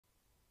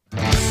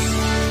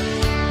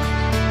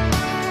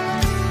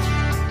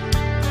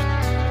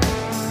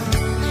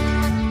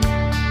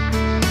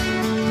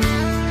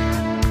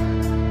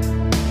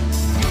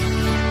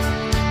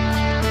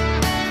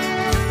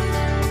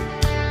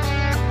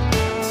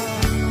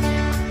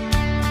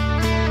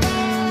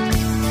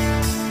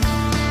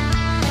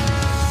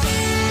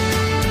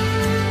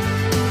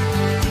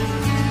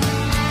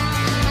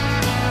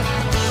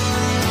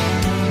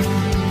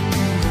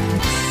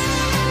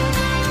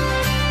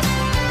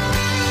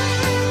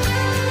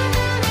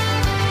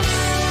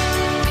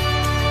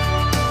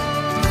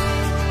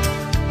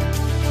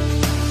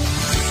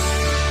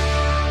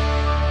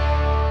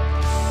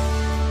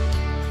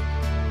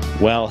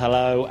Well,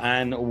 hello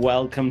and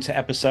welcome to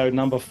episode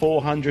number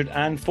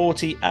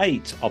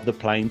 448 of the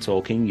Plain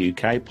Talking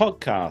UK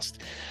podcast.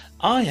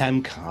 I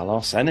am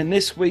Carlos, and in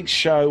this week's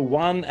show,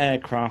 one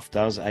aircraft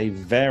does a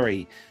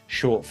very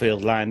short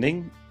field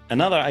landing,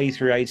 another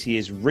A380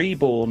 is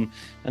reborn,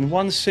 and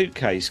one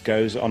suitcase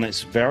goes on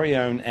its very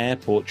own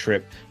airport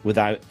trip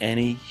without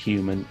any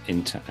human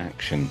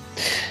interaction.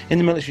 In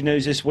the military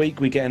news this week,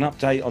 we get an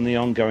update on the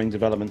ongoing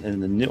development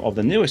of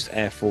the newest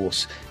Air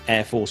Force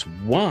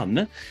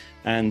One,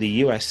 and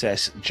the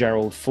USS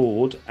Gerald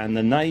Ford, and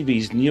the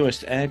Navy's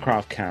newest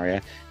aircraft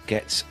carrier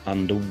gets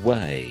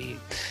underway.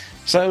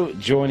 So,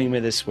 joining me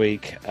this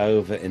week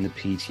over in the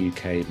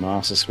PTUK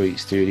Master Suite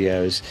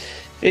studios,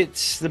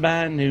 it's the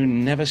man who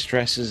never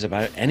stresses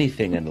about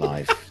anything in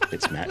life.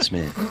 It's Matt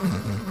Smith.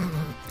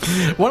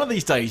 One of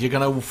these days, you're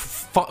going to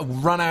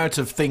run out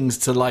of things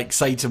to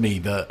say to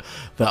me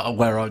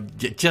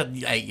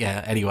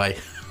Anyway,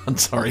 I'm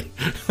sorry.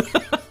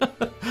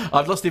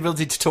 I've lost the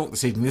ability to talk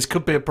this evening. This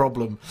could be a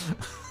problem.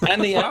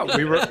 And wow,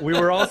 we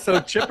were all so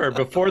chipper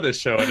before this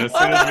show, and as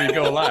soon as we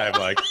go live,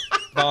 it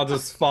all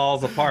just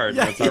falls apart.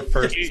 Yeah, it's our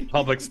first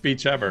public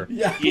speech ever.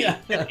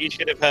 You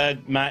should have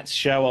heard Matt's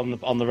show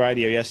on the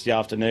radio yesterday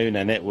afternoon,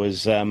 and it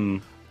was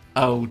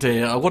oh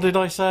dear, what did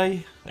I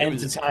say?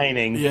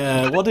 Entertaining.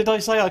 Yeah, what did I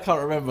say? I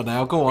can't remember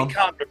now. Go on. We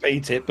can't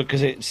repeat it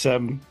because it's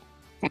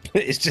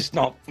just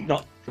not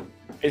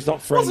it's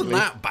not friendly. Wasn't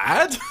that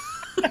bad?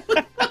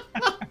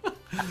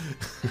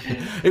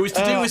 It was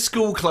to do with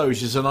school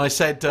closures, and I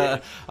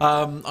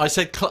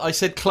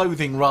said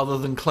clothing rather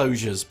than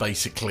closures,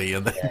 basically,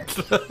 and then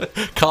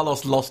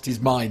Carlos lost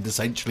his mind,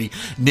 essentially,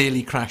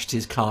 nearly crashed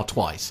his car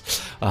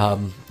twice.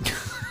 I've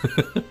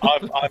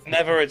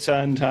never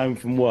returned home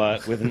from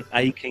work with an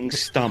aching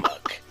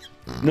stomach.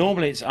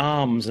 Normally it's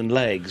arms and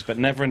legs, but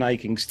never an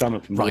aching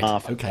stomach from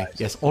laughing. Okay,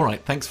 yes, all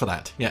right, thanks for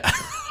that. Yeah,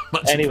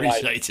 much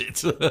appreciated.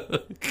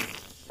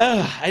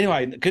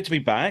 Anyway, good to be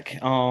back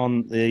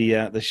on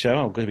the show.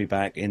 I'm going to be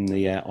back in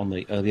on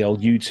the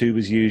old YouTube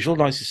as usual.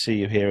 Nice to see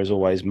you here as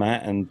always,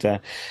 Matt. And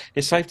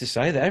it's safe to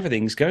say that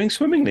everything's going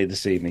swimmingly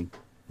this evening.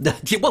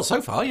 Well, so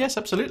far, yes,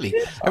 absolutely.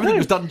 Yes, everything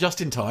was done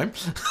just in time.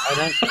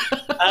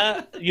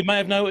 You may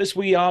have noticed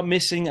we are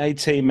missing a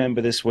team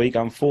member this week.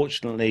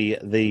 Unfortunately,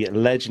 the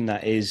legend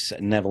that is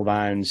Neville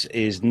Bounds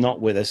is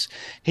not with us.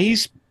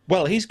 He's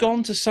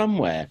gone to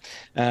somewhere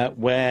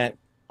where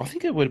I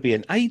think it would be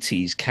an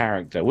 80s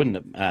character, wouldn't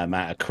it,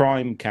 Matt? A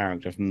crime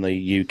character from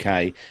the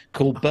UK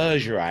called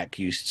Bergerac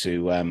used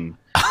to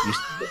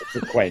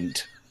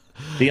frequent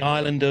the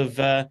island of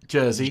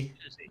Jersey.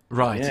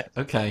 Right, yeah.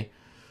 Okay.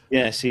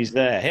 Yes, he's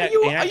there.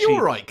 Are you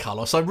all right,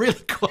 Carlos? I'm really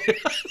quite...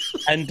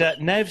 And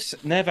Nev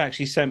sent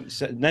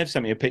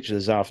me a picture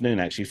this afternoon,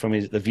 actually, from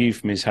the view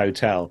from his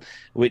hotel,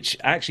 which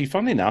actually,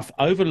 funnily enough,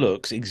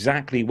 overlooks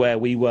exactly where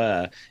we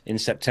were in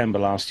September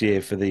last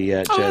year for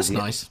the Jersey. That's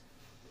nice.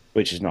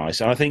 Which is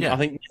nice. And I think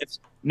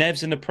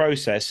Nev's in the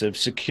process of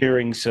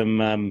securing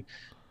some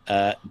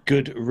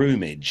good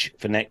roomage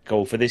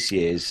for this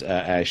year's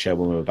air show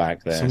when we're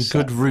back there.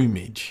 Some good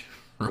roomage.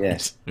 Right.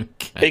 Yes.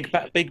 Okay.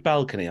 Big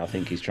balcony, I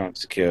think he's trying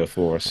to secure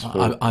for us.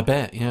 I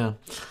bet, yeah.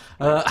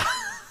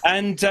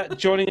 And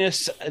joining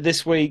us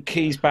this week,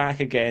 he's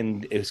back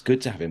again. It was good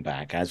to have him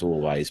back, as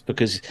always,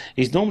 because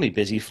he's normally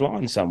busy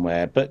flying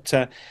somewhere. But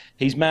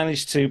he's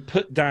managed to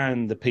put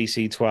down the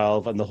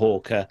PC-12 and the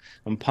Hawker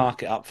and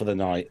park it up for the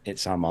night.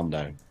 It's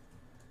Armando.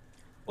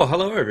 Well,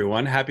 hello,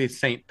 everyone. Happy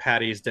St.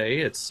 Paddy's Day.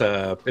 It's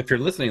if you're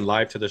listening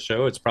live to the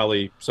show, it's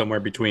probably somewhere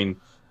between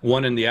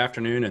 1 in the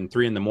afternoon and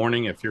 3 in the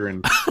morning if you're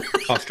in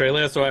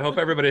Australia. So I hope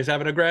everybody's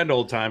having a grand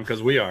old time,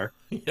 because we are.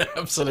 Yeah,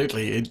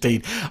 absolutely,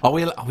 indeed. Are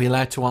we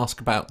allowed to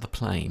ask about the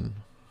plane?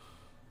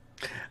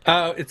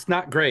 It's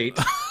not great,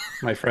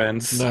 my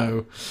friends.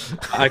 No.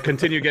 I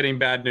continue getting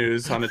bad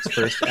news on its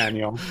first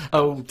annual.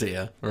 Oh,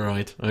 dear.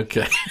 Right,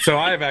 okay. So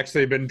I've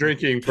actually been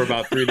drinking for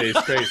about 3 days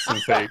straight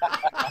since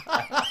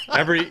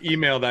every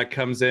email that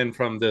comes in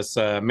from this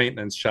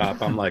maintenance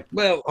shop, I'm like,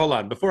 well, hold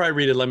on. Before I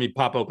read it, let me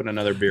pop open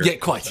another beer. Yeah,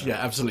 quite. Yeah,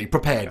 absolutely.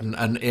 Prepared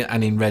and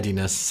in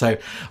readiness. So,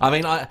 I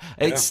mean,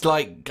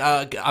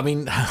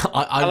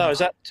 Hello, is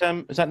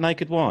that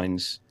Naked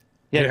Wines?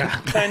 Yeah.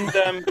 Could you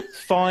send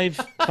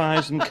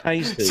 5,000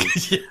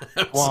 cases? Yeah,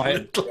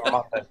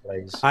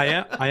 absolutely.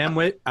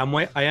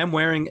 I am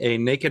wearing a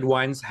Naked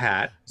Wines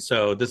hat,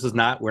 so this is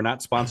not, we're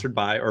not sponsored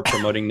by or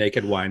promoting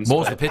Naked Wines.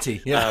 More's the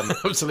pity. Yeah,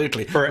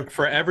 absolutely.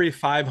 For every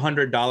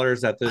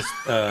 $500 that this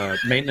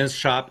maintenance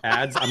shop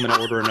adds, I'm going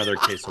to order another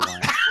case of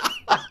wine.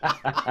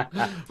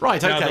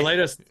 Right. Okay. Now,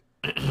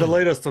 the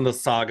latest on the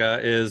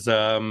saga is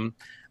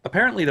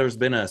apparently there's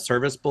been a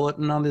service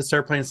bulletin on this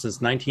airplane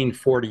since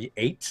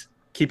 1948.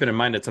 Keeping in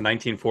mind it's a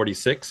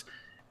 1946,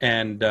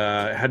 and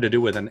it had to do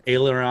with an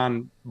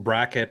aileron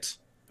bracket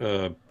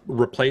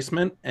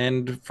replacement.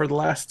 And for the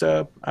last,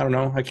 I don't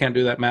know, I can't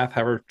do that math,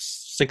 however,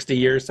 60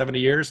 years, 70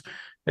 years,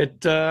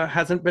 it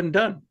hasn't been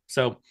done.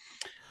 So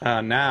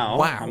now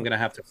I'm going to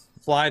have to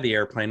fly the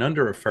airplane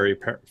under a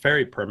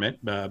ferry permit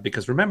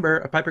because remember,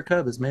 a Piper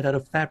Cub is made out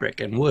of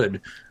fabric and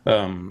wood.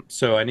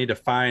 So I need to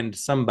find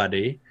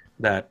somebody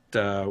that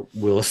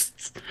will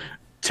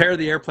tear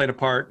the airplane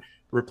apart,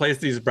 replace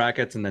these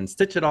brackets, and then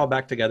stitch it all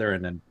back together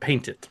and then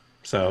paint it.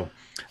 So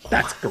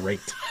that's great.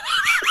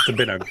 It's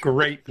been a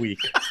great week.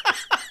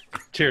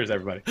 Cheers,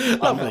 everybody.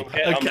 Lovely.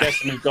 I'm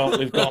guessing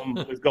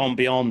we've gone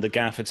beyond the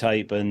gaffer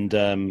tape and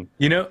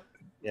you know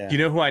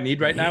who I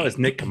need right now is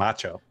Nick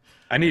Camacho.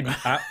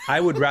 I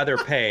would rather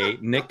pay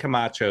Nick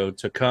Camacho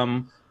to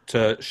come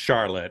to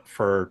Charlotte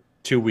for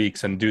 2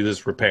 weeks and do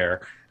this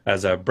repair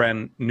as a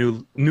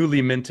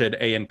newly minted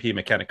A&P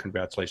mechanic.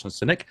 Congratulations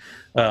to Nick.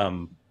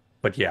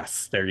 But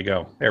yes, there you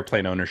go.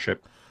 Airplane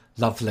ownership.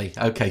 Lovely.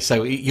 Okay,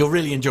 so you're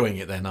really enjoying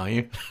it then, are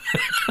you?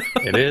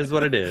 It is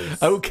what it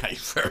is. Okay,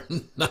 fair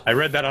enough. I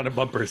read that on a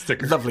bumper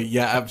sticker. Lovely,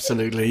 yeah,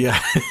 absolutely, yeah.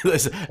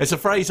 It's a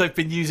phrase I've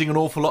been using an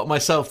awful lot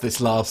myself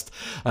this last.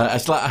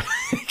 It's like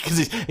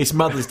because it's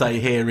Mother's Day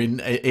here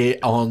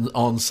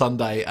on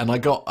Sunday, and I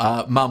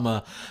got Mum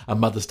a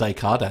Mother's Day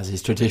card as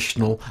is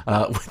traditional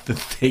with the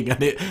thing,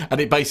 and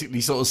it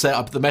basically sort of set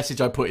up the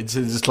message I put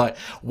into just like,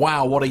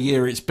 wow, what a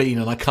year it's been,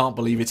 and I can't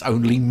believe it's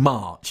only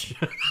March.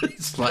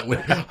 It's like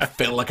I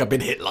feel like I've been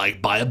hit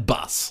like by a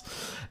bus.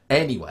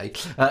 Anyway,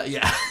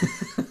 yeah.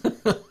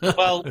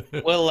 well,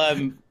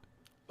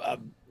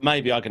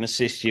 maybe I can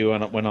assist you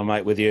when I'm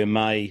out with you in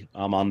May,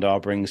 Armando. I'll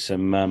bring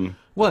some.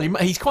 Well,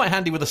 he's quite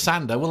handy with a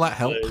sander. Will that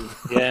help?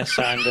 Yeah,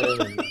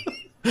 sander.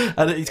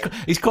 And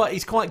he's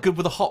quite good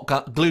with a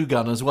hot glue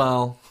gun as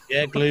well.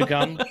 Yeah, glue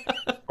gun,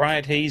 spray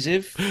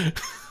adhesive.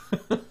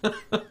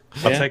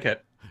 I'll take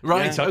it.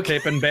 Right, Tuck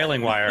tape and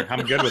baling wire.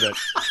 I'm good with it.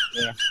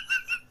 Yeah.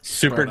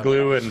 Super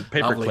glue and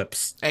paper Lovely.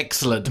 clips.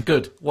 Excellent.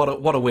 Good. What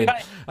a win.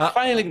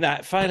 Failing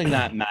that,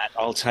 Matt,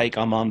 I'll take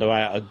Armando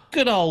out a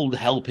good old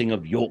helping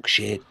of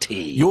Yorkshire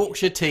tea.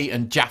 Yorkshire tea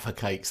and Jaffa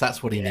cakes.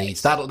 That's what he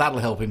needs. That'll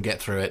help him get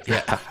through it.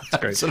 Yeah, that's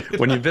great. Absolutely.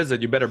 When you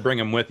visit, you better bring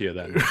him with you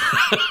then.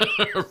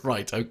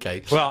 Right.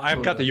 Okay. Well,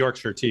 I've got the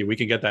Yorkshire tea. We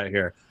can get that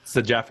here. It's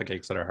the Jaffa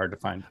cakes that are hard to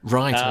find.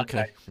 Right.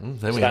 Okay.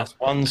 There we go. That's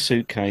one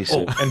suitcase.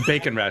 And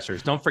bacon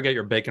rashers. Don't forget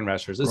your bacon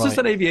rashers. Is this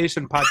an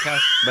aviation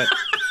podcast? But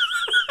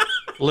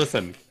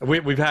listen,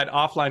 we've had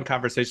offline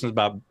conversations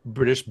about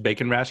British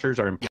bacon rashers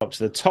are up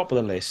to the top of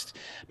the list.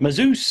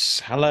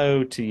 Mazoos,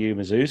 hello to you,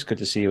 Mazoos. Good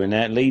to see you in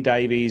there. Lee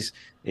Davies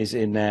is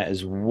in there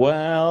as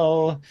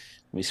well.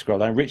 Let me scroll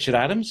down. Richard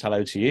Adams,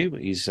 hello to you.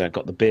 He's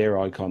got the beer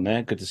icon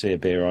there. Good to see a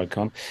beer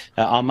icon.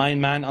 Our main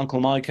man, Uncle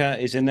Micah,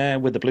 is in there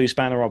with the blue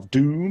spanner of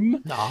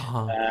doom.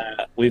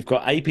 We've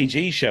got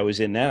APG Show is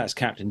in there. That's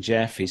Captain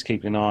Jeff. He's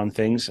keeping an eye on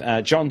things.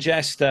 John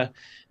Jester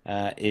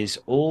is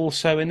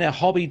also in there.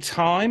 Hobby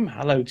Time,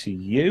 hello to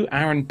you.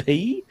 Aaron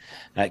P.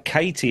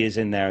 Katie is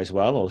in there as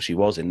well, or she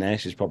was in there.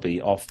 She's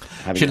probably off.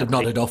 Should have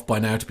nodded off by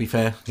now, to be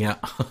fair. Yeah.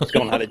 She's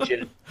gone and had a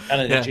gin.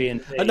 A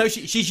G&T. No,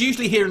 she's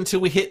usually here until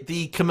we hit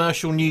the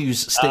commercial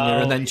news stinger,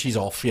 and then she's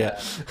off. Yeah.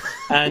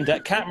 And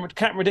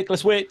Captain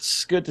Ridiculous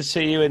Wits, good to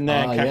see you in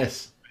there.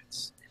 Yes.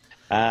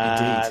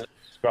 Indeed.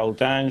 Scroll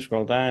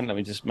down. Let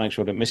me just make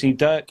sure I don't miss you.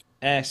 Dirk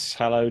S.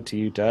 Hello to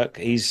you, Dirk.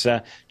 He's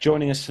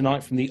joining us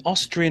tonight from the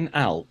Austrian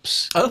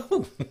Alps.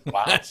 Oh,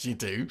 wow. Yes, you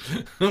do.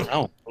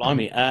 Oh,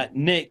 blimey.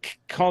 Nick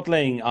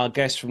Codling, our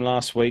guest from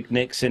last week.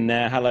 Nick's in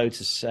there. Hello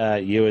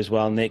to you as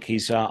well, Nick.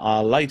 He's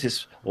our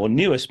latest or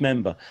newest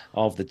member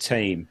of the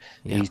team.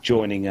 Yeah. He's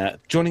joining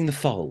the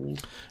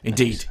fold.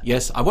 Indeed,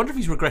 yes. I wonder if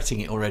he's regretting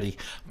it already.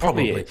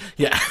 Probably.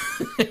 Yeah.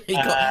 he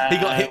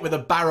got hit with a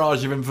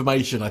barrage of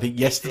information, I think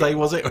yesterday,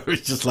 was it? Or it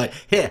was just like,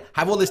 here,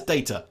 have all this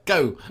data.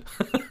 Go.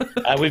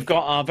 We've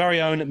got our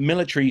very own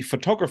military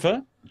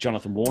photographer,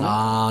 Jonathan Warner.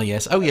 Ah,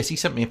 yes. Oh, yes, he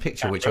sent me a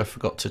picture, which I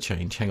forgot to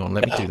change. Hang on,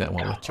 let me do that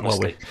while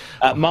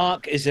we're...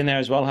 Mark is in there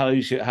as well.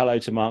 Hello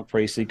to Mark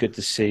Priestley. Good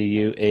to see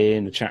you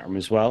in the chat room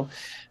as well.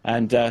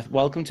 And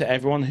welcome to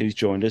everyone who's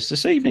joined us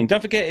this evening.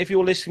 Don't forget, if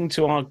you're listening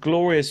to our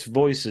glorious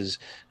voices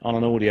on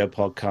an audio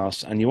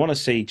podcast and you want to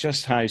see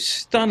just how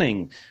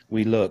stunning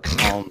we look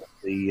on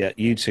the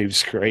YouTube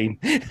screen,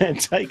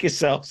 and take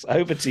yourselves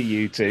over to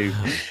YouTube,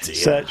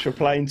 search for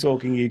Plain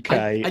Talking UK.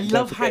 I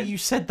love how you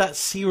said that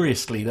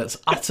seriously. That's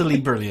utterly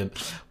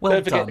brilliant. Well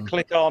don't forget to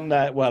click on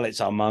that. Well,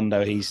 it's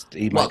Armando. He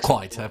makes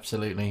quite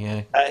absolutely,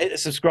 yeah. Hit the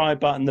subscribe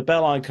button, the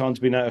bell icon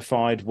to be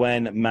notified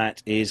when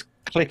Matt is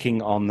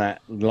clicking on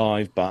that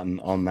live button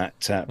on that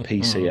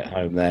PC at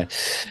home there.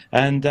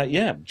 And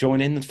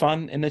join in the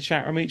fun in the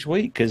chat room each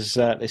week, because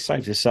it's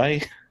safe to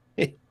say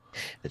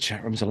the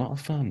chat room's a lot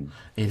of fun.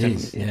 It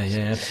is. Yeah,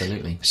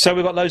 absolutely. So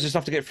we've got loads of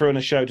stuff to get through on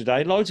the show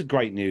today, loads of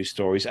great news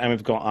stories, and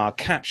we've got our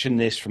caption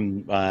list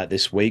from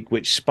this week,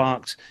 which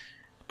sparked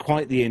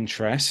quite the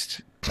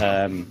interest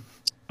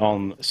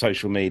on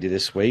social media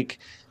this week,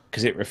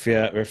 because it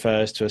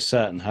refers to a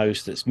certain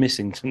host that's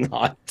missing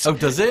tonight. Oh,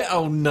 does it?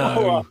 Oh,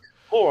 no.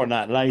 More on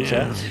that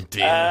later. Oh,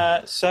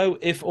 dear. So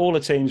if all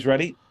the team's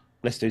ready,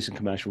 let's do some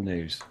commercial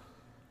news.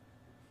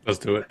 Let's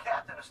do it. The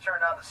captain has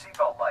turned on the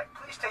seatbelt light.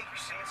 Please take your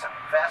seats and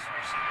fasten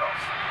your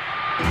seatbelts.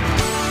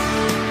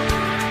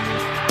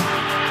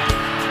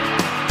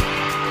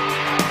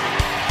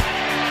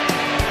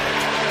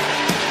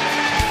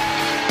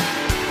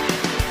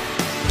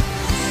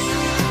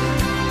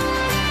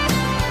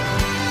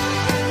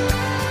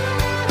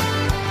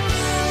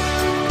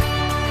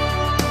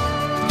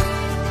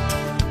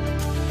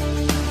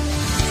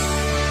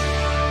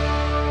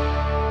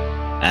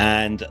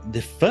 And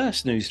the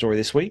first news story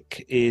this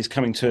week is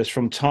coming to us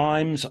from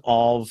Times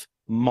of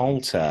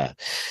Malta.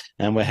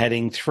 And we're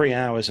heading 3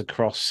 hours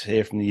across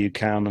here from the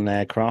UK on an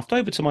aircraft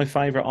over to my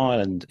favourite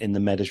island in the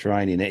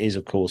Mediterranean. It is,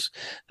 of course,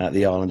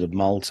 the island of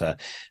Malta.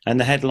 And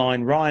the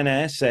headline,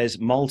 Ryanair says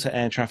Malta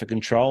air traffic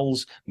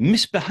controls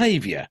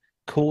misbehaviour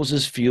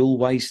causes fuel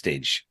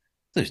wastage.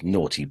 Those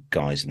naughty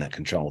guys in that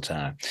control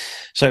tower.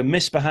 So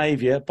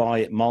misbehaviour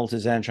by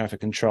Malta's air traffic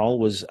control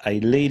was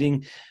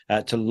leading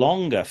to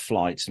longer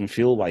flights and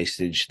fuel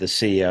wastage, the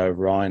CEO of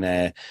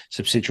Ryanair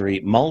subsidiary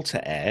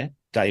Malta Air,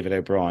 David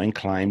O'Brien,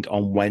 claimed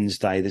on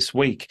Wednesday this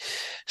week.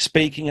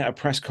 Speaking at a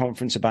press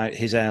conference about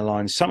his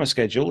airline's summer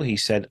schedule, he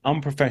said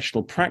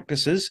unprofessional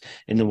practices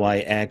in the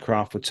way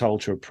aircraft were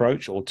told to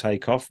approach or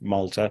take off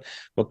Malta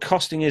were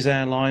costing his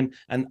airline,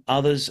 and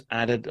others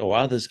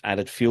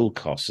added fuel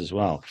costs as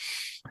well.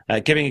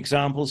 Giving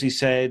examples, he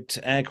said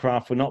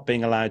aircraft were not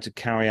being allowed to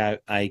carry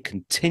out a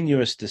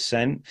continuous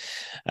descent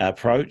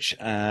approach,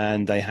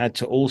 and they had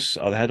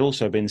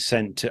also been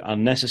sent to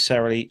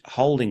unnecessarily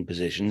holding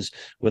positions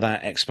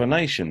without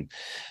explanation.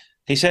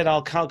 He said,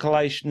 our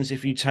calculations,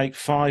 if you take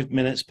 5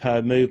 minutes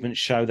per movement,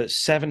 show that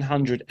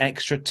 700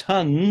 extra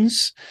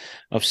tons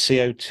of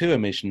CO2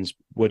 emissions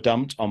were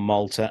dumped on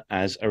Malta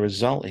as a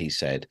result, he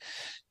said.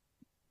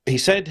 He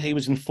said he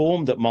was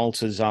informed that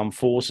Malta's armed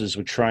forces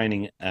were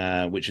training,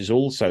 which has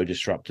also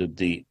disrupted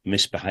the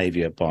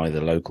misbehaviour by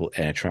the local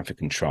air traffic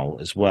control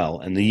as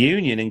well. And the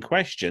union in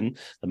question,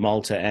 the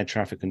Malta Air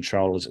Traffic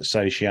Controllers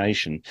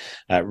Association,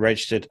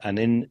 registered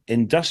an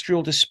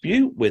industrial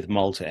dispute with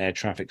Malta Air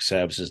Traffic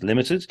Services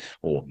Limited,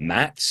 or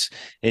MATS,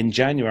 in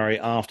January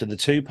after the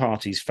two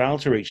parties failed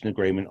to reach an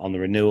agreement on the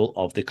renewal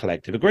of the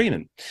collective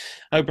agreement.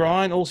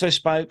 O'Brien also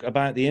spoke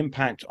about the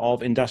impact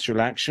of industrial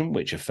action,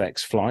 which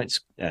affects flights,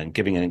 and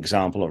giving an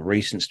example of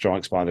recent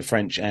strikes by the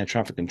French air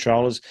traffic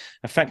controllers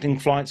affecting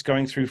flights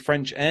going through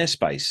French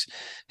airspace.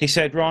 He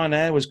said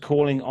Ryanair was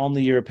calling on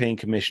the European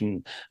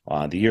Commission,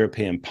 the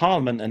European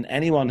Parliament, and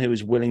anyone who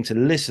is willing to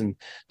listen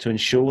to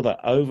ensure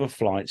that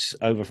overflights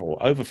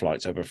over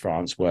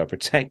France were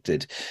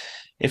protected.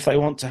 If they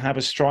want to have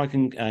a strike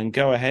and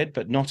go ahead,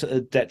 but not at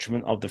the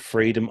detriment of the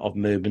freedom of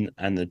movement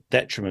and the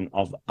detriment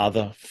of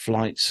other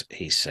flights,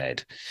 he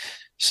said.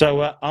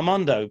 So,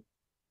 Armando,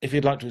 if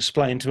you'd like to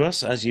explain to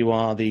us, as you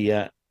are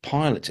the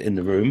pilot in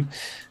the room,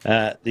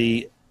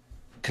 the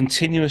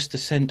continuous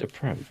descent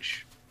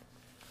approach.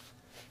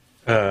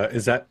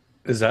 Is that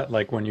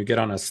like when you get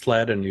on a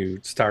sled and you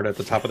start at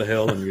the top of the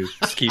hill and you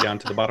ski down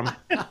to the bottom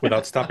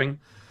without stopping?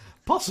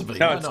 Possibly.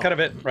 No, it's kind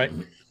of it, right?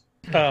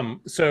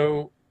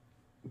 So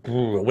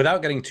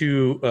without getting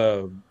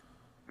the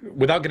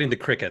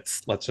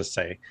crickets, let's just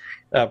say,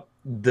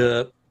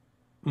 the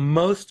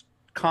most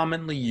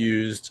commonly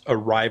used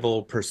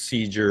arrival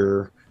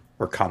procedure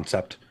or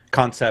concept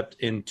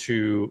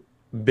into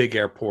big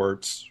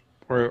airports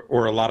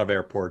or a lot of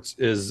airports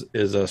is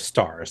a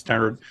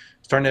standard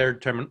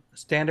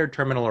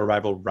terminal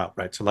arrival route,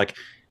 right? So like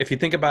if you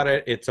think about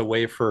it, it's a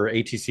way for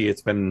ATC.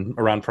 It's been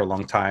around for a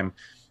long time,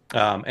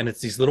 and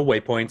it's these little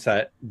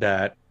waypoints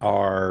that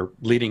are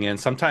leading in.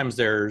 Sometimes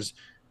there's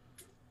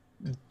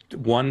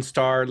one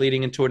star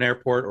leading into an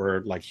airport,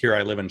 or like here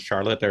I live in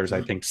Charlotte, there's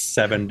I think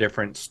 7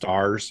 different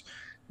stars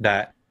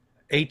that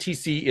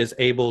ATC is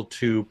able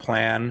to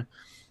plan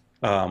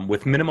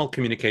with minimal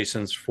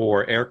communications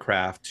for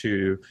aircraft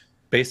to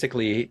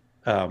basically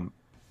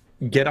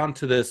get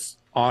onto this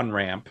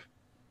on-ramp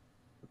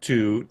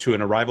to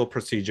an arrival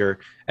procedure.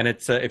 And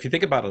it's if you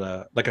think about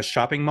it, like a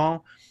shopping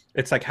mall,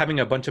 it's like having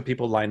a bunch of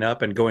people line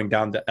up and going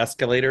down the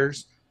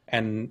escalators,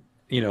 and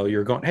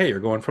you're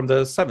going from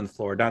the 7th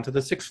floor down to the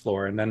 6th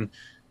floor, and then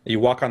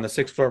you walk on the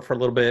 6th floor for a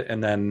little bit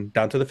and then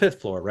down to the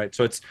 5th floor, right?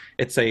 So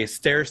it's a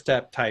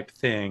stair-step type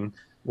thing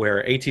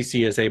where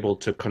ATC is able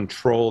to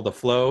control the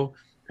flow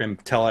and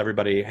tell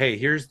everybody, hey,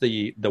 here's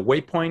the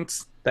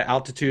waypoints, the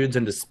altitudes,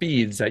 and the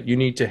speeds that you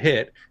need to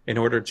hit in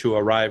order to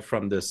arrive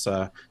from this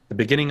the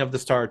beginning of the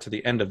star to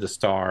the end of the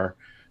star,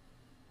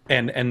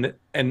 and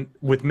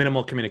with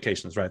minimal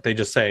communications, right? They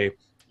just say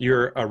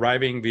you're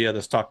arriving via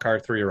the stock car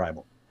 3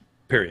 arrival,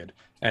 period,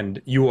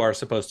 and you are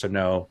supposed to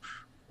know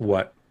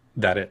what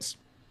that is.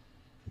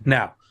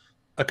 Now,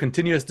 a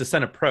continuous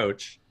descent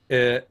approach,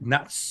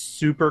 not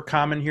super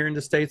common here in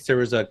the States. There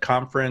was a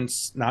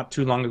conference not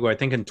too long ago, I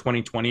think in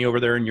 2020 over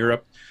there in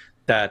Europe,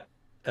 that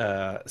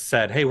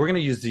said, hey, we're going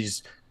to use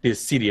these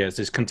CDS,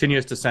 these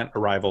continuous descent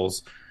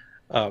arrivals,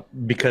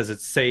 because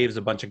it saves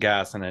a bunch of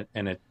gas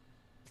and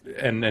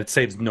it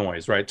saves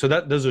noise, right? So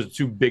those are the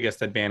 2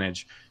 biggest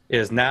advantage.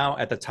 Is now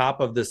at the top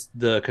of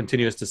the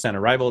continuous descent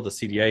arrival, the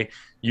CDA,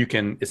 you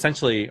can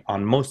essentially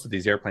on most of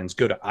these airplanes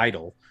go to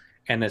idle,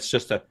 and it's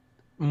just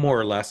more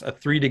or less a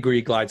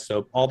 3-degree glide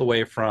slope all the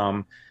way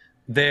from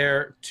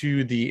there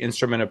to the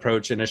instrument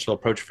approach, initial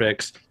approach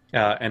fix,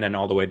 and then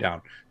all the way down.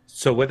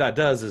 So what that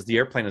does is the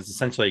airplane is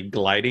essentially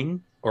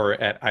gliding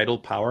or at idle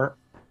power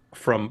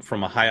from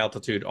a high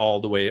altitude all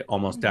the way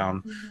almost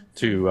down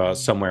to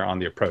somewhere on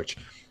the approach.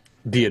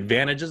 The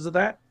advantages of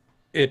that,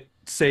 it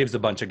saves a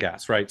bunch of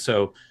gas, right?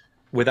 So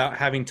without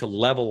having to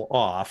level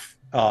off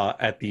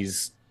at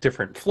these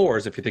different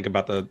floors. If you think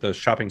about the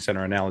shopping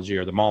center analogy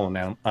or the mall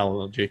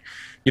analogy,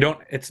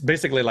 it's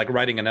basically like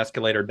riding an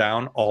escalator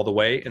down all the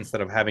way instead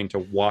of having to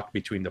walk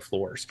between the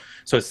floors.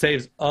 So it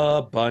saves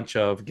a bunch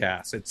of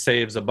gas. It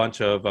saves a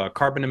bunch of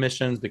carbon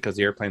emissions because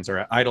the airplanes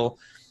are idle.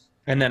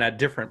 And then at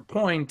different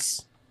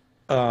points,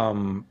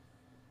 on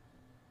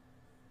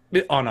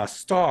a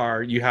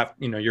star,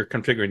 you're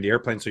configuring the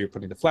airplane. So you're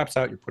putting the flaps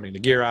out, you're putting the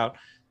gear out,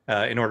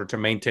 in order to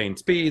maintain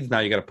speeds. Now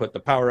you got to put the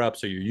power up,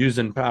 so you're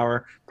using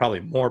power, probably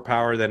more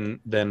power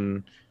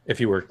than if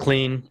you were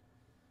clean.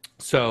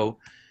 So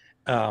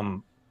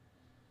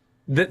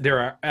there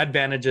are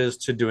advantages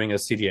to doing a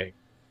CDA.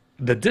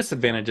 The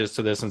disadvantages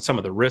to this and some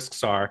of the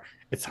risks are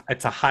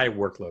it's a high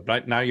workload.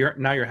 Right now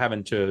you're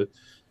having to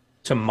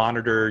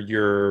monitor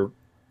your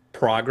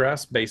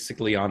progress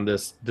basically on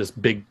this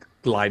big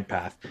glide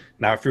path.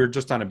 Now, if you're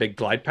just on a big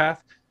glide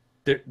path,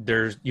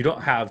 you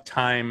don't have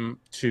time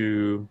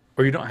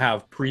or you don't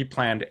have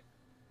pre-planned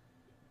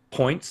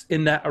points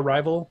in that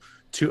arrival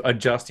to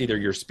adjust either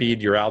your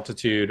speed, your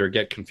altitude, or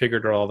get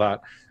configured or all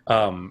that.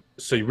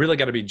 So you really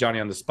got to be Johnny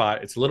on the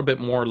spot. It's a little bit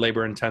more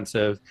labor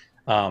intensive.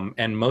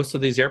 And most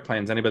of these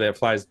airplanes, anybody that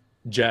flies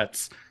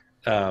jets,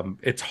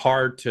 it's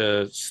hard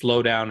to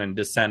slow down and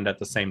descend at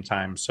the same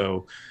time.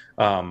 So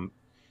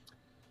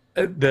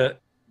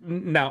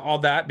now, all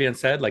that being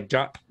said, like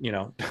John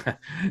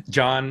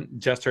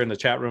Jester in the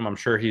chat room, I'm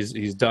sure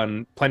he's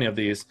done plenty of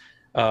these.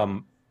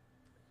 One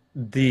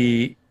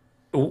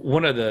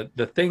of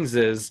the things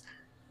is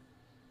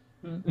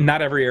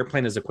not every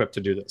airplane is equipped to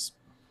do this,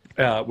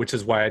 which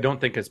is why I don't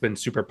think it's been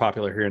super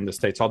popular here in the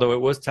States. Although it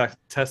was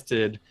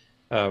tested,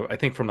 I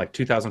think from like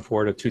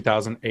 2004 to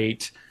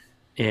 2008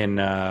 in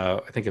I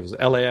think it was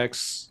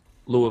LAX,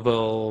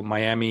 Louisville,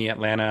 Miami,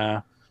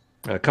 Atlanta,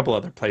 a couple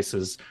other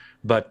places,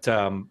 but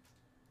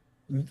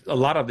a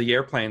lot of the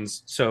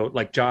airplanes, so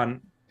like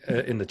John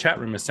in the chat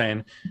room is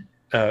saying,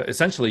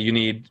 essentially you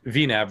need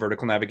VNAV,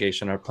 vertical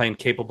navigation, or a plane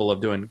capable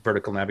of doing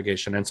vertical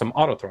navigation, and some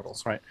auto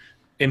throttles, right?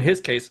 In his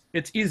case,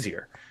 it's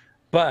easier.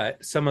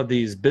 But some of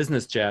these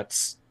business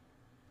jets,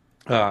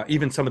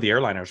 even some of the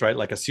airliners, right,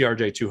 like a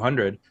CRJ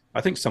 200,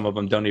 I think some of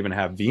them don't even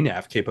have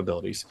VNAV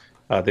capabilities.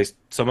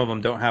 Some of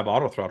them don't have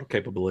auto throttle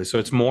capabilities. So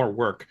it's more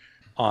work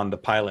on the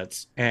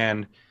pilots.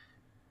 And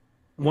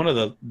one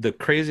of the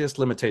craziest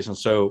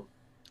limitations, so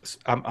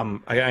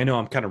I know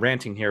I'm kind of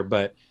ranting here,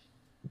 but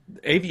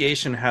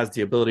aviation has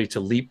the ability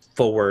to leap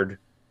forward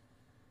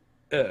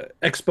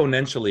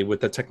exponentially with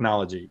the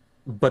technology.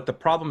 But the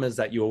problem is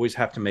that you always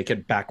have to make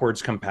it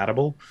backwards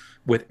compatible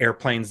with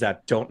airplanes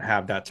that don't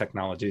have that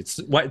technology.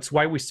 It's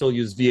why we still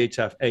use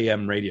VHF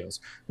AM radios,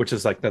 which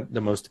is like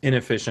the most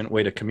inefficient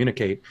way to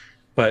communicate.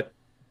 But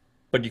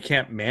you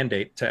can't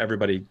mandate to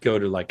everybody go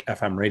to like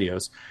FM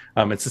radios.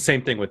 It's the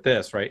same thing with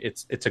this, right?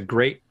 It's a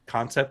great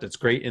concept. It's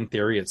great in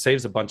theory. It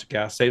saves a bunch of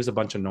gas, saves a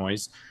bunch of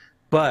noise,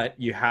 but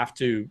you have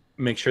to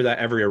make sure that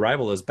every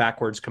arrival is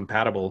backwards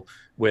compatible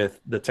with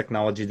the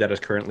technology that is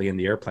currently in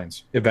the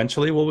airplanes.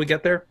 Eventually, will we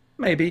get there?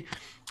 Maybe.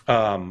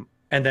 And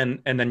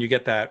then you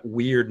get that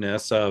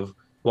weirdness of,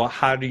 well,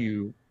 how do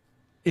you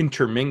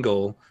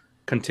intermingle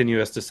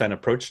continuous descent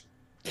approach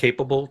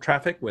capable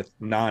traffic with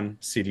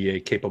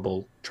non-CDA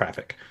capable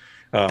traffic?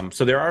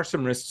 So there are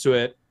some risks to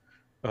it.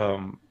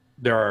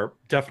 There are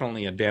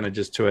definitely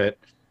advantages to it.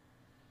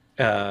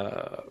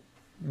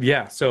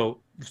 So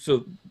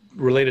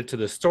related to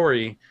the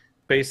story,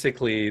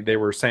 basically they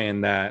were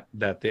saying that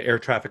the air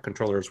traffic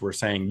controllers were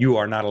saying you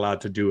are not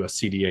allowed to do a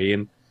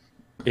CDA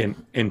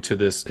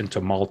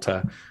into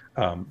Malta.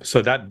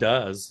 So that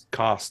does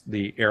cost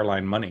the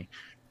airline money.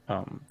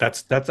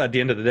 That's at the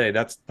end of the day,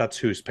 that's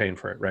who's paying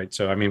for it, right?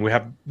 So I mean, we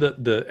have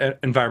the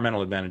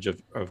environmental advantage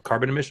of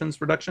carbon emissions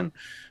reduction,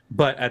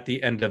 but at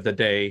the end of the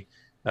day,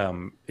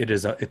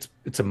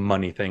 it's a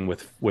money thing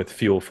with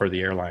fuel for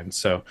the airlines.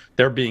 So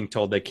they're being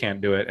told they can't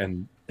do it,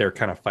 and they're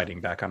kind of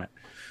fighting back on it.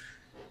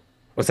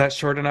 Was that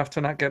short enough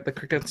to not get the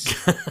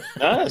crickets?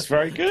 No, that's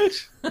very good.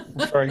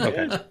 Very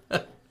good.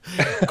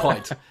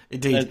 Quite,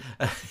 indeed.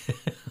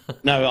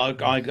 No,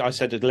 I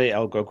said to Lee,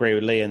 I'll agree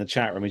with Lee in the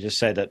chat room. He just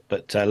said that,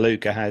 but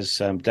Luca has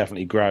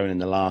definitely grown in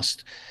the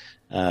last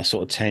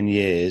sort of 10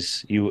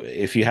 years.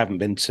 If you haven't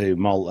been to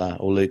Malta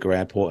or Luca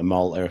Airport in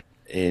Malta,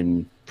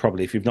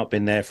 if you've not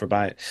been there for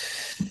about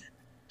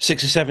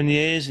 6 or 7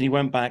 years and you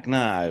went back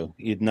now,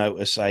 you'd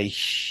notice a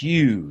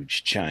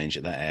huge change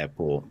at that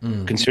airport.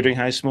 Considering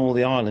how small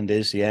the island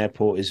is, the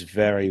airport is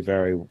very,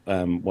 very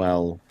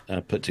well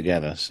put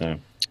together. So,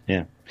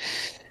 yeah.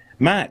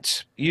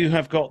 Matt, you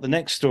have got the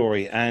next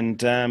story,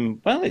 and,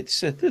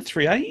 it's the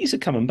 380s are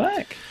coming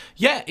back.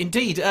 Yeah,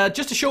 indeed.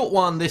 Just a short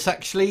one, this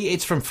actually.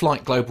 It's from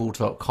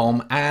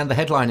flightglobal.com, and the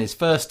headline is,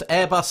 First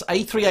Airbus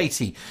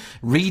A380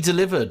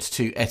 redelivered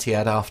to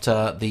Etihad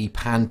after the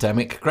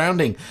pandemic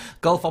grounding.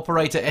 Gulf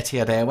operator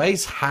Etihad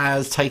Airways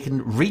has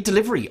taken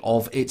redelivery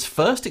of its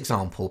first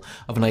example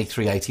of an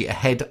A380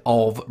 ahead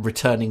of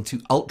returning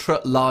to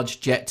ultra-large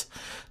jet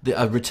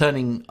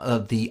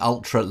the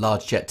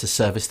ultra-large jet to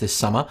service this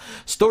summer.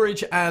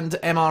 Storage and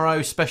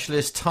MRO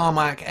specialist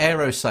Tarmac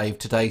Aerosave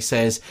today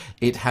says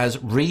it has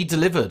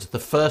re-delivered the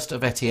first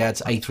of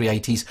Etihad's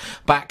A380s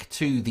back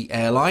to the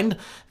airline.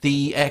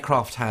 The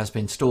aircraft has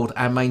been stored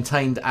and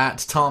maintained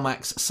at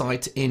Tarmac's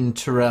site in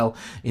Teruel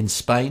in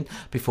Spain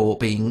before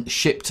being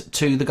shipped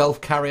to the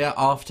Gulf carrier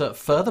after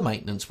further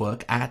maintenance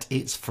work at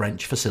its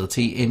French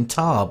facility in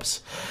Tarbes.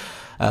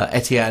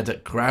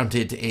 Etihad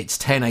grounded its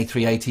 10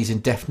 A380s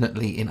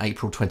indefinitely in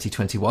April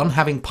 2021,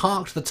 having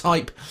parked the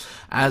type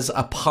as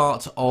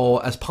part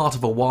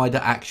of a wider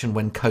action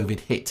when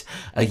COVID hit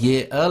a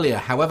year earlier.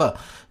 However,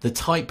 the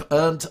type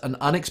earned an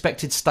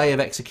unexpected stay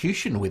of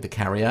execution with the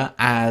carrier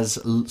as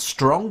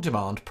strong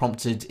demand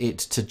prompted it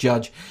to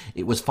judge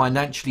it was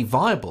financially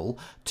viable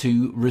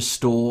to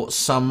restore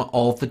some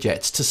of the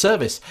jets to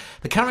service.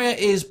 The carrier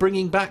is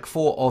bringing back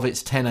 4 of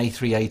its 10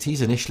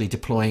 A380s, initially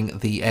deploying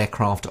the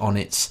aircraft on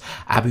its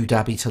Abu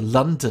Dhabi to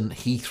London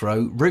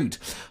Heathrow route.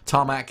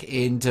 Tarmac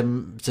in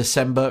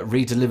December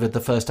redelivered the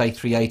first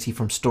A380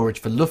 from storage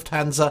for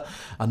Lufthansa,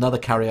 another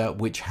carrier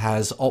which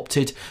has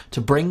opted to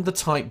bring the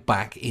type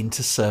back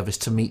into service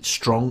to meet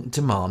strong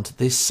demand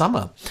this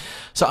summer.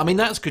 So, I mean,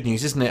 that's good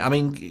news, isn't it? I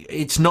mean,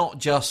 it's not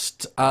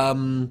just sort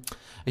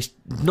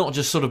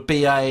of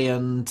BA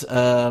and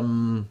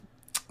like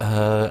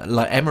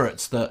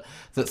Emirates that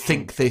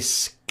think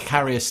this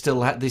carrier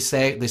still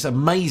this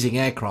amazing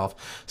aircraft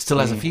still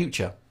has a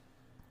future.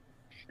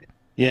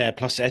 Yeah,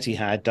 plus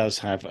Etihad does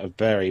have a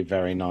very,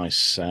 very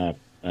nice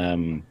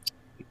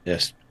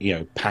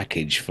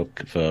package for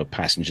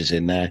passengers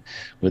in there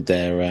with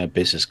their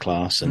business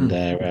class and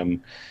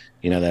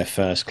their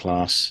first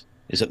class.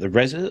 Is it the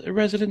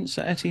residence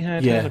at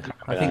Etihad? Yeah,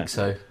 I think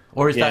so.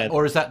 Or is that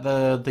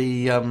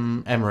the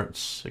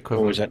Emirates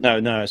equivalent? Or is that no?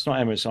 It's not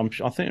Emirates. I'm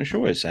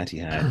sure it's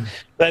Etihad.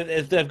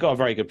 They've got a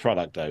very good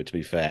product though. To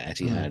be fair,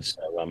 Etihad.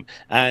 So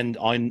and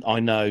I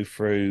know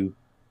through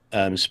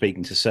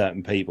speaking to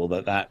certain people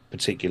that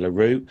particular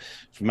route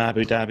from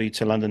Abu Dhabi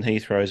to London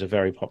Heathrow is a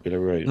very popular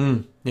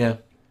route. Yeah,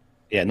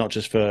 not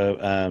just for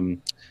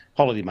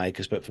holiday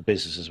makers, but for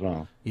business as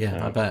well.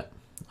 Yeah, I bet.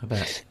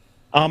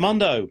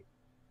 Armando,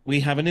 we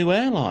have a new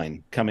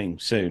airline coming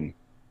soon.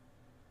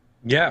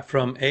 Yeah,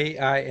 from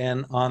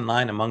AIN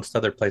Online, amongst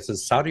other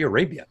places, Saudi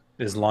Arabia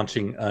is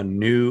launching a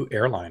new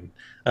airline.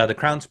 The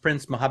Crown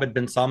Prince Mohammed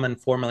bin Salman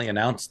formally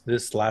announced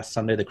this last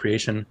Sunday the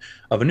creation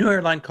of a new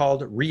airline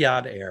called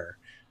Riyadh Air.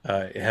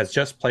 It has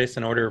just placed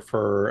an order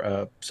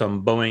for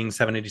some Boeing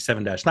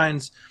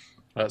 787-9s,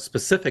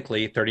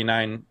 specifically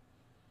 39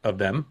 of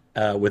them,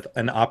 with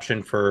an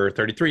option for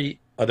 33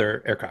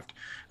 other aircraft.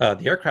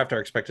 The aircraft are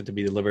expected to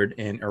be delivered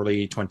in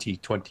early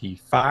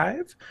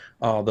 2025,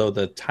 although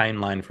the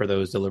timeline for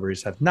those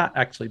deliveries have not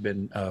actually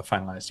been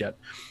finalized yet.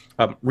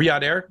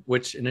 Riyadh Air,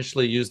 which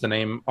initially used the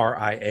name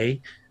RIA,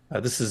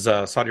 this is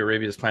Saudi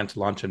Arabia's plan to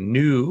launch a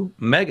new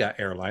mega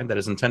airline that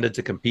is intended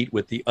to compete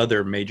with the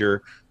other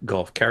major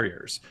Gulf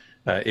carriers.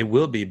 It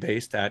will be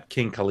based at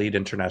King Khalid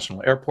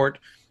International Airport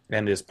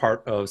and is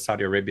part of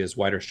Saudi Arabia's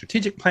wider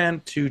strategic plan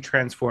to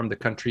transform the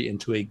country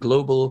into a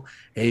global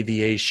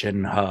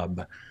aviation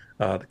hub.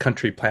 The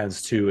country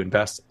plans to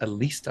invest at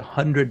least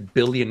 $100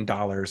 billion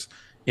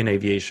in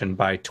aviation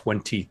by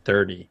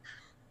 2030.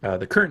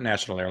 The current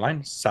national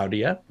airline,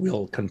 Saudia,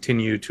 will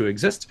continue to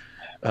exist,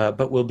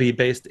 but will be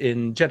based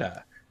in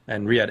Jeddah.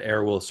 And Riyadh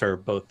Air will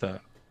serve both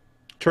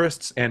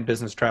tourists and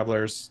business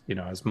travelers,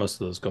 as most of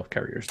those Gulf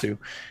carriers do.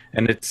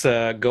 And its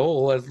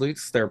goal, at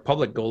least their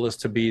public goal, is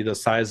to be the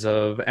size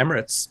of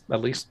Emirates,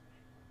 at least,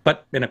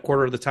 but in a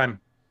quarter of the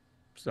time.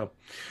 So,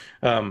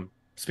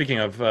 speaking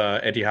of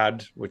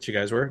Etihad, which you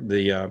guys were,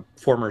 the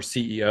former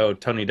CEO,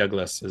 Tony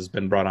Douglas, has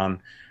been brought on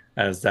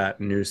as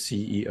that new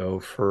CEO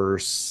for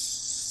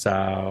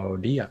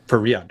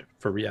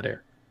Riyadh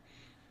Air.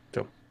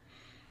 So,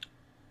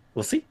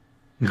 we'll see.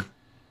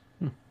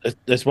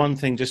 There's one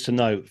thing just to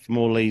note from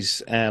all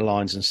these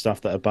airlines and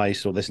stuff that are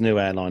based, or this new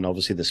airline,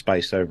 obviously, that's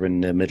based over in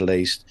the Middle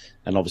East,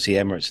 and obviously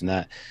Emirates and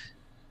that,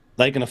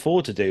 they can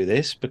afford to do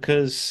this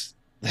because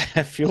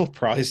their fuel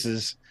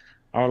prices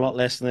are a lot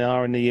less than they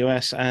are in the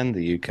US and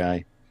the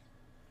UK.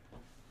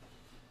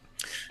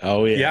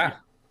 Oh, yeah. Yeah.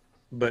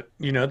 But,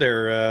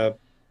 they're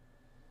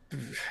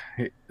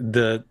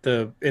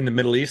the in the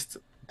Middle East,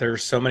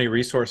 there's so many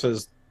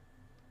resources,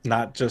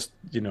 not just,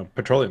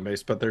 petroleum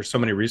based, but there's so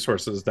many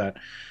resources that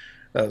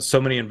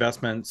so many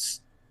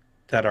investments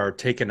that are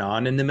taken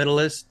on in the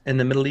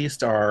Middle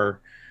East are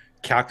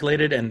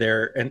calculated, and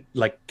they're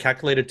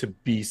calculated to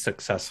be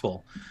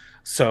successful.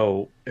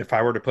 So if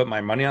I were to put my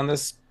money on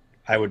this,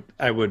 I would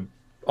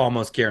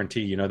almost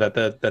guarantee,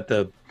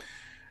 that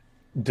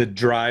the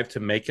drive to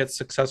make it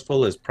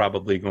successful is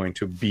probably going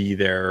to be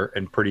there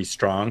and pretty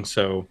strong.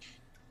 So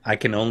I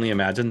can only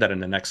imagine that in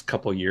the next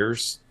couple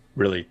years,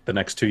 really the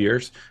next 2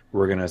 years,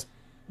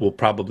 we'll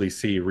probably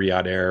see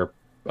Riyadh Air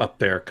up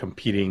there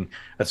competing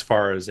as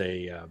far as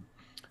a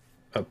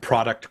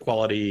product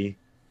quality,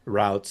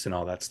 routes and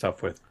all that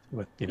stuff with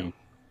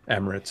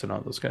Emirates and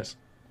all those guys.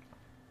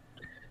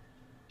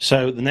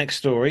 So the next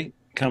story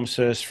comes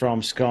to us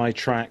from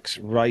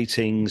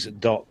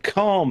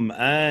Skytraxratings.com,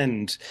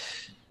 and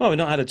Well, we've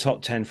not had a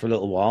top 10 for a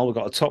little while. We've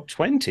got a top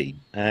 20,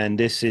 and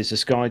this is the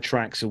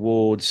Skytrax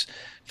Awards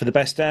for the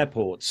best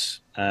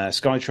airports.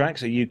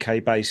 Skytrax, a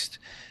UK-based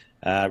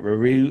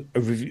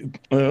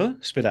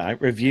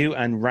review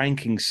and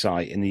ranking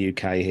site in the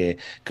UK here,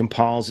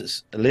 compiles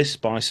its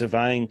list by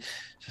surveying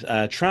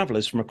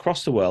travellers from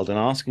across the world and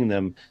asking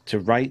them to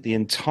rate the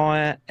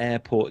entire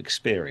airport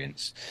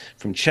experience,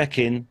 from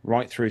check-in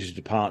right through to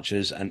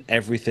departures and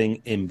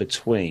everything in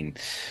between.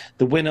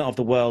 The winner of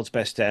the world's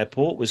best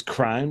airport was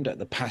crowned at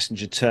the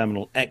Passenger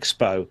Terminal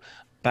Expo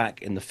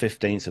back in the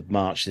 15th of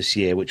March this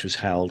year, which was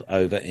held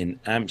over in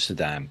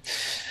Amsterdam.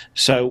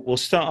 So we'll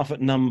start off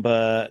at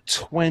number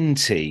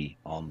 20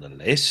 on the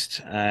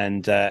list.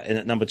 And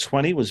at number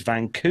 20 was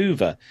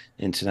Vancouver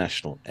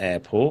International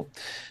Airport.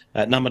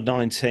 At number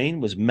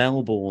 19 was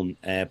Melbourne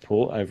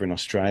Airport over in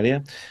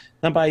Australia.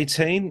 Number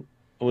 18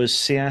 was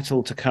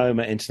Seattle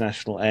Tacoma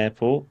International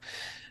Airport.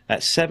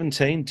 At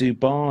 17,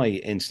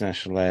 Dubai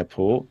International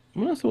Airport.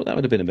 Well, I thought that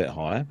would have been a bit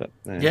higher. But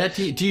Yeah,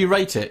 do you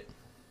rate it?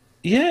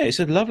 Yeah, it's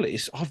a lovely.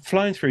 I've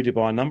flown through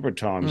Dubai a number of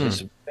times. It's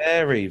a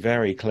very,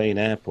 very clean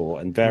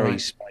airport and very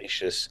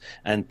spacious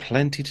and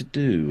plenty to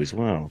do as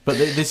well. But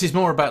this is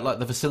more about like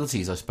the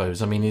facilities, I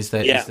suppose. I mean, is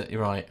that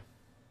you're right?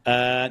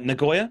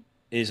 Nagoya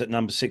is at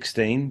number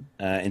 16,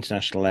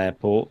 International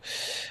Airport,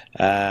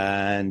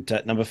 and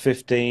at number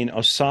 15,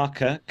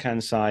 Osaka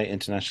Kansai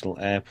International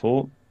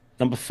Airport.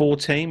 Number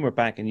 14, we're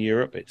back in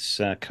Europe.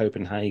 It's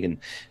Copenhagen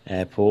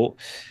Airport.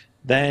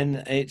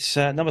 Then it's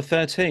number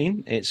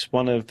 13. It's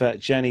one of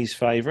Jenny's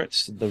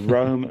favourites, the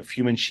Rome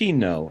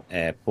Fiumicino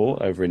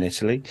Airport over in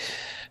Italy.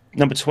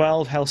 Number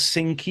 12,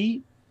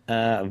 Helsinki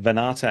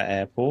Vanata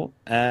Airport.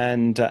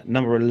 And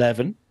number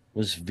 11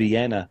 was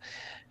Vienna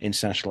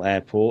International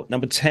Airport.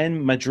 Number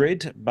 10,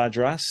 Madrid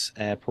Badras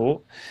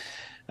Airport.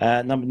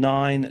 Number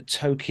 9,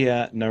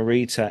 Tokyo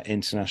Narita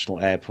International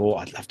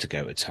Airport. I'd love to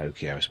go to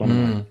Tokyo. It's one of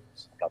my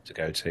I'd love to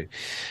go to.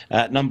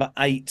 Number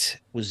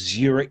 8 was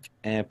Zurich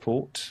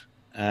Airport.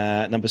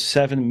 Number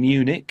 7,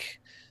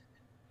 Munich.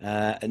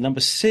 Number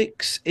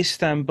 6,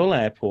 Istanbul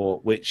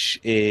Airport, which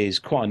is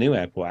quite a new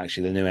airport,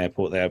 actually, the new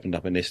airport they opened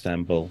up in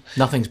Istanbul.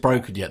 Nothing's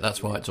broken yet,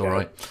 that's why it's all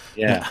right.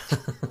 Yeah.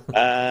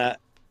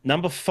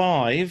 Number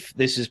 5,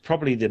 this is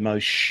probably the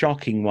most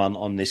shocking one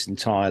on this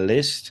entire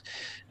list,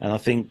 and I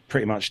think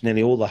pretty much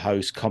nearly all the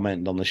hosts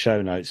commented on the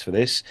show notes for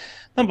this.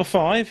 Number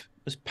 5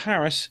 was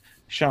Paris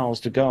Charles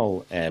de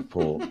Gaulle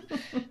Airport.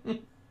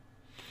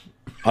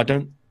 I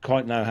don't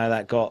quite know how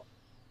that got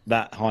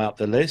that high up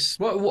the list.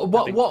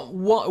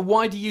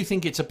 Why do you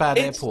think it's a bad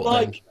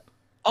airport then?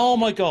 Oh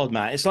my God,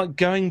 Matt! It's like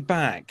going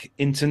back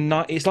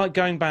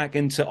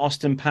into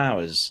Austin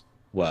Powers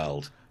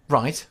world.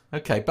 Right.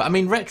 Okay. But I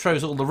mean,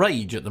 retro's all the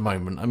rage at the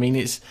moment. I mean,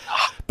 it's.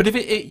 But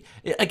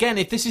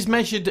if this is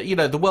measured,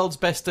 the world's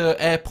best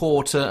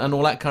airport and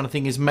all that kind of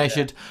thing is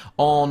measured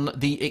on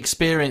the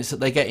experience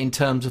that they get in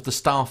terms of the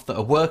staff that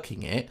are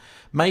working it,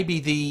 maybe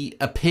the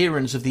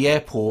appearance of the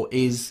airport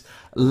is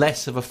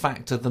less of a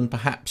factor than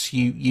perhaps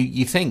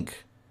you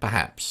think.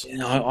 Perhaps.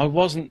 I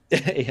wasn't.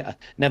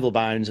 Neville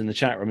Bounds in the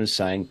chat room is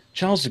saying,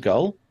 Charles de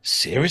Gaulle?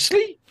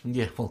 Seriously?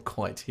 Yeah. Well,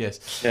 quite.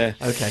 Yes. Yeah.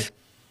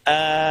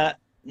 Okay.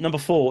 Number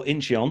 4,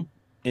 Incheon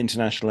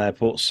International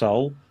Airport,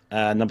 Seoul.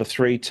 Number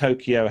 3,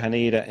 Tokyo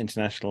Haneda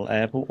International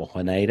Airport, or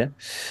Haneda.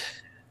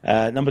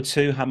 Number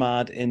 2,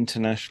 Hamad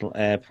International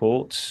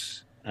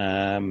Airport,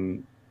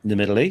 the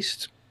Middle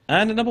East.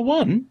 And number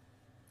 1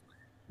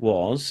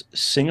 was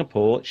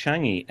Singapore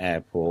Changi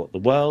Airport, the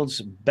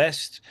world's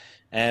best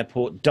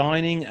airport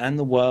dining and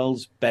the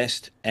world's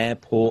best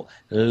airport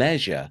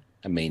leisure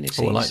amenities.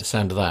 Oh, I like the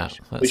sound of that.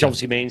 Which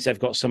obviously means they've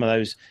got some of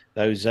those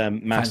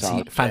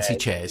massage fancy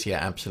chairs.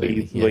 Yeah,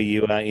 absolutely. Where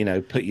you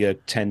put your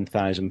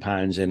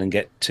 £10,000 in and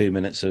get 2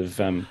 minutes of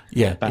back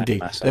indeed.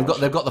 massage.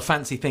 They've got the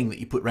fancy thing that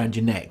you put round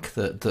your neck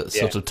that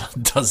sort of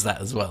does that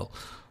as well.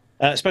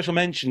 Special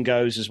mention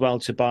goes as well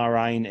to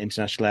Bahrain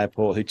International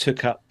Airport, who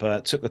took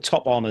the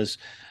top honours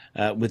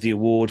with the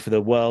award for the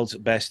world's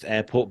best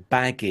airport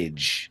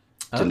baggage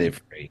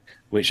delivery,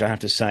 which I have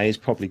to say is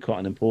probably quite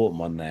an important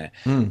one there.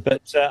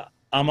 But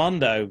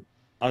Armando,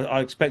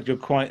 I expect you're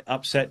quite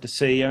upset to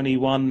see only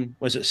one,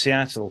 was it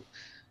Seattle,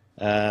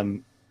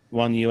 one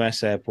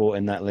US airport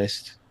in that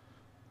list.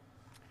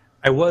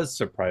 I was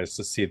surprised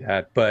to see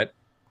that, but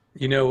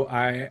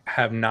I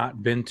have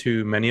not been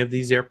to many of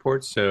these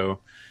airports, so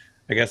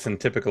I guess in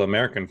typical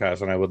American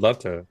fashion, I would love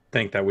to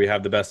think that we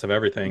have the best of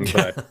everything,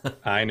 but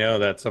I know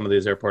that some of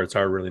these airports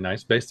are really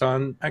nice based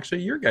on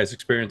actually your guys'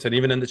 experience, and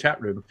even in the chat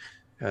room,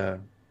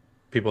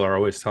 people are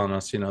always telling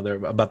us,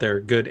 about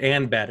their good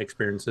and bad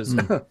experiences.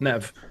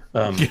 Nev,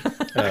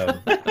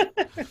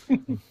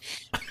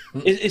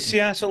 is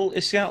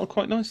Seattle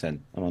quite nice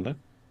then, Armando?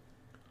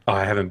 Oh,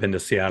 I haven't been to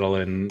Seattle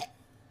in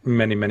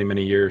many, many,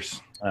 many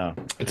years. Oh,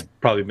 it's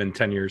probably been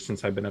 10 years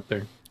since I've been up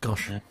there.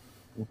 Gosh. Yeah.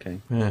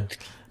 Okay. Yeah.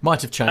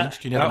 Might have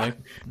changed. You never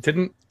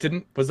know.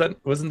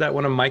 Wasn't that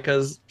one of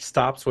Micah's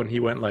stops when he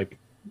went like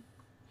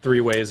 3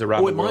 ways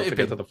around the world to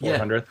get to the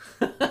 400th?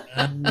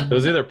 Yeah. It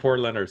was either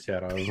Portland or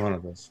Seattle. It was one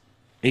of those.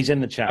 He's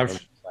in the chat room.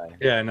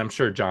 Yeah, and I'm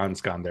sure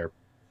John's gone there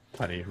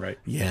funny, right?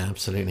 Yeah,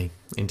 absolutely.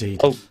 Indeed.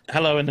 Oh,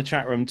 hello in the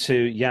chat room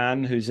to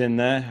Jan, who's in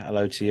there.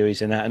 Hello to you,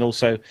 he's in there. And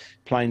also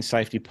Plane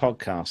Safety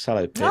Podcast.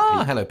 Hello, Pip. Ah,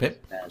 He's hello,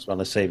 Pip. there as well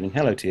this evening.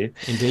 Hello to you.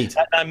 Indeed.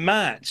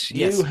 Matt,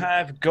 Yes. you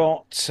have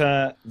got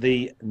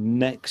the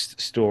next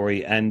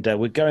story, and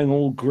we're going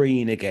all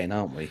green again,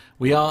 aren't we?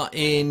 We are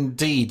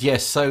indeed,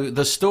 yes. So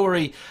the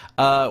story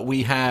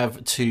we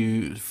have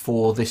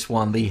for this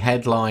one, the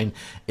headline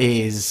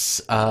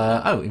is...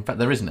 in fact,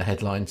 there isn't a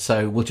headline,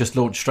 so we'll just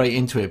launch straight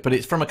into it. But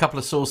it's from a couple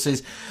of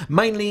sources,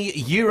 mainly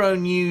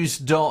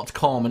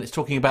Euronews.com, and it's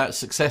talking about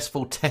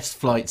successful test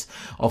flights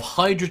of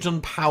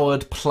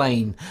hydrogen-powered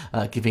plane,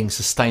 giving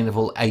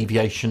sustainable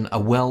aviation a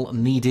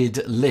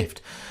well-needed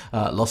lift.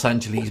 Los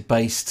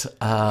Angeles-based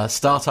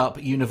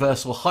startup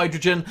Universal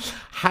Hydrogen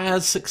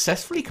has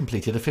successfully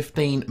completed a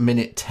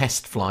 15-minute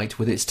test flight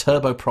with its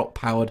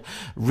turboprop-powered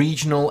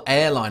regional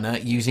airliner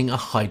using a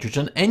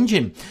hydrogen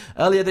engine.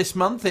 Earlier this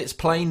month, its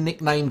plane,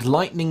 nicknamed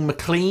Lightning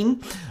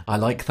McLean, I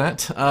like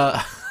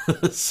that,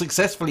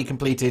 successfully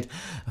completed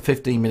a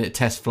 15-minute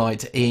test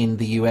flight in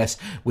the US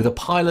with a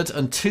pilot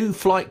and 2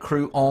 flight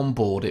crew on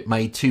board. It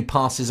made 2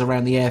 passes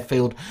around the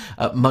airfield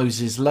at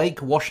Moses Lake,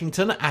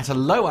 Washington, at a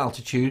low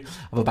altitude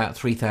of about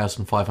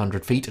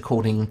 3,500 feet,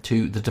 according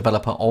to the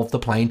developer of the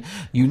plane,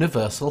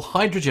 Universal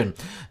Hydrogen.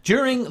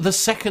 During the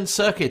second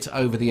circuit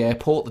over the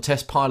airport, the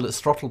test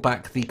pilots throttled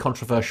back the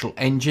controversial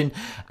engine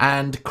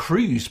and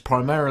cruised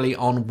primarily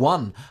on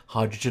one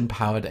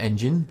hydrogen-powered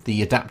engine.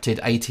 The adapted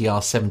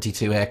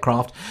ATR-72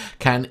 aircraft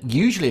can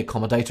usually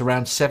accommodate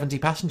around 70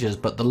 passengers,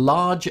 but the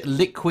large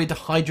liquid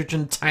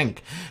hydrogen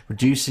tank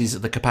reduces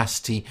the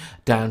capacity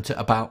down to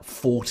about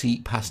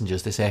 40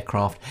 passengers. This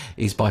aircraft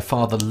is by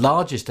far the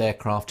largest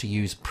aircraft to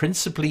use,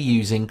 principally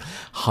using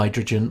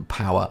hydrogen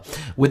power.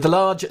 With the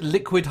large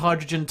liquid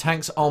hydrogen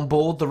tanks on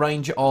board, the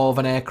range of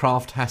an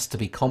aircraft has to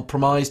be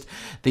compromised.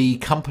 The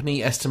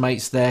company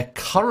estimates their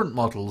current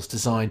models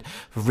designed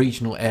for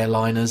regional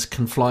airliners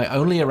can fly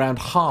only around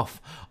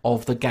half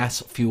of the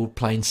gas-fueled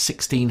plane's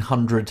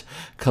 1,600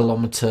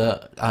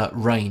 kilometre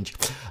range.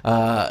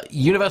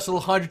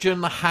 Universal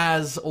Hydrogen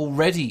has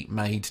already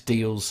made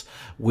deals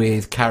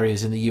with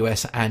carriers in the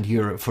US and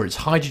Europe for its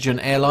hydrogen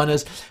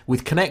airliners,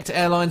 with Connect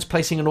Airlines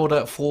placing an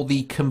order for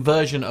the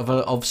conversion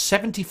of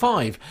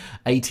 75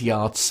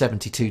 ATR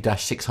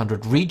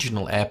 72-600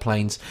 regional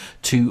airplanes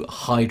to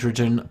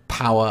hydrogen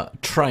power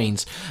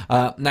trains.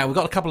 Now, we've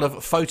got a couple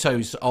of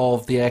photos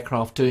of the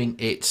aircraft doing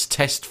its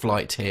test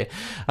flight here.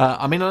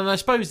 And I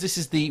suppose this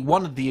is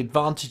one of the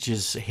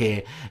advantages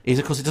here is,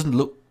 of course, it doesn't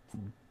look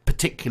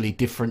particularly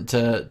different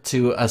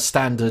to a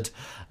standard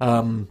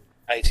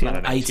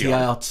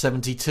ATR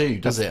 72,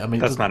 does it? I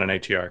mean, that's not an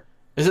ATR.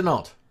 Is it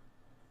not?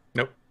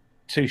 Nope.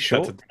 Too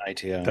short.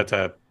 That's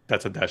ATR.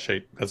 That's a Dash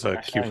 8. That's a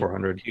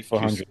Q400.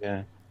 Q400,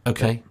 yeah.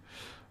 Okay.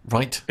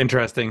 Right.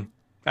 Interesting.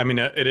 I mean,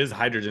 it is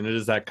hydrogen. It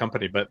is that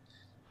company, but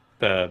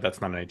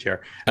that's not an ATR.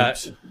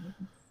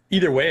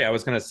 Either way, I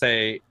was going to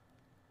say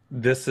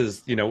this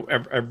is,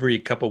 every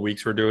couple of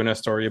weeks we're doing a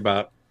story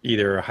about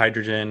either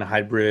hydrogen,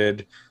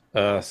 hybrid,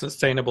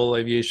 sustainable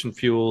aviation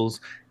fuels.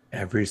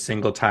 Every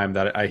single time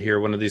that I hear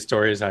one of these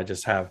stories, I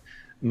just have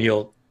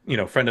Neil,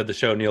 friend of the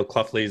show, Neil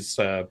Cluffley's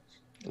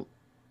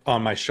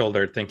on my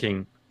shoulder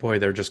thinking, boy,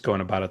 they're just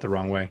going about it the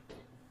wrong way.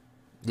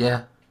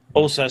 Yeah.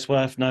 Also, it's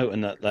worth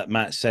noting that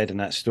Matt said in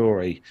that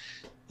story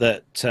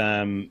that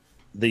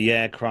the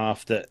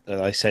aircraft that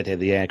I said here,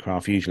 the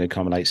aircraft usually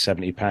accommodates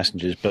 70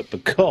 passengers, but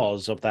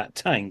because of that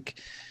tank,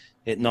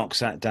 it knocks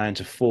that down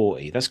to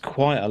 40. That's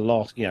quite a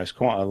lot. It's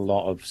quite a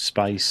lot of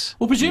space.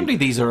 Well, presumably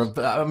these are.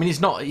 I mean,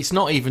 it's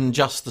not even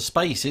just the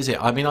space, is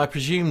it? I mean, I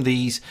presume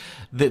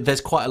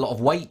there's quite a lot of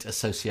weight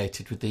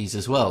associated with these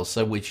as well.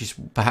 So, which is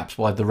perhaps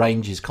why the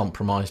range is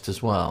compromised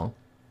as well.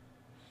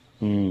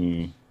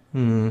 Still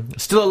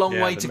a long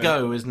way to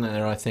go, isn't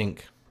there? I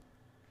think.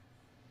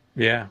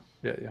 Yeah.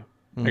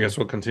 I guess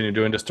we'll continue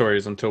doing the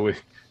stories until we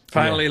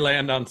finally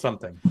land on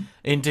something.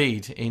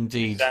 Indeed.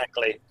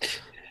 Exactly.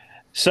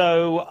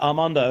 So,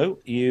 Armando,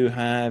 you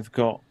have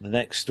got the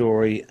next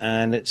story,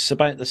 and it's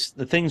about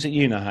the things that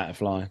you know how to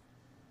fly.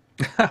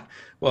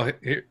 Well,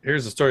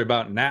 here's a story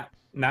about Nat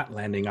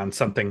landing on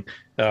something.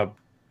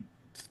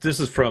 This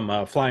is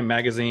from Flying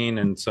Magazine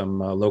and some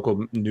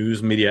local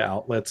news media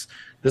outlets.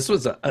 This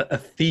was a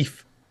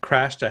thief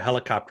crashed a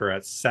helicopter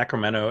at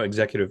Sacramento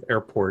Executive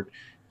Airport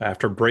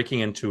after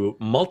breaking into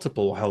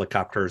multiple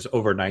helicopters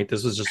overnight.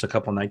 This was just a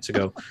couple nights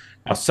ago.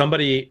 Now,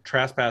 somebody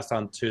trespassed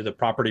onto the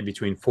property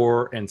between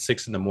 4 and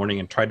 6 in the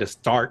morning and tried to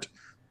start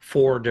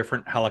 4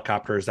 different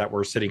helicopters that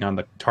were sitting on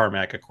the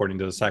tarmac, according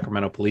to the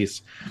Sacramento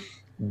police.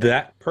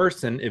 That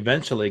person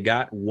eventually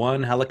got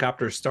one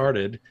helicopter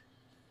started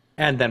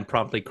and then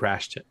promptly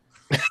crashed it.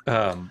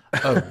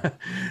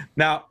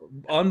 Now,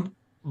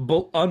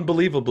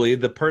 unbelievably,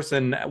 the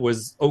person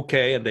was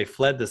okay and they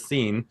fled the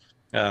scene.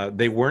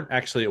 They weren't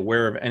actually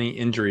aware of any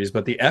injuries,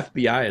 but the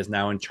FBI is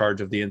now in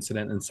charge of the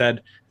incident and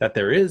said that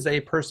there is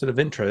a person of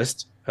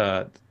interest.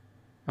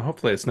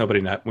 Hopefully it's nobody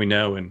that we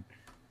know in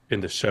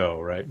the show,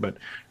 right? But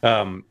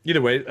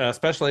either way,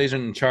 Special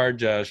Agent in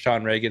charge,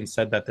 Sean Reagan,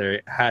 said that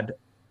they had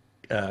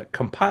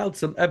compiled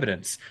some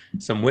evidence,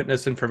 some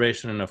witness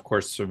information, and of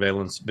course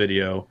surveillance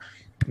video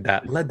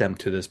that led them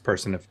to this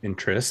person of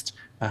interest.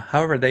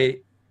 However,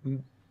 they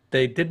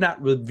did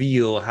not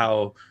reveal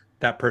how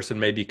that person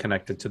may be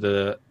connected to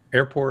the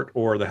airport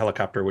or the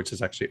helicopter, which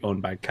is actually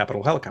owned by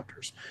Capital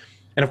Helicopters.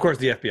 And of course,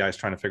 the FBI is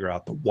trying to figure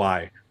out the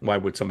why. Why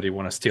would somebody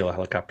want to steal a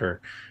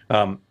helicopter?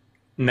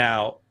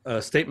 Now,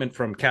 a statement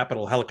from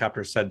Capital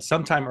Helicopters said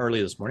sometime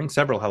early this morning,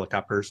 several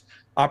helicopters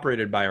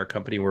operated by our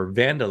company were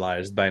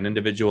vandalized by an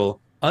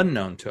individual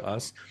unknown to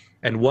us,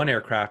 and one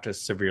aircraft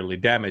is severely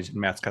damaged. And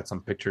Matt's got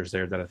some pictures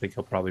there that I think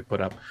he'll probably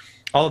put up.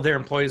 All of their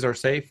employees are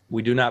safe.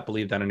 We do not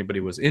believe that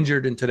anybody was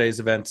injured in today's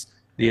events.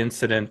 The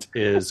incident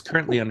is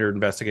currently under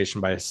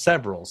investigation by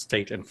several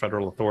state and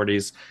federal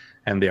authorities,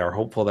 and they are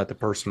hopeful that the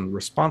person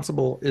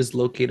responsible is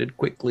located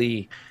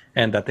quickly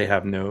and that they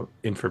have no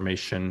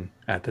information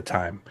at the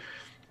time.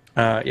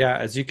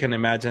 As you can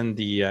imagine,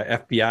 the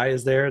FBI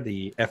is there,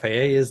 the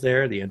FAA is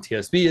there, the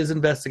NTSB is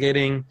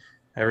investigating.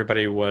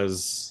 Everybody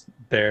was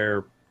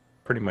there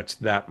pretty much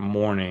that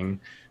morning.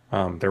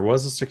 There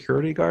was a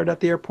security guard at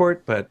the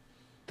airport, but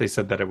they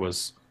said that it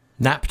was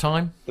nap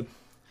time.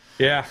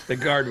 The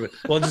guard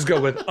we'll just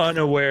go with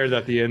unaware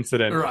that the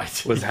incident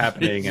was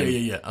happening.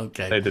 And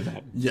okay. They did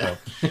that. Yeah.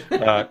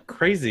 So,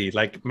 crazy.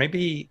 Like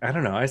maybe, I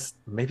don't know,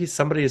 maybe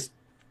somebody's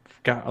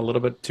got a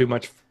little bit too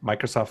much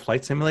Microsoft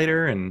Flight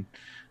Simulator and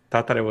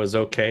thought that it was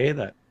okay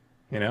that,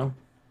 I don't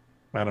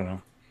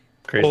know.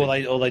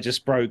 Crazy. Or they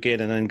just broke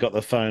in and then got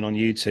the phone on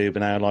YouTube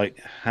and they were like,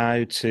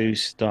 how to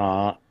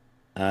start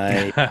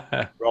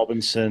a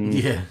Robinson.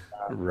 Yeah.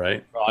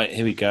 Right,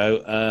 here we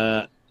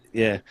go.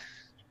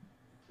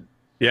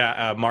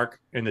 Mark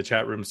in the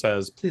chat room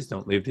says, please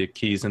don't leave the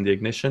keys in the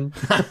ignition.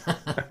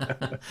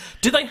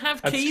 Do they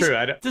have keys?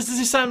 That's true. Does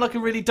this sound like a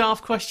really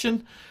daft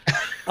question?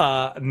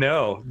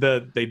 No,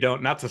 they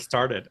don't. Not to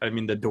start it. I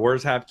mean, the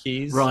doors have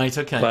keys. Right,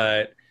 okay.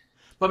 But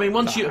I mean,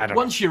 once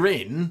you're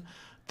in,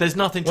 there's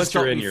nothing to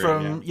stop you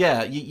from.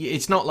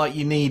 It's not like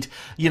you need,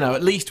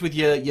 at least with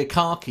your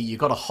car key, you've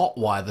got to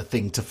hotwire the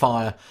thing to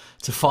fire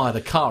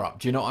the car up.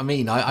 Do you know what I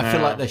mean? I feel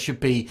like there should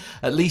be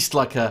at least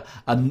like a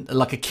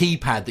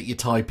keypad that you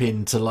type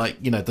into,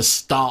 the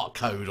start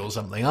code or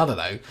something. I don't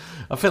know.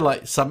 I feel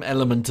like some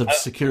element of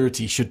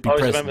security should be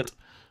present.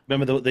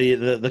 Remember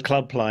the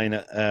club plane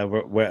at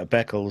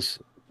Beccles,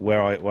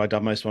 where I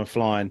done most of my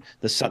flying.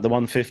 The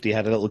 150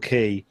 had a little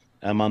key.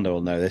 Amanda will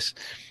know this.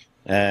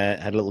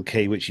 Had a little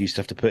key which you used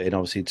to have to put in,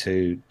 obviously,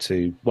 to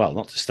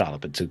not to start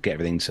it, but to get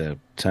everything to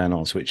turn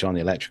on, switch on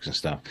the electrics and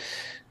stuff.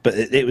 But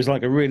it was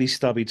like a really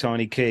stubby,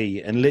 tiny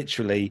key, and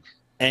literally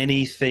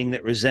anything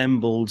that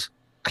resembled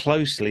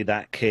closely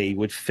that key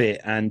would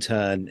fit and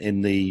turn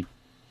in the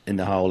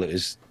hole. It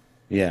was,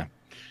 yeah.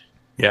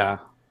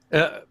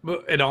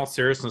 In all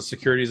seriousness,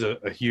 security is a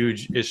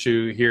huge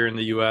issue here in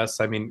the U.S.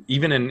 I mean,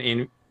 even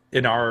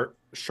in our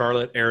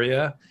Charlotte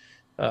area,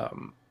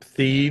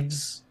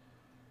 thieves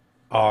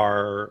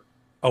are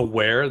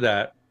aware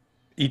that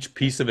each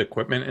piece of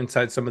equipment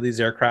inside some of these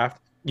aircraft,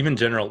 even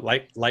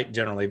light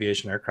general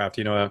aviation aircraft,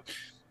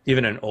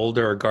 even an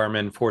older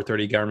Garmin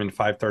 430, Garmin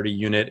 530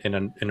 unit in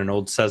an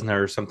old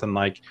Cessna or something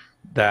like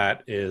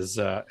that is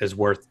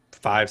worth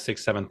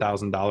 $5,000, $6,000,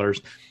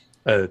 $7,000.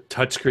 A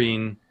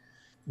touchscreen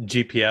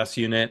GPS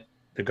unit,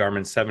 the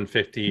Garmin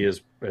 750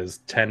 is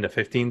 $10,000 to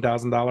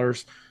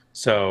 $15,000.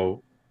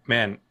 So,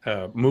 man,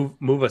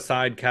 move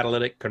aside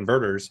catalytic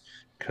converters,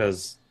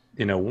 because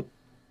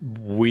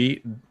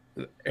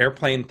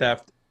airplane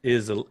theft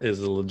is a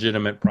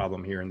legitimate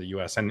problem here in the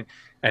U.S. and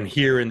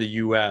here in the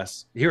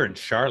U.S., here in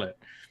Charlotte,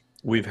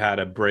 we've had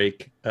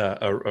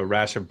a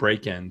rash of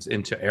break-ins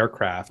into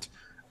aircraft,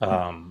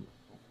 and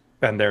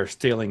they're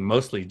stealing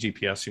mostly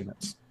GPS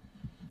units.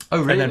 Oh,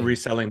 really? And then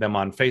reselling them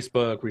on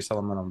Facebook,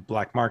 reselling them on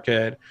black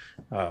market.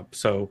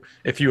 So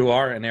if you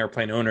are an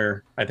airplane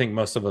owner, I think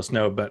most of us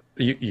know, but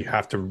you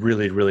have to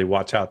really, really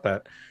watch out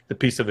that the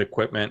piece of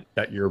equipment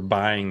that you're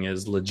buying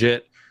is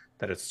legit,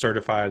 that it's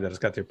certified, that it's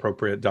got the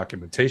appropriate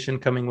documentation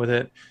coming with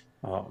it.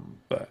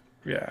 But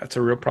yeah, it's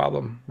a real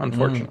problem,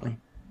 unfortunately.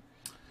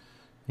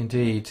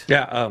 Indeed.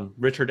 Yeah,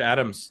 Richard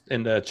Adams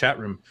in the chat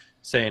room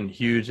saying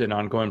huge and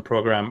ongoing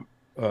problem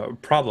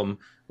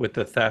with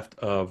the theft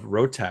of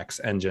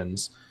Rotax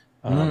engines,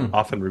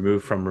 often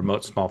removed from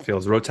remote small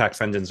fields.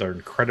 Rotax engines are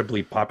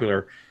incredibly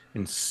popular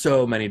in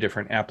so many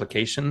different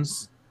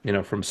applications,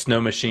 from snow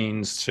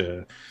machines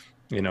to,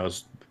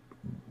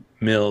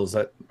 mills.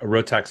 That a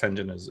Rotax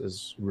engine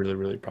is really,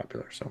 really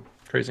popular. So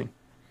crazy.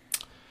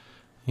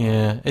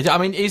 Yeah, I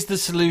mean, is the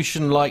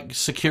solution like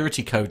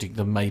security coding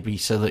them maybe,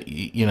 so that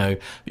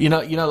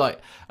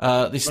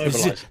this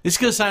is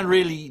going to sound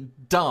really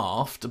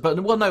daft, but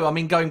no, I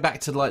mean, going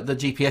back to like the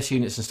GPS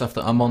units and stuff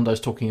that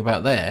Armando's talking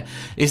about, there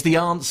is the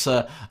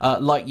answer,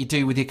 like you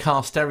do with your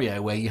car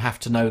stereo, where you have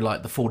to know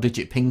like the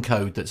 4-digit PIN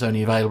code that's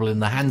only available in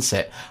the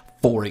handset,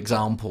 for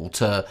example,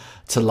 to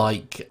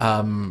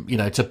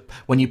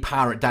when you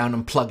power it down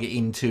and plug it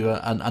into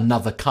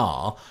another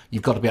car,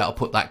 you've got to be able to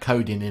put that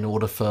code in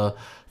order for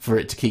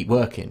it to keep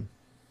working.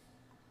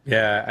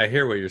 Yeah, I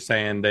hear what you're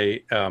saying.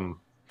 They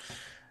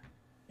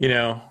You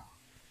know,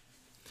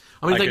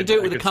 I mean, I they could- can do it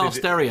I with a could car see the-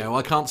 stereo.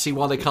 I can't see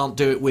why they can't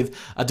do it with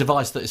a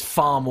device that is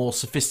far more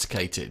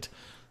sophisticated.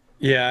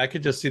 yeah, I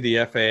could just see the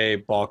FAA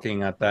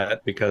balking at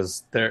that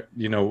because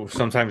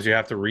sometimes you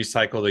have to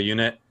recycle the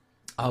unit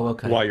Oh,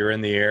 okay. while you're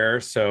in the air.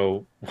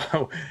 So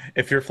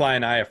if you're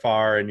flying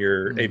IFR and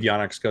your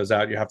avionics goes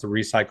out, you have to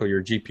recycle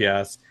your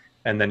GPS,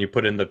 and then you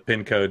put in the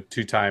pin code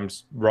 2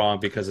 times wrong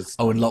because it's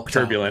Oh, and locked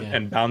out, turbulent yeah.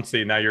 and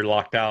bouncy. Now you're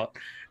locked out.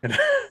 And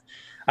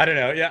I don't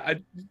know. Yeah,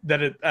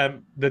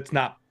 that's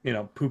not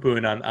poo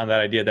pooing on that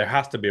idea. There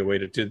has to be a way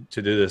to do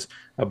this,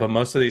 but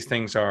most of these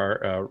things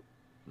are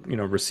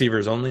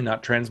receivers only,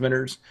 not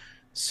transmitters.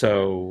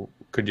 So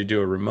could you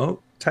do a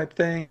remote type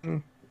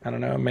thing? I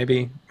don't know.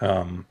 Maybe.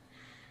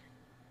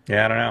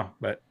 Yeah, I don't know,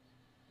 but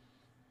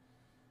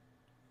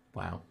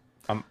Wow.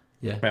 um,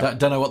 Yeah. yeah.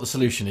 Don't know what the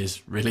solution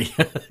is, really.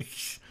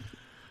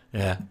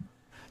 Yeah.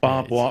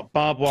 Barbed wire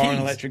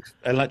and Keys.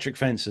 electric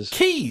fences,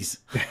 Keys.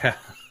 Yeah.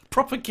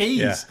 Proper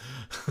keys.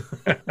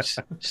 Yeah.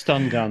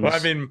 stun guns. Well, I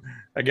mean,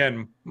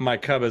 again, my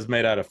Cub is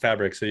made out of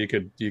fabric, so you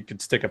could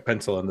stick a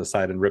pencil on the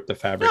side and rip the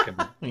fabric and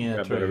Yeah,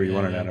 grab true, whatever you yeah,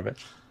 wanted yeah. out of it.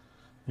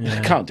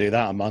 I can't do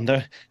that,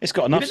 Armando. It's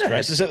got enough did that.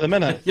 stresses at the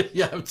minute.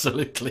 Yeah,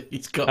 absolutely.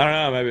 He's got. I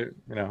don't know.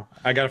 Maybe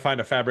I got to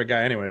find a fabric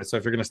guy anyway. So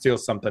if you're gonna steal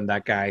something,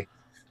 that guy,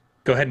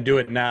 go ahead and do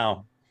it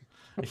now.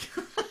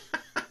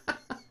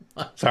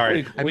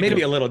 Sorry, I may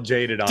be a little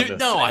jaded on this.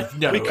 No,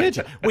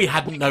 could- we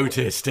hadn't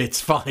noticed. It's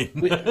fine.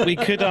 We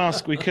could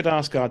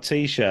ask our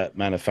T-shirt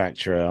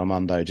manufacturer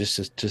Armando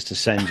just to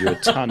send you a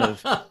ton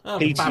of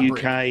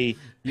PTUK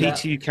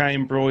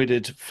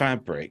embroidered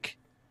fabric,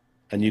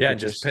 and you Yeah, can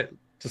just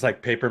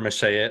like paper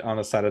mache it on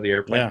the side of the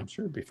airplane. Yeah. I'm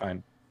sure it'd be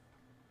fine.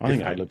 I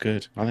think that'd look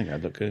good.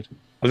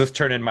 I'll just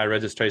turn in my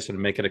registration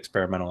and make it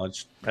experimental,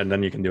 and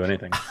then you can do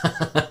anything.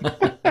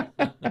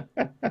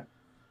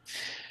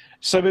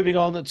 So moving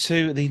on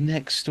to the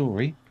next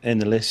story in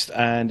the list,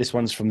 and this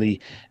one's from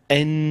the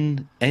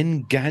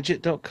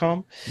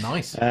Engadget.com.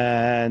 Nice.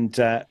 And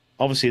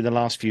obviously, the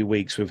last few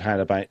weeks, we've had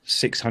about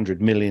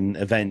 600 million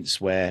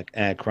events where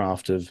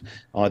aircraft have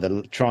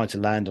either tried to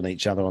land on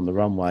each other on the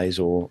runways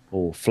or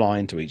fly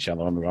into each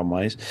other on the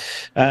runways.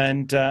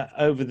 And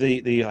over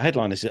the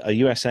headline is that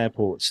US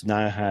airports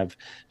now have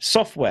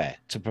software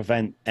to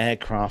prevent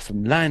aircraft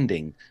from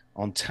landing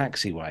on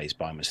taxiways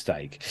by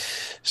mistake.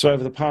 So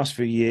over the past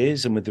few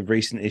years, and with the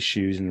recent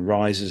issues and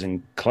rises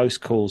in close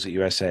calls at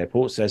US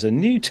airports, there's a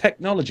new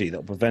technology that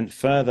will prevent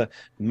further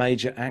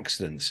major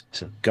accidents.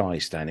 It's a guy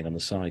standing on the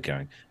side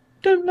going,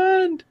 "Don't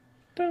land,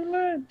 don't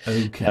land."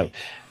 Okay.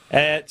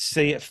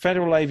 The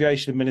Federal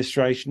Aviation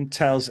Administration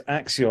tells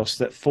Axios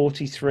that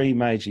 43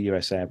 major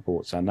US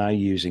airports are now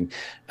using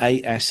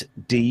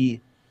ASDEX,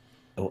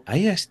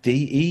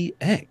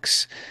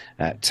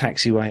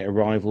 Taxiway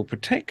Arrival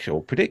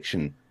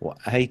Prediction, or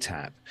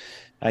ATAP,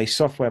 a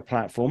software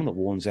platform that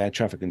warns air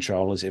traffic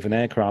controllers if an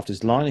aircraft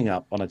is lining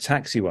up on a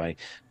taxiway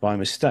by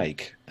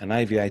mistake. An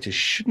aviator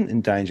shouldn't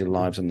endanger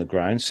lives on the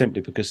ground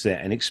simply because they're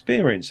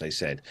inexperienced, they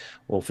said,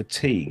 or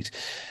fatigued,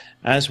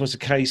 as was the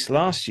case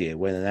last year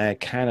when an Air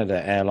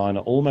Canada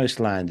airliner almost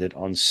landed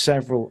on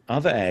several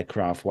other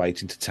aircraft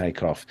waiting to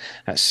take off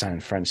at San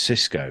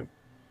Francisco.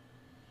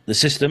 The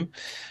system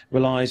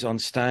relies on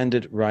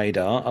standard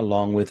radar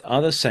along with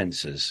other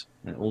sensors.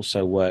 It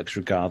also works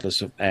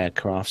regardless of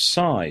aircraft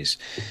size.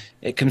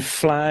 It can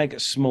flag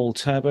small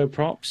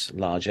turboprops,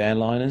 large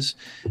airliners,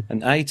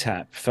 and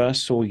ATAP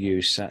first saw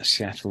use at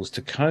Seattle's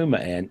Tacoma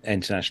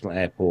International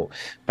Airport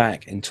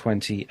back in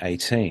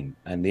 2018.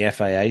 And the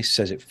FAA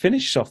says it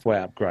finished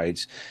software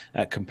upgrades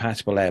at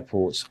compatible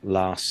airports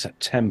last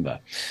September.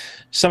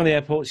 Some of the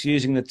airports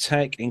using the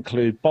tech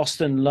include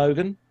Boston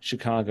Logan,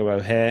 Chicago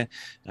O'Hare,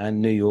 and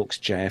New York's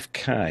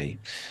JFK.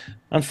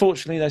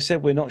 Unfortunately, they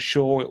said we're not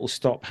sure it will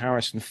stop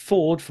Harrison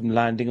Ford from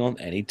landing on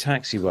any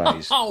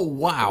taxiways. Oh,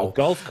 wow. Or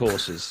golf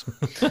courses.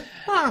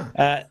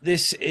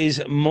 This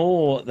is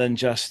more than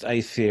just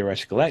a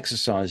theoretical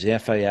exercise. The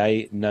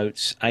FAA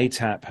notes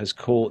ATAP has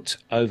caught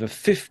over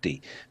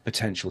 50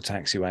 potential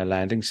taxiway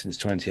landings since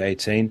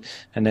 2018,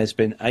 and there's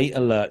been 8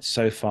 alerts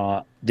so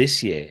far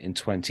this year in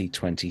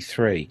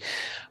 2023.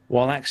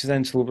 While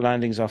accidental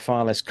landings are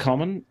far less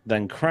common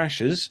than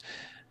crashes,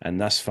 and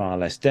thus far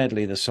less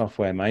deadly, the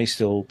software may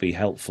still be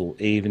helpful,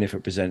 even if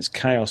it presents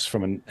chaos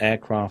from an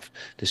aircraft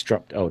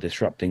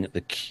disrupting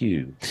the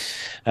queue.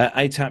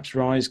 ATAP's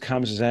rise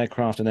comes as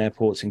aircraft and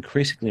airports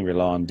increasingly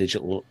rely on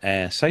digital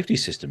air safety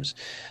systems.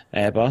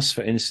 Airbus,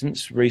 for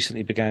instance,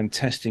 recently began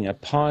testing a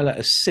pilot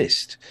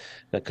assist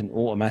that can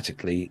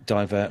automatically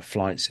divert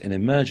flights in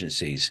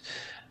emergencies,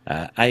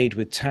 aid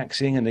with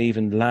taxiing, and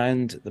even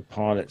land for the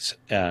pilots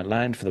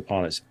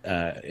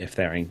if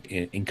they're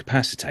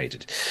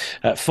incapacitated.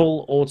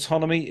 Full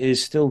autonomy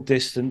is still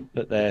distant,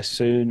 but there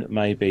soon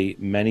may be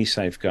many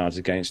safeguards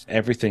against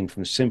everything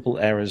from simple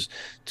errors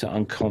to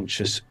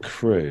unconscious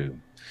crew.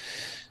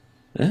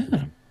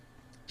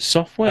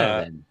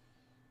 Software then.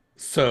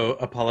 So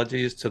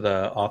apologies to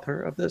the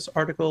author of this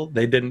article.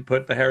 They didn't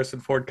put the Harrison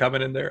Ford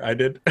comment in there. I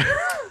did.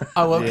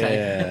 Oh, okay.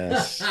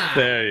 Yes.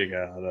 There you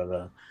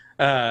go.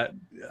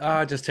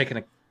 Just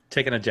taking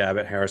taking a jab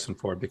at Harrison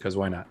Ford because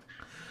why not?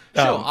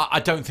 Sure, I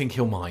don't think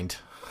he'll mind.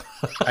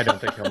 I don't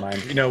think he'll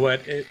mind. You know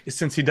what?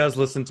 Since he does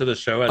listen to the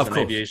show as an course.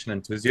 aviation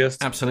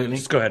enthusiast, Absolutely.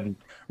 just go ahead and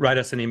write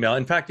us an email.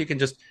 In fact, you can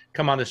just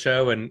come on the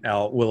show and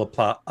we'll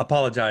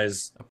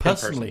apologize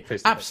Personally. in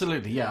person,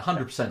 Absolutely, yeah,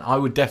 100%. I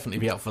would definitely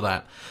be up for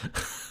that.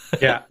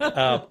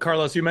 Yeah.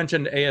 Carlos, you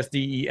mentioned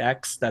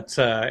ASDEX. That's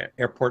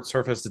airport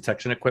surface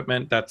detection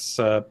equipment. That's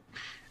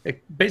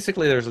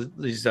basically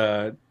there's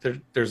a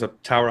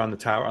tower on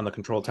the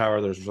control tower.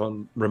 There's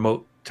some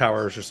remote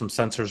towers or some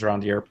sensors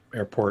around the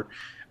airport.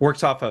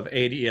 Works off of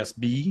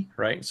ADSB,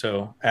 right?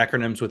 So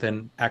acronyms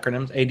within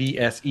acronyms.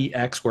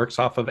 ADSEX works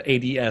off of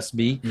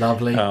ADSB.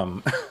 Lovely.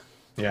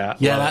 Yeah.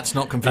 Yeah, that's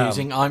not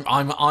confusing. I'm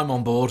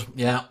on board.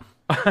 Yeah.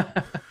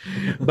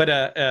 But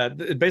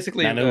it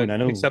basically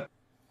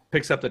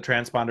picks up the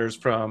transponders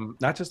from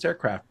not just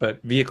aircraft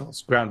but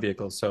vehicles, ground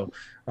vehicles. So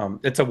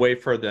it's a way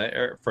for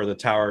the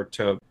tower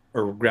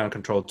or ground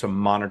control to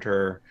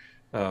monitor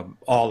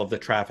all of the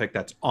traffic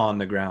that's on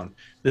the ground.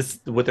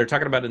 What they're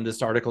talking about in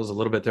this article is a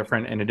little bit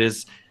different, and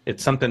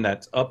it's something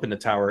that's up in the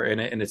tower,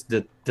 and it's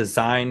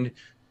designed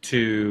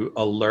to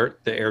alert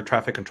the air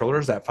traffic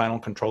controllers, that final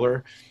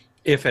controller,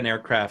 if an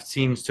aircraft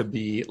seems to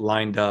be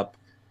lined up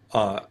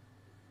on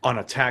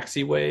a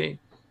taxiway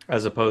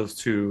as opposed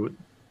to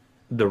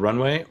the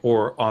runway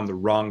or on the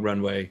wrong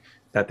runway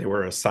that they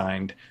were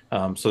assigned.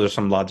 So there's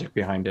some logic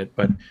behind it,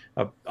 but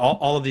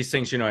all of these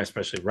things,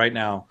 especially right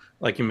now,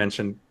 like you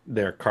mentioned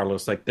there,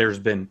 Carlos, like there's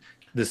been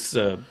this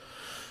I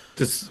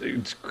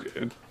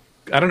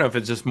don't know if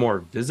it's just more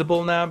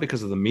visible now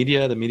because of the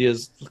media. The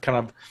media's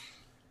kind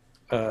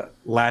of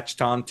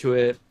latched onto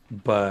it,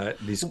 but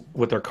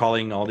what they're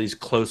calling all these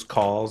close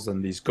calls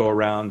and these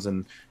go-arounds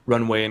and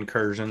runway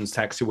incursions,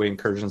 taxiway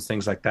incursions,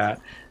 things like that.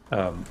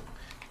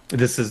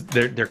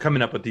 They're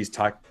coming up with these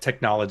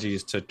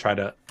technologies to try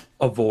to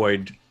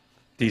avoid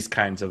these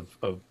kinds of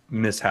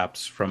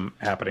mishaps from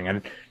happening.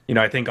 And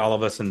I think all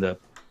of us in the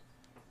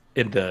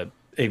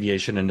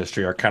aviation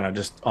industry are kind of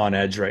just on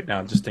edge right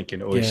now, just thinking,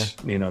 there's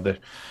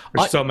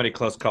so many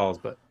close calls.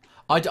 But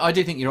I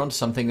do think you're onto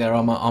something there,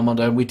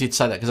 Armando, and we did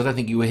say that because I don't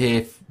think you were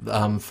here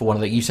for one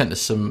of the. You sent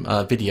us some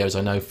videos,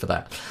 I know, for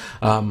that,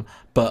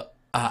 but.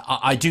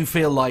 I do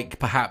feel like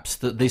perhaps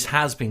that this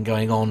has been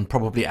going on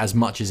probably as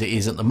much as it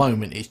is at the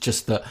moment. It's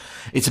just that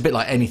it's a bit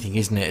like anything,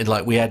 isn't it?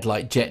 Like we had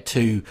like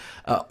Jet2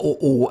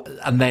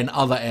 and then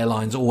other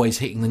airlines always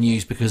hitting the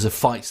news because of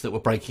fights that were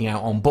breaking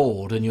out on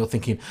board. And you're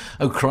thinking,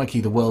 oh, crikey,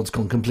 the world's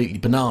gone completely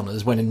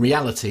bananas, when in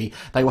reality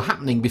they were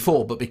happening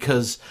before. But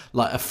because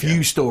like a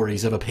few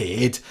stories have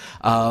appeared,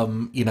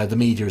 the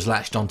media has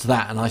latched onto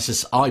that. And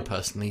I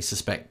personally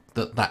suspect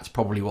that that's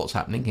probably what's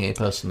happening here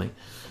personally.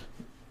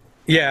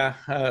 Yeah,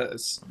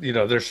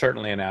 there's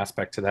certainly an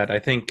aspect to that. I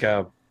think,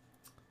 there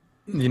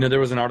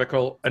was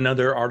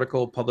another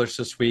article published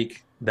this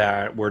week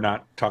that we're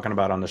not talking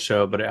about on the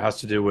show, but it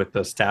has to do with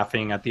the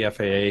staffing at the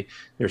FAA.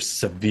 They're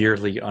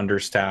severely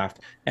understaffed,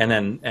 and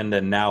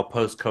then now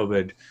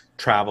post-COVID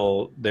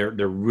travel, they're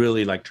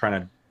really like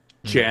trying to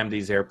jam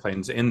these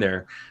airplanes in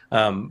there.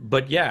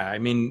 But yeah, I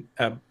mean,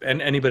 and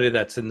anybody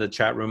that's in the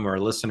chat room or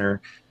a listener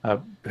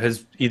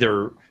has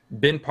either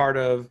been part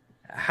of,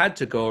 had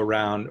to go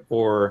around,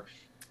 or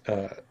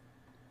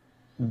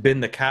been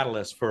the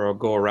catalyst for a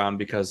go around,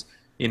 because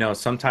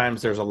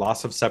sometimes there's a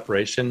loss of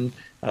separation.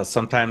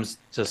 Sometimes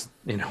just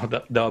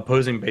the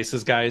opposing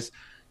bases guys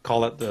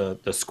call it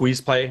the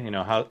squeeze play.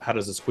 How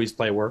does the squeeze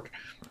play work?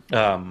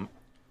 And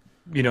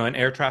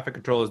air traffic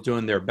control is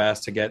doing their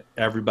best to get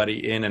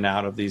everybody in and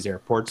out of these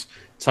airports.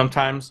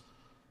 Sometimes,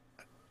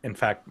 in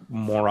fact,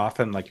 more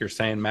often, like you're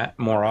saying, Matt,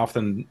 more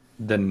often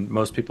than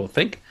most people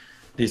think,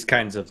 these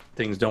kinds of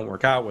things don't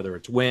work out, whether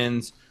it's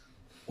winds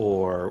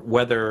or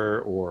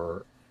weather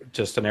or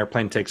just an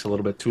airplane takes a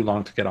little bit too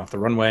long to get off the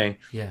runway.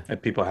 Yeah.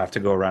 And people have to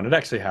go around. It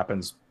actually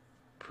happens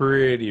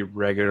pretty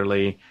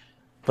regularly.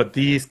 But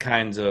these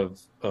kinds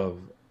of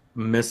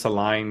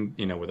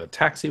misaligned, with a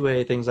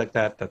taxiway, things like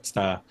that, that's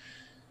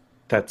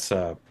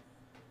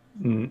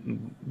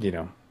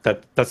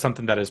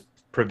something that is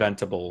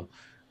preventable.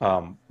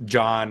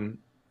 John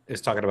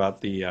is talking about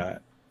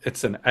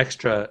it's an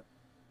extra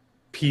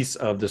piece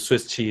of the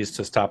Swiss cheese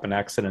to stop an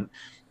accident.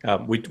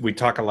 We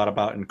talk a lot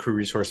about in crew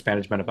resource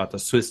management about the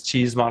Swiss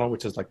cheese model,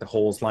 which is like the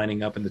holes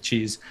lining up in the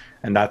cheese,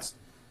 and that's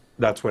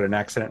when an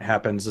accident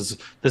happens.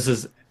 This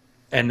is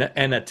an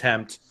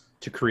attempt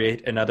to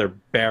create another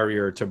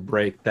barrier to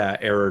break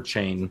that error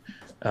chain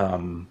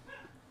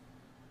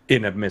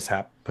in a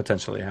mishap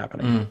potentially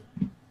happening.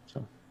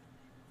 So,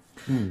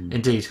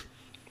 indeed,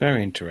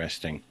 very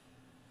interesting.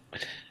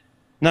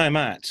 Now,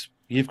 Matt,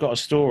 you've got a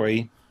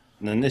story.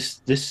 And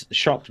this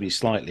shocked me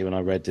slightly when I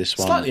read this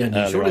one. Slightly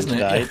unusual, isn't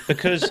today, it?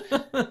 Because,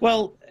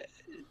 well,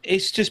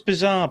 it's just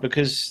bizarre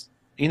because,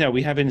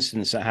 we have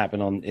incidents that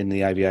happen in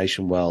the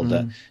aviation world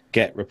that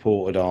get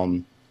reported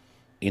on,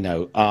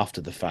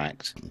 after the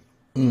fact.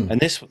 And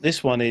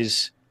this one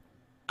is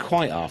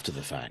quite after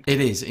the fact.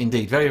 It is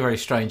indeed very, very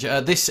strange.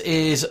 This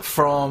is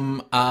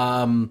from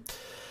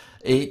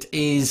It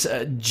is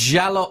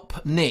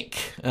Jalopnik,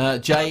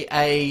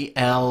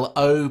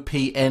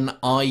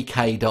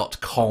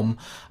 JALOPNIK.com,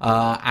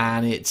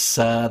 and it's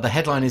the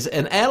headline is: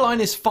 an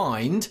airline is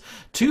fined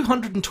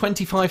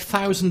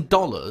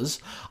 $225,000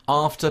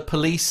 after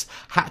police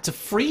had to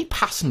free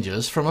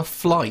passengers from a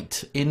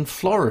flight in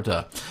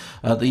Florida.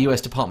 The US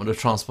Department of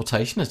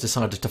Transportation has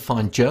decided to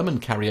fine German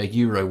carrier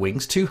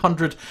Eurowings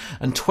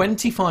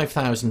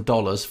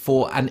 $225,000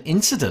 for an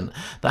incident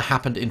that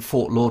happened in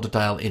Fort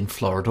Lauderdale in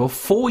Florida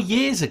 4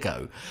 years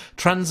ago.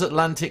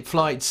 Transatlantic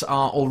flights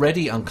are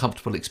already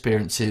uncomfortable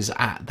experiences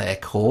at their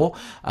core.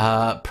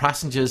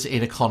 Passengers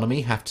in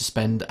economy have to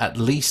spend at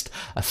least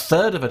a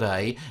third of a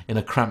day in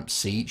a cramped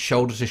seat,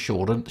 shoulder to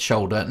shoulder.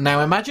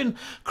 Now imagine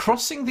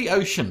crossing the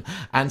ocean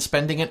and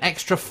spending an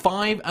extra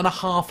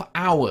 5.5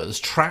 hours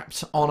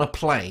trapped on a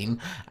plane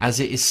as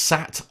it is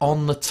sat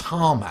on the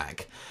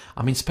tarmac.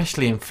 I mean,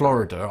 especially in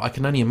Florida, I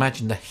can only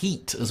imagine the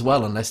heat as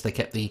well, unless they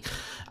kept the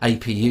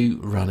APU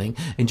running.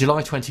 In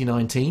July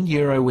 2019,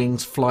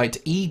 Eurowings flight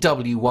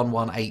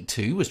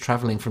EW1182 was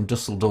travelling from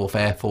Dusseldorf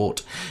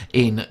Airport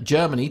in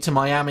Germany to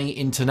Miami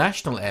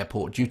International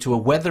Airport due to a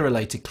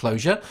weather-related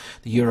closure.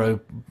 The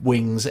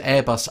Eurowings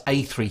Airbus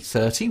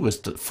A330 was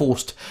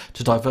forced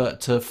to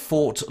divert to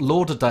Fort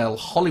Lauderdale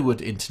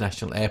Hollywood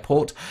International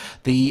Airport.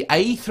 The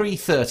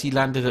A330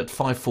 landed at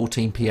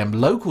 5:14 p.m.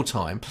 local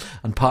time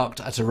and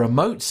parked at a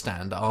remote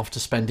stand after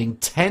spending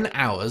 10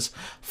 hours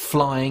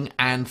flying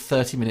and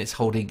 30 minutes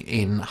holding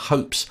in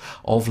hopes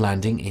of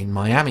landing in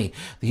Miami.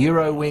 The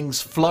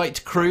Eurowings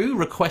flight crew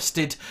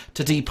requested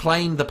to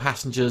deplane the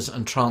passengers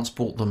and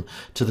transport them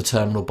to the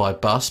terminal by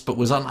bus, but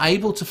was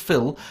unable to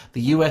fill the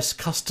US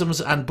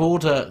Customs and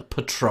Border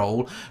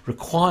Patrol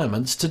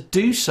requirements to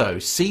do so.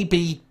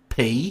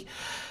 CBP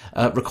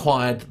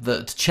required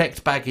that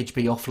checked baggage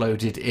be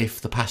offloaded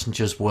if the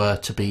passengers were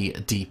to be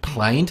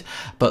deplaned,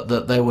 but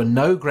that there were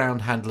no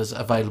ground handlers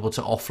available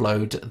to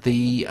offload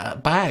the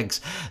bags.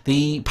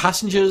 The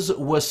passengers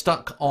were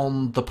stuck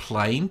on the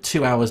plane.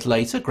 2 hours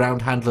later,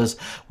 ground handlers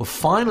were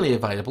finally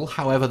available.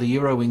 However, the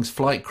Eurowings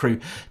flight crew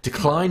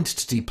declined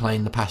to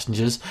deplane the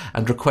passengers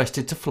and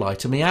requested to fly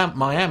to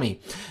Miami.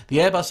 The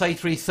Airbus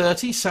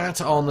A330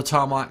 sat on the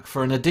tarmac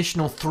for an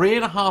additional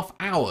 3.5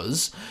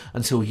 hours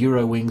until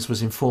Eurowings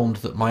was informed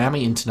that Miami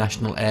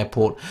International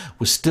Airport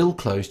was still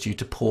closed due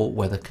to poor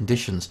weather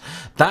conditions.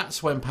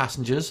 That's when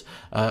passengers,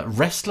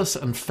 restless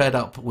and fed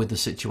up with the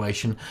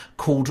situation,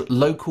 called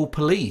local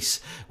police.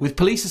 With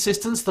police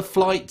assistance, the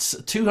flight's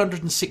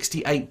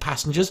 268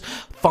 passengers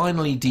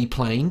finally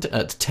deplaned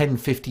at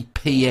 10:50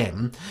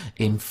 p.m.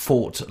 in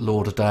Fort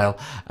Lauderdale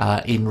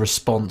in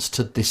response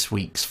to this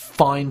week's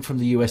fine from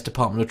the US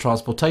Department of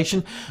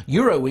Transportation.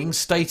 Eurowings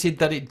stated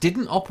that it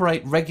didn't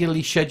operate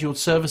regularly scheduled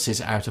services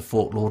out of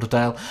Fort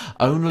Lauderdale,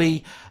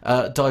 only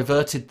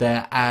diverted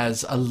there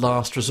as a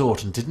last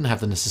resort, and didn't have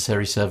the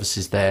necessary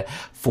services there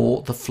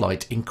for the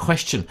flight in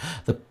question.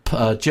 The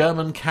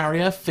German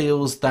carrier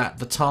feels that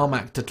the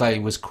tarmac delay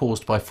was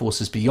caused by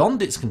forces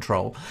beyond its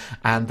control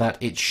and that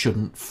it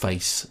shouldn't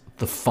face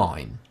the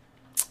fine.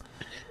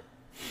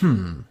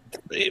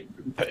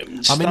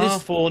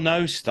 Staff or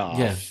no staff?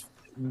 Yeah.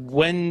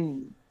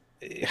 When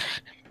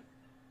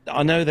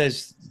I know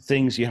there's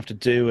things you have to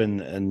do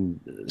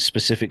and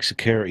specific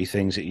security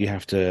things that you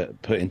have to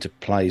put into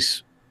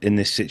place in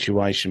this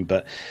situation,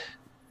 but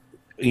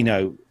you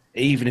know,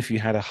 even if you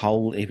had a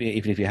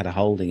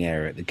holding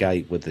area at the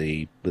gate with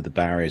the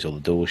barriers or the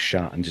doors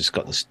shut and just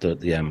got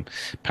the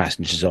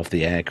passengers off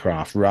the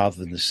aircraft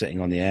rather than sitting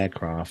on the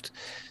aircraft,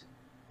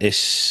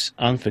 it's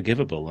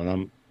unforgivable.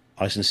 And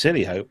I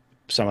sincerely hope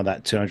some of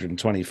that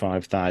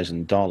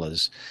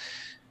 $225,000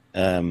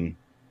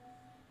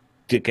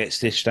 gets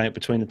dished out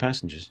between the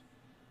passengers.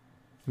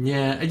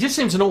 Yeah, it just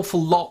seems an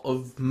awful lot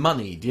of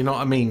money. Do you know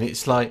what I mean?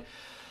 It's like,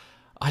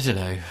 I don't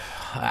know.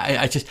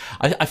 I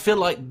feel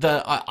like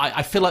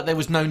I feel like there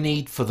was no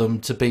need for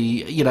them to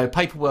be, you know,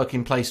 paperwork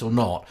in place or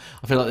not.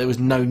 I feel like there was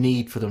no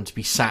need for them to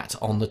be sat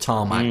on the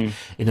tarmac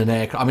in an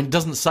aircraft. I mean, it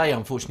doesn't say,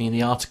 unfortunately, in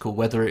the article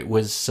whether it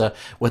was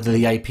whether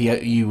the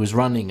APU was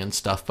running and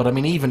stuff. But I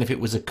mean, even if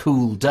it was a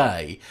cool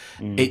day,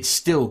 it's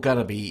still going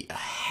to be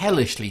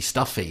hellishly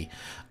stuffy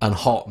and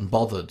hot and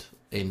bothered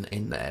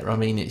in there. I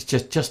mean, it's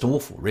just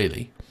awful,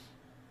 really.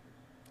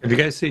 Have you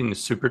guys seen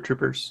Super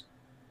Troopers?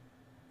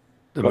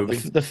 The movie?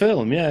 The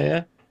film,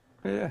 yeah.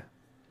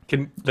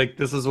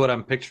 This is what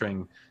I'm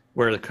picturing,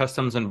 where the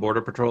Customs and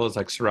Border Patrol is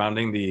like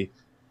surrounding the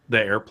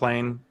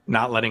airplane,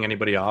 not letting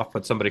anybody off,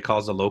 but somebody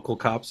calls the local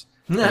cops,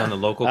 and then the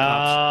local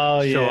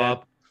cops show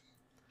up.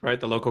 Right,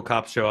 the local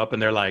cops show up,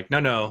 and they're like,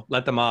 "No,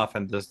 let them off,"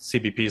 and the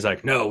CBP is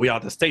like, "No, we are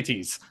the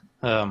staties."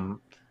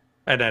 And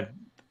then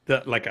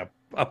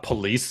a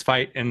police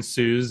fight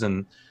ensues,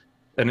 and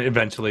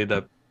eventually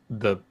the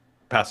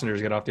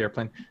passengers get off the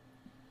airplane.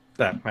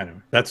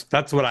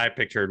 That's what I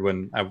pictured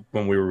when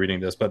we were reading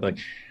this. But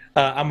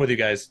I'm with you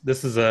guys.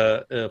 This is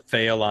a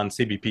fail on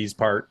CBP's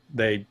part.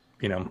 They,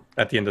 you know,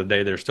 at the end of the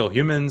day, they're still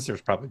humans.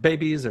 There's probably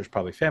babies. There's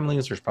probably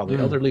families. There's probably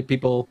elderly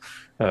people.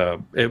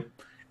 It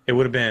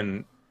would have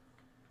been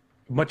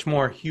much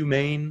more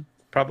humane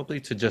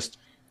probably to just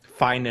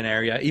find an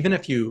area, even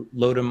if you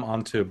load them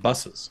onto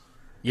buses,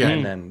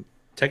 and then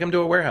take them to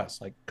a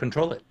warehouse. Like,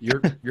 control it.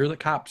 You're the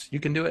cops. You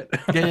can do it.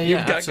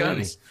 You've got absolutely.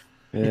 guns.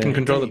 You can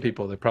control the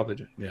people. They probably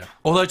do. Yeah.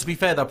 Although, to be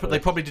fair, they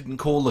probably didn't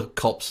call the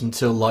cops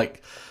until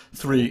like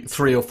 3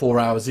 or 4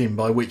 hours in,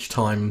 by which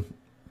time,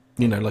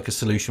 like a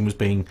solution was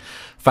being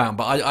found.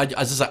 But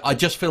as I say, I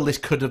just feel this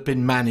could have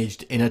been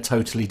managed in a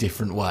totally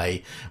different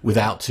way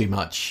without too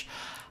much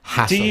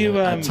hassle. Do you,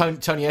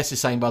 Tony S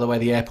is saying, by the way,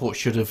 the airport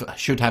should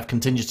have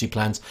contingency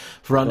plans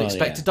for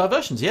unexpected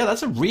diversions. Yeah,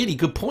 that's a really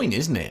good point,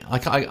 isn't it?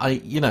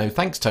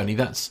 Thanks, Tony.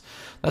 That's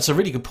a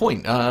really good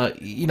point.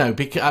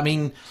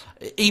 Because,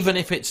 even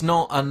if it's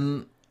not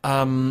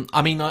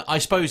I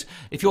suppose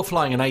if you're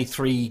flying an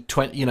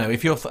A320,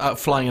 if you're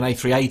flying an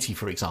A380,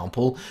 for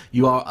example,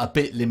 you are a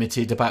bit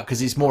limited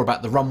because it's more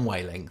about the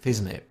runway length,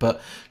 isn't it?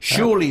 But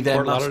surely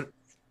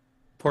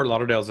Fort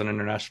Lauderdale's an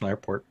international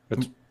airport.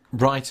 It's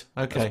right.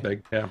 Okay. That's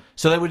big. Yeah.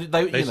 So they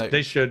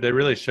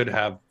really should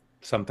have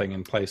something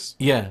in place.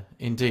 Yeah.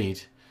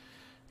 Indeed.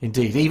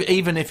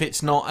 Even if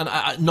it's not,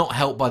 and not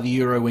helped by the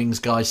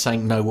Eurowings guys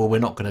saying no, well, we're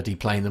not going to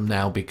deplane them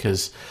now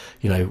because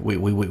we're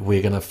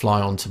going to fly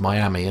on to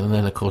Miami, and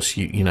then of course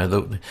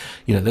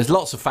there's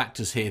lots of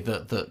factors here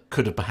that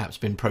could have perhaps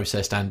been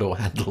processed and or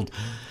handled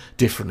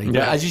differently.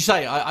 But as you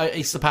say,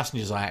 it's the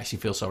passengers I actually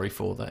feel sorry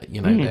for there,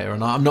 there,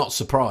 and I'm not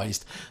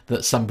surprised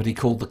that somebody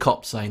called the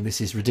cops saying this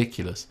is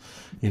ridiculous.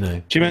 Do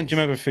you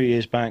remember a few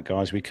years back,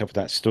 guys, we covered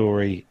that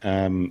story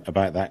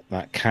about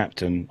that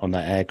captain on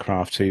that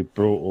aircraft who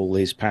brought all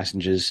his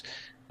passengers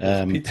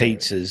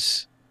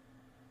pizzas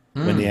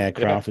when the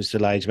aircraft was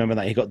delayed. Remember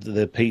that? He got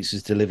the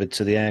pizzas delivered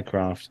to the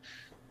aircraft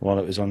while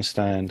it was on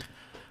stand.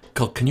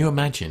 God, can you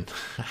imagine?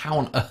 How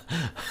on earth?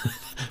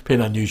 Be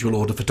an unusual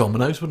order for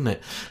Domino's, wouldn't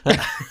it?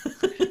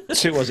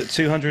 Was it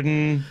 200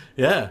 and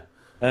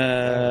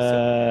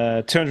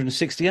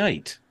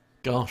 268?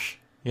 Gosh,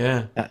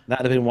 yeah. That'd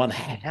have been one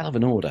hell of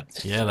an order.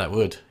 Yeah, that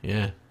would.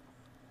 Yeah.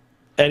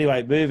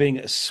 Anyway,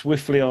 moving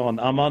swiftly on,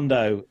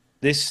 Armando.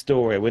 This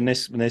story, when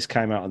this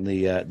came out on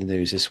the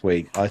news this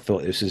week, I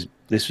thought this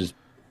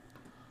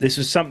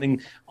was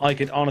something I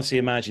could honestly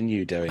imagine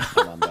you doing,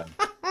 Armando.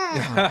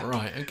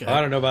 Right. Okay.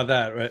 I don't know about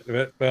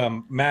that,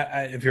 but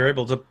Matt, if you're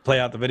able to play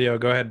out the video,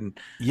 go ahead and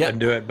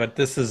do it. But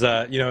this is,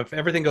 if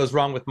everything goes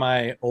wrong with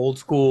my old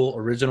school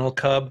original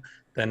Cub,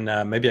 then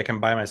maybe I can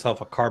buy myself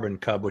a Carbon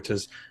Cub, which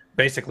is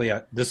basically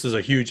this is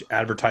a huge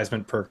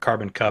advertisement for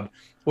Carbon Cub.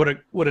 What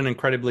an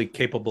incredibly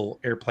capable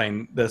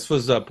airplane. This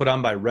was put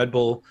on by Red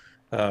Bull.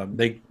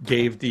 They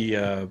gave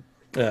the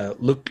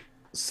Luke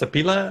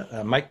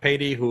Sapila, Mike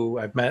Patey, who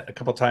I've met a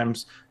couple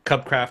times,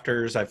 Cub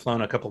crafters. I've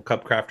flown a couple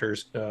Cub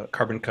crafters,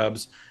 Carbon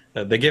Cubs.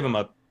 They gave him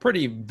a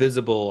pretty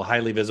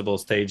highly visible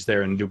stage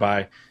there in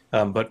Dubai.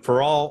 But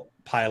for all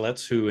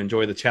pilots who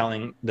enjoy the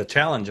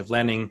challenge of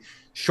landing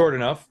short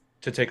enough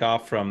to take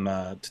off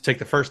to take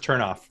the first turn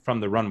off from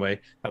the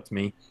runway, that's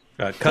me.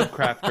 Cub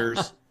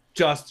crafters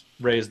just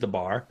raised the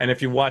bar. And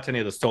if you watch any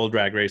of the STOL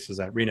drag races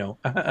at Reno,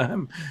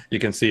 you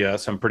can see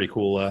some pretty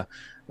cool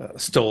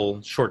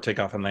STOL short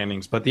takeoff and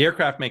landings. But the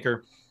aircraft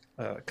maker,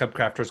 Cub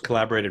Crafters,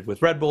 collaborated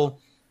with Red Bull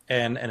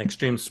and an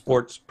extreme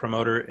sports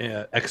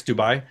promoter,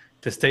 ex-Dubai,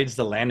 to stage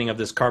the landing of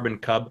this Carbon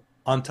Cub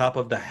on top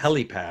of the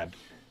helipad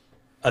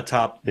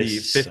atop the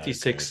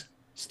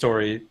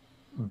 56-story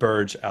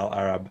Burj Al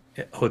Arab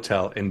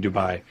hotel in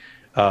Dubai.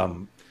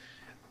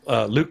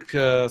 Luke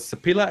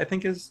Sapila, I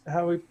think is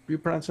how you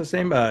pronounce his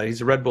name. He's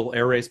a Red Bull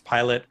Air Race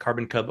pilot,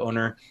 Carbon Cub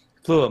owner.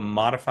 Flew a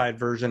modified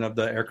version of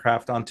the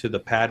aircraft onto the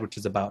pad, which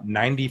is about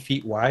 90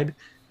 feet wide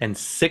and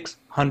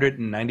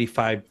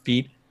 695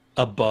 feet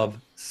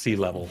above sea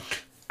level.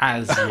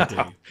 As you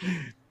do.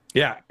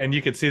 Yeah, and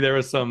you could see there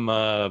was some,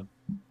 there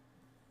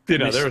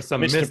was some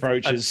missed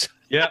approaches.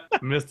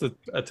 Missed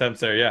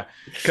attempts there. Yeah,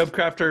 Cub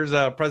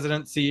Crafters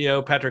president,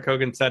 CEO Patrick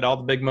Hogan said all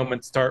the big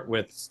moments start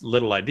with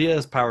little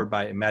ideas powered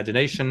by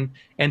imagination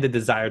and the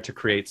desire to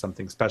create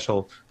something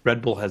special.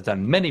 Red Bull has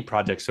done many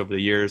projects over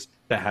the years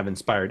that have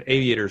inspired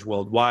aviators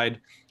worldwide,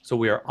 so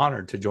we are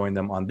honored to join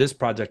them on this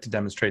project to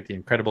demonstrate the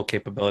incredible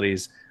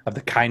capabilities of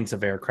the kinds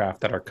of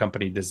aircraft that our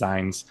company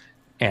designs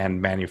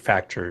and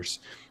manufactures.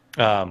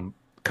 Cub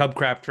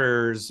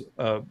Crafters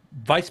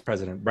vice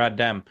president Brad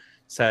Dem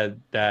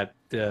said that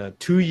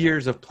 2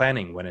 years of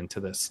planning went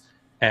into this,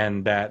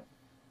 and that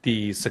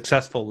the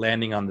successful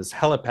landing on this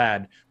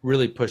helipad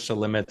really pushed the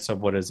limits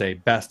of what is a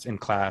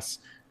best-in-class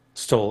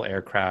STOL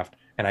aircraft,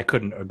 and I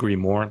couldn't agree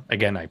more.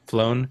 Again, I've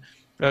flown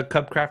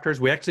Cub Crafters.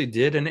 We actually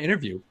did an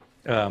interview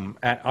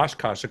at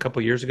Oshkosh a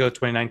couple years ago,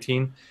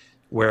 2019,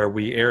 where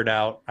we aired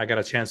out. I got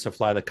a chance to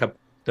fly the Cub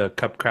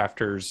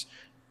Crafters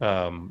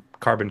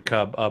Carbon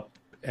Cub up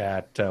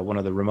at one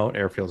of the remote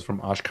airfields from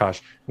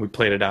Oshkosh. We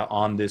played it out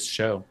on this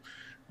show.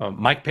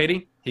 Mike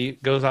Patey, he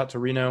goes out to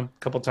Reno a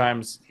couple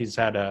times. He's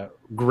had a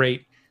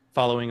great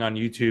following on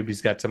YouTube.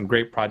 He's got some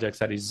great projects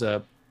that he's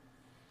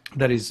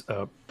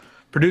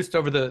produced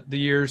over the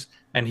years,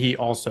 and he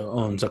also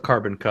owns a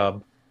Carbon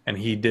Cub, and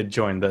he did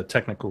join the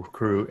technical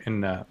crew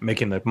in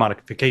making the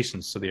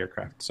modifications to the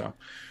aircraft. So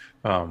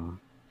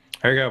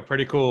There you go.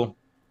 Pretty cool.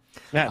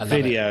 That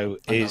video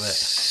is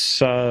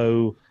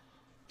so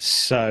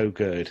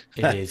good.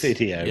 That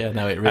video. Yeah,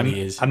 no, it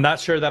really is. I'm not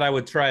sure that I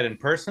would try it in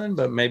person,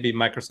 but maybe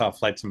Microsoft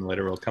Flight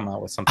Simulator will come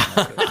out with something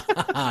like this.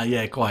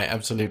 Yeah, quite,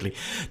 absolutely.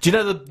 Do you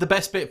know the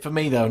best bit for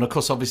me, though, and of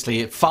course, obviously,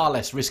 it's far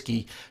less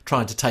risky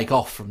trying to take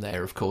off from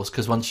there, of course,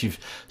 because once you've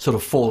sort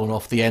of fallen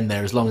off the end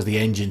there, as long as the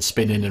engine's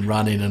spinning and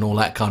running and all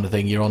that kind of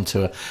thing, you're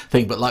onto a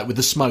thing. But like with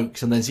the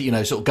smokes and then, you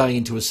know, sort of going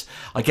into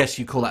I guess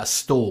you call that a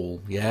stall,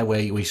 yeah,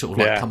 where we sort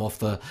of like come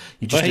off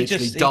you just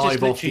literally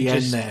dive off the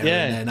end there.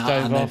 Yeah,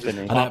 dive off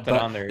and pop it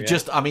on there. Yeah.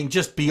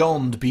 Just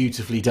beyond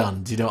beautifully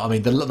done. Do you know what I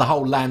mean? The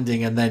whole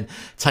landing and then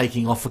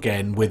taking off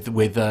again with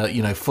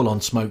you know, full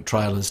on smoke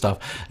trail and stuff.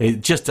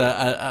 Just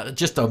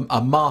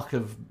a mark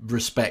of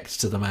respect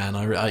to the man.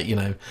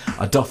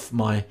 I doff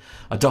my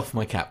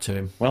cap to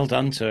him. Well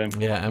done to him.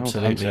 Yeah,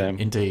 absolutely,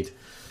 indeed.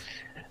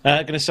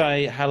 Going to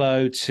say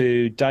hello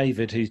to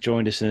David, who's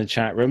joined us in the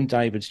chat room.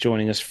 David's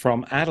joining us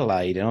from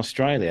Adelaide in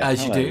Australia.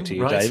 As hello you do, to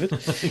you, right. David.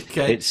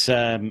 Okay. It's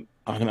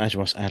I can imagine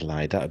what's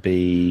Adelaide. That would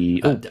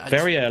be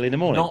very early in the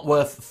morning. Not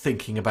worth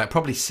thinking about.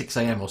 Probably 6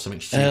 a.m. or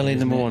something. Early in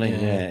the morning.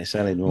 Yeah, it's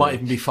early in the morning. Might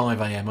even be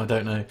 5 a.m. I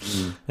don't know.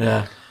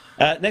 Yeah.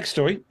 Next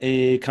story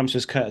comes to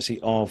us courtesy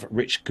of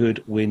Rich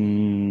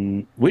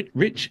Goodwin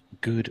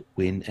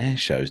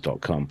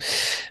airshows.com.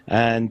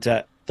 And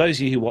those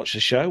of you who watch the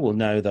show will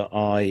know that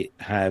I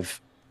have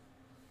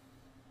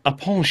a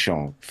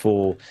penchant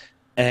for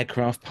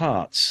aircraft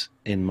parts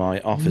in my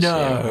office.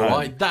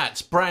 No,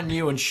 that's brand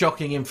new and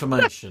shocking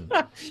information.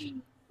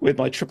 With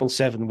my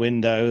 777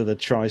 window, the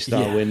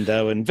TriStar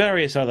window, and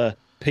various other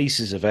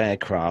pieces of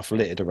aircraft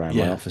littered around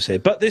my office here.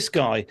 But this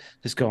guy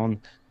has gone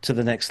to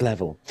the next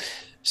level.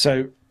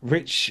 So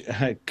Rich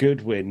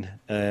Goodwin,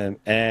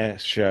 air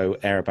show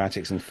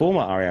aerobatics and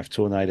former RAF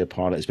Tornado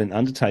pilot, has been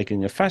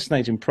undertaking a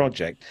fascinating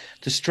project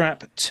to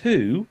strap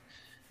 2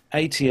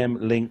 ATM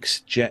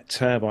Lynx jet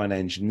turbine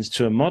engines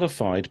to a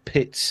modified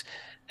Pitts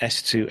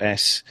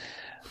S2S.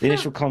 The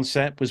initial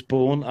concept was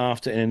born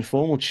after an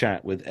informal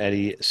chat with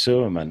Eddie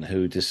Suerman,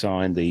 who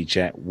designed the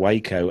jet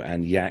Waco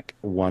and Yak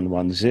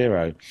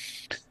 110.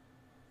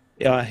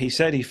 He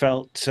said he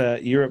felt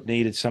Europe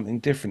needed something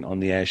different on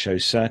the airshow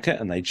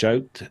circuit, and they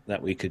joked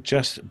that we could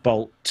just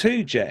bolt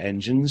 2 jet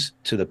engines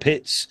to the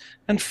pits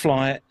and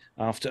fly it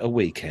after a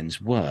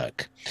weekend's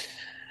work.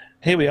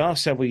 Here we are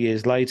several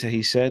years later,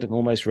 he said, and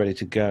almost ready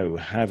to go,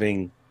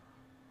 having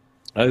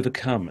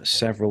overcome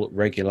several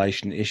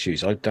regulation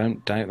issues. I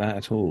don't doubt that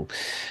at all.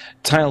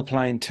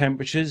 Tailplane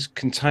temperatures,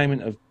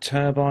 containment of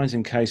turbines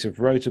in case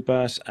of rotor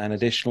bursts, and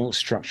additional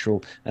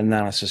structural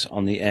analysis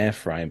on the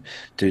airframe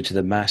due to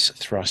the mass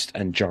thrust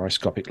and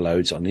gyroscopic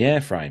loads on the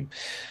airframe.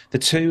 The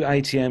 2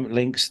 ATM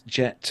Lynx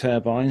jet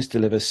turbines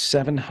deliver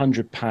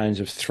 700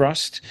 pounds of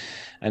thrust,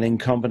 and in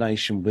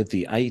combination with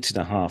the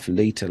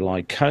 8.5-litre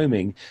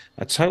Lycoming,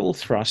 a total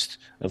thrust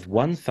of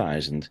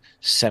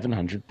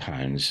 1,700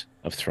 pounds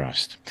of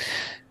thrust.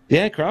 The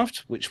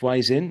aircraft, which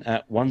weighs in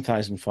at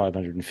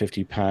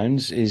 1,550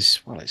 pounds, is,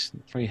 well, it's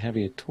very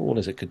heavy at all,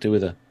 as it could do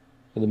with a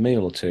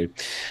meal or two.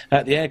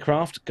 The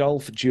aircraft,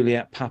 Golf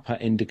Juliet Papa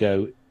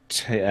Indigo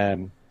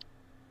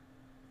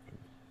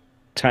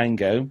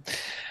Tango,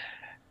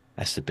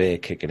 that's the beer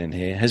kicking in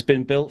here, has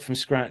been built from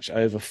scratch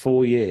over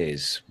 4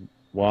 years.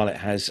 While it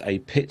has a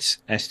Pitts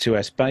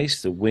S2S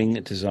base, the wing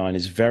design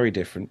is very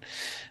different.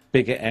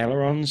 Bigger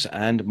ailerons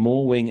and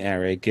more wing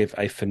area give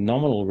a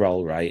phenomenal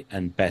roll rate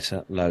and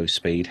better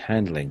low-speed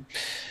handling.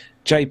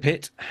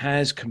 J-Pitt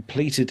has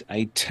completed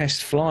a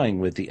test flying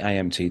with the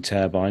AMT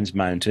turbines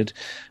mounted,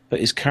 but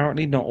is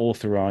currently not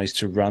authorised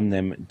to run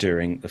them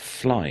during the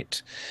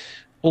flight.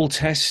 All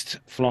test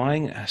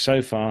flying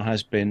so far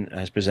has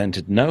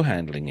presented no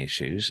handling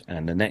issues,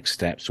 and the next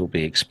steps will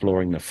be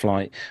exploring the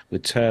flight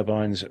with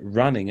turbines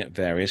running at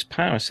various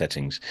power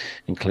settings,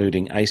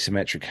 including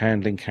asymmetric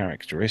handling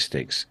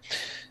characteristics.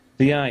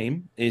 The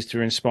aim is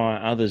to inspire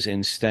others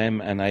in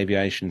STEM and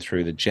aviation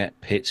through the Jet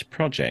Pitts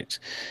project.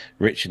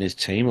 Rich and his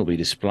team will be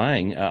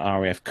displaying at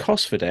RAF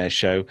Cosford Air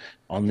Show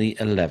on the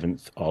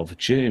 11th of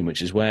June,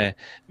 which is where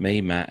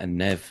me, Matt and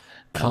Nev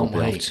will be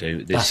off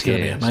to this year. That's going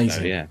to be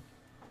amazing. So, yeah.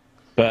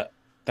 But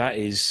that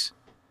is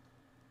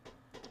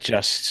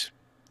just...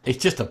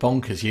 It's just a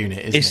bonkers unit,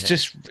 isn't it? It's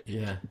just...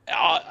 Yeah.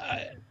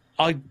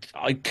 I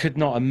could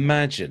not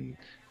imagine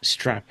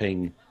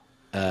strapping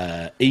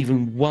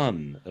even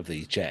one of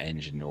these jet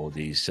engine or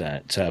these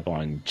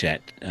turbine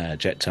jet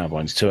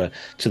turbines to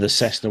the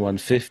Cessna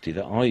 150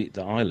 that I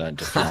learned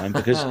to fly in,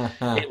 because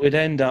it would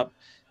end up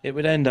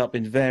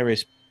in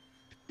various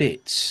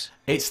bits.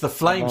 It's the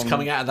flames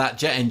coming out of that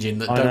jet engine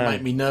that don't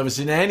make me nervous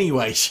in any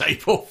way,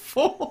 shape, or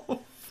form.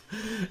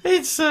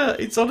 It's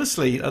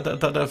honestly, I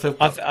don't know if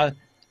I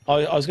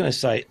was going to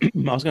say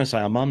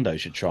Armando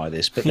should try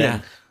this, but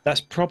then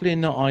that's probably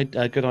not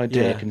a good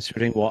idea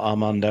considering what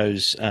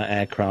Armando's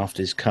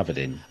aircraft is covered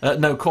in.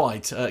 No,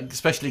 quite.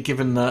 Especially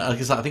given,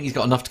 because I think he's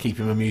got enough to keep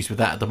him amused with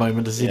that at the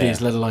moment as it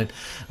is, let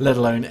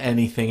alone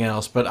anything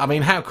else. But I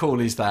mean, how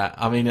cool is that?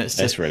 I mean, it's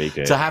just really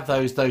good to have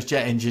those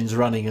jet engines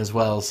running as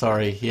well.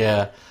 Sorry,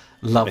 yeah.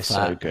 Love It's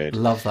that. so good.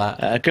 Love that.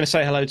 Going to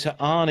say hello to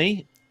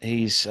Arnie.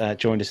 He's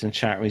joined us in the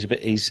chat room.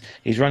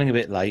 He's running a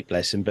bit late,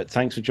 bless him. But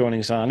thanks for joining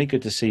us, Arnie.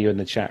 Good to see you in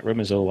the chat room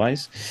as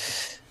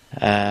always.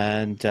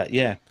 And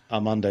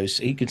Armando's.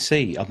 He can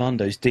see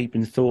Armando's deep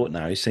in thought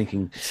now. He's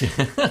thinking,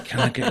 "Can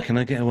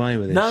I get away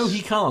with this?" No,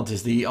 he can't.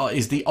 Is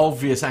the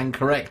obvious and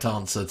correct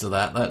answer to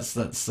that?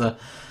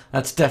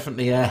 That's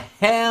definitely a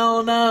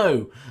hell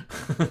no.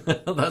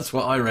 That's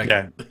what I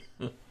reckon.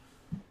 Yeah.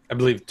 I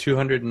believe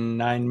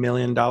 $209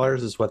 million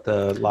is what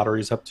the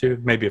lottery's up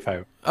to. Maybe if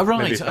I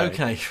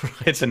Okay.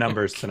 hit the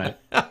numbers tonight,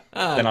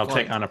 then I'll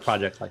take on a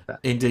project like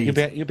that. Indeed.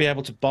 You'll be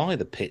able to buy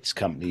the Pitts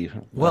company.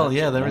 Well,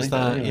 yeah, there is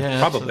that. Yeah,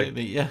 Probably.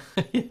 absolutely. Yeah,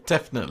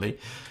 definitely.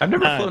 I've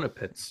never flown a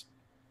Pitts.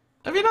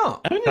 Have you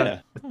not? Oh, yeah.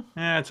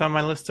 Yeah, it's on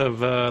my list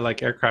of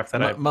like aircraft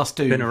that I've must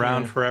do. been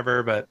around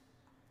forever, but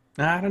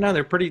I don't know.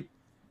 They're pretty.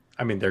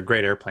 I mean, they're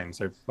great airplanes.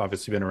 They've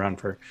obviously been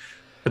around but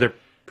they're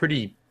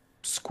pretty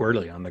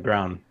squirrely on the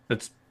ground.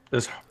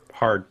 It's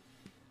hard.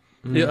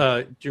 Do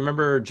you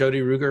remember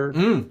Jody Ruger?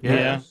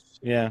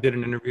 Yeah. Did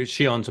an interview.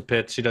 She owns a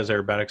Pitts. She does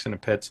aerobatics in a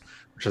Pitts,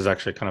 which is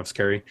actually kind of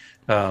scary.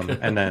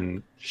 And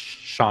then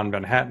Sean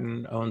Van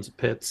Hatten owns a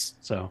Pitts.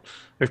 So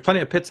there's plenty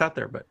of Pitts out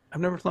there, but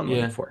I've never flown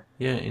one before.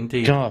 Yeah,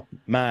 indeed. God,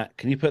 Matt,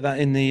 can you put that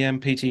in the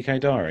PTK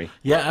diary?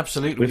 Yeah,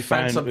 absolutely. We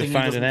found something we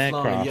found he an doesn't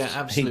fly. aircraft. Yeah,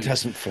 absolutely. He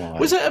doesn't fly.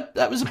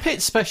 That was a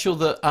Pitts special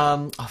that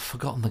I've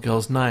forgotten the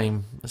girl's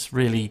name. It's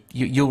really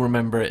you'll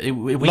remember it.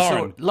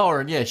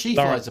 Lauren, yeah, she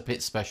flies a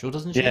Pitts special,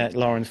 doesn't she? Yeah,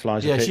 Lauren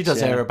flies. Yeah, a Pitts, she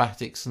does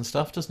aerobatics and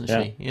stuff, doesn't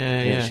she?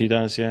 Yeah, she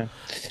does. Yeah,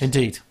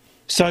 indeed.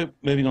 So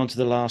moving on to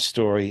the last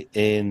story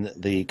in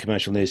the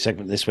commercial news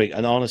segment this week,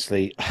 and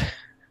honestly,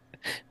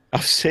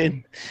 I've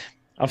seen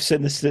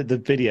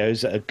the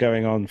videos that are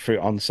going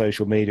on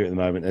social media at the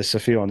moment. There's a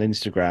few on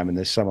Instagram and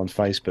there's some on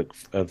Facebook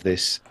of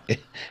this,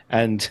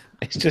 and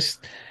it's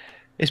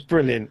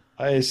brilliant.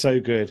 It's so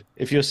good.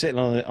 If you're sitting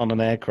on an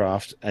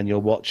aircraft and you're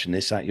watching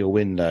this at your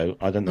window,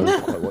 I don't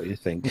know quite what you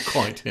think.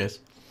 Quite, yes.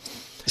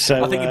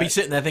 So I think you'd be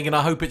sitting there thinking,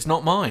 I hope it's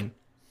not mine.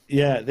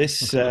 Yeah,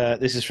 this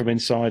is from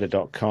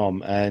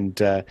Insider.com,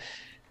 and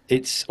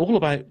it's all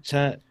about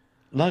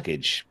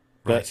luggage,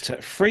 but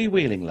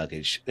freewheeling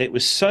luggage. It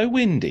was so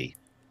windy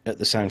at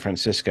the San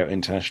Francisco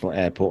International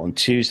Airport on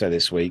Tuesday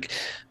this week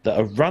that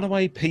a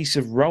runaway piece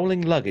of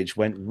rolling luggage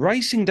went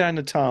racing down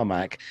the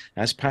tarmac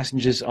as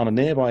passengers on a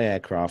nearby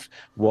aircraft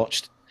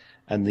watched.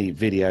 And the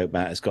video,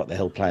 Matt has got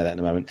he'll play that in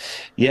a moment.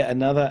 Yet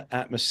another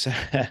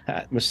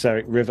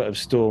atmospheric river of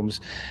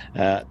storms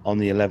on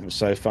the 11th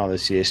so far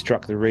this year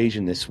struck the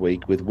region this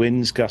week, with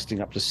winds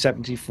gusting up to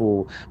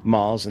 74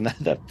 miles an hour.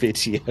 That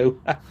video.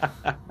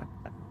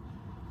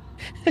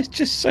 It's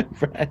just so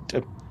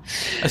random.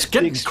 It's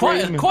getting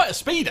quite a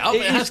speed up,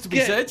 it has to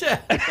be said,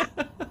 yeah.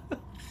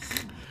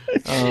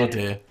 Oh,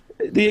 dear.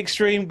 The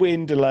extreme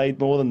wind delayed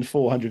more than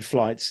 400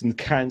 flights and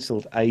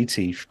cancelled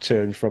 80 to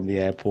and from the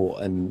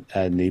airport and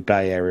the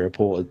Bay Area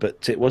reported,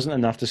 but it wasn't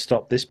enough to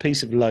stop this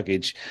piece of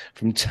luggage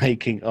from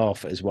taking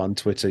off, as one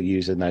Twitter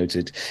user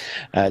noted.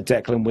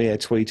 Declan Weir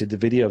tweeted the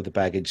video of the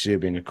baggage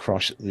zooming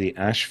across the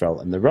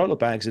asphalt, and the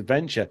rollerbags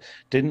adventure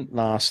didn't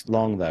last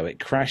long, though. It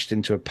crashed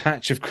into a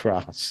patch of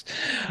grass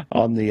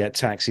on the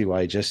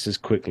taxiway just as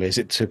quickly as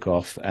it took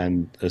off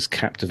and was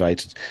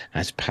captivated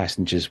as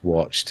passengers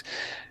watched.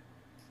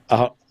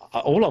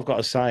 All I've got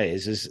to say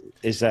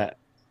is that,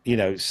 you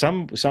know,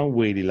 some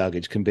wheelie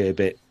luggage can be a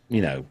bit,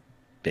 you know,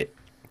 bit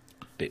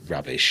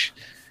rubbish,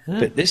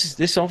 but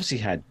this obviously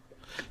had.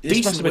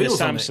 This must have been a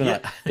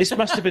Samsonite. This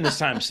must have been a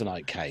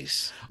Samsonite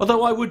case.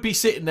 Although I would be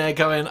sitting there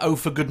going, "Oh,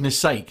 for goodness'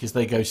 sake!" as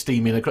they go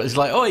steaming across. It's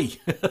like, "Oi!"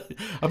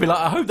 I'd be like,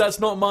 "I hope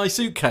that's not my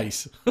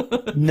suitcase."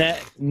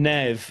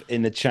 Nev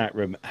in the chat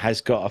room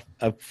has got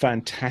a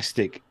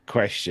fantastic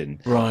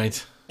question.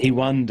 Right. He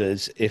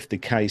wonders if the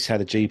case had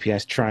a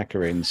GPS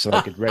tracker in, so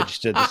they could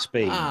register the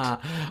speed.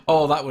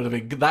 Oh, that would have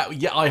been that.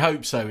 Yeah, I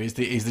hope so. Is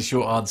the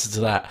short answer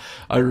to that?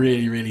 I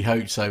really, really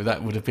hope so.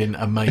 That would have been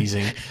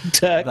amazing.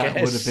 That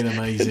would have been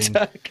amazing.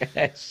 Turk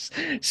S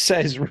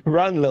says,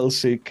 "Run, little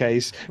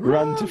suitcase,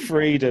 run to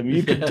freedom.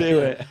 You can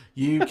do it.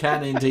 You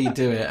can indeed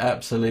do it.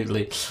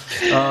 Absolutely."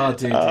 Oh,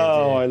 dear.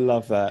 I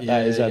love that. Yeah,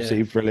 that is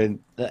absolutely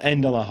brilliant.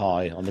 End on a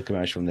high on the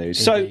commercial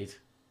news. Indeed. So.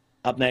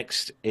 Up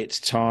next, it's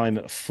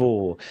time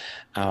for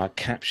our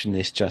Caption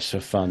This Just for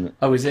Fun.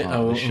 Oh, is it?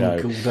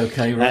 Show. Good.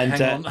 Okay, right,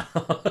 hang on.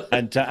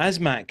 And as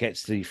Matt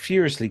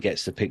furiously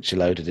gets the picture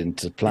loaded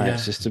into the player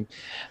system,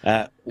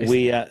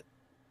 we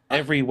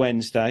every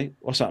Wednesday.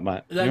 What's up,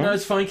 Matt? No,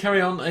 it's fine. Carry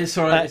on. It's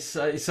all right. It's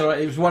all right.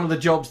 It was one of the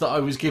jobs that I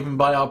was given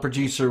by our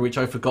producer, which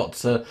I forgot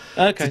to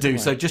do. Right.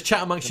 So just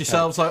chat amongst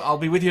yourselves. I'll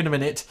be with you in a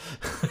minute.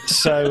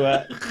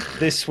 So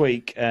this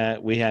week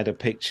we had a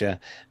picture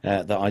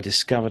that I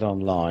discovered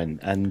online,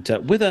 and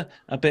with a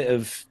bit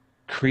of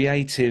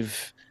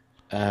creative,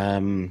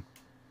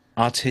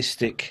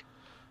 artistic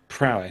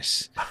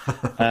prowess,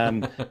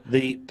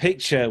 the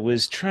picture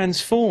was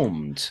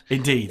transformed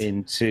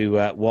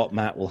into what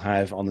Matt will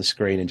have on the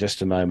screen in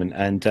just a moment.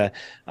 And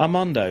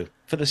Armando,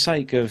 for the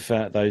sake of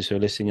those who are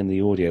listening in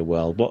the audio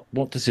world,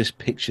 what does this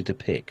picture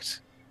depict?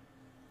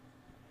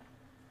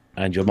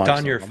 And your mic's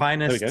Don your on.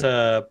 finest There we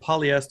go.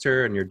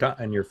 polyester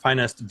and your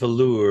finest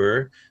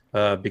velour,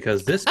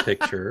 because this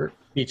picture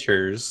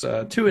features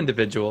two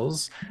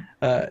individuals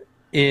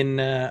in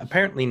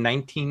apparently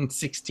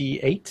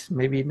 1968,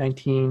 maybe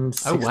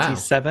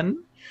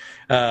 1967.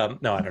 No,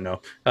 I don't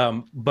know.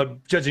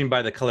 But judging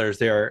by the colors,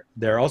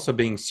 they're also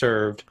being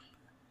served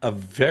a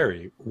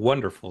very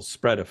wonderful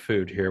spread of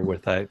food here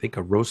with, I think,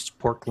 a roast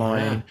pork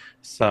loin,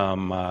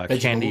 some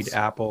candied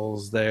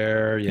apples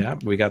there. Yeah,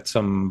 we got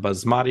some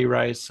basmati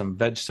rice, some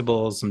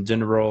vegetables, some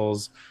dinner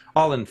rolls,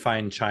 all in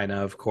fine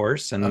china, of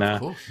course. And Of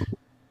course.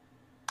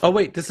 oh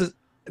wait,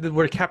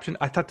 we're captioned.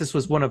 I thought this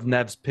was one of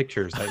Nev's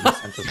pictures that he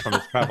sent us from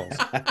his travels.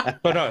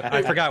 But no,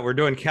 I forgot. We're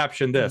doing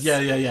caption this.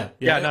 Yeah.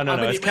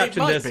 No. It's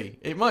captioned this.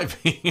 It might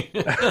be.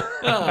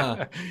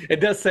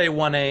 It does say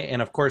 1A,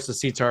 and of course the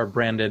seats are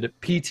branded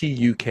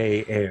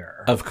PTUK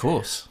Air. Of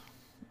course.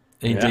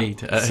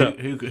 Indeed. Yeah. So,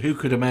 who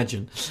could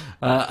imagine?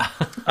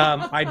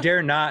 I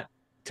dare not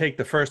take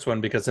the first one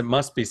because it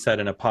must be said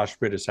in a posh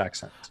British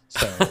accent.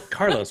 So,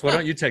 Carlos, why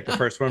don't you take the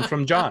first one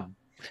from John?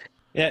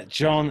 Yeah,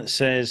 John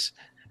says,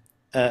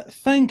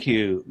 thank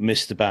you,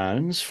 Mr.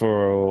 Bounds,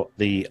 for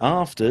the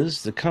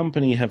afters the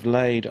company have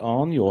laid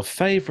on your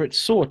favourite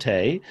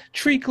saute,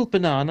 treacle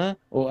banana,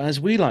 or as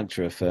we like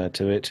to refer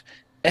to it,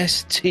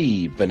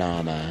 ST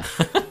banana.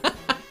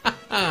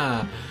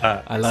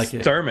 I like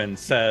it. Sturman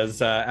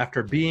says,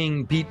 after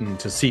being beaten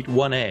to seat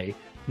 1A,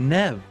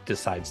 Nev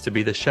decides to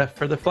be the chef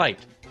for the flight.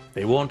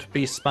 They won't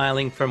be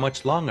smiling for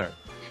much longer,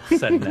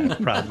 said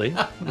Nev proudly.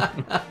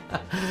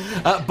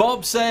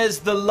 Bob says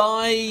the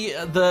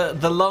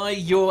lie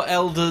your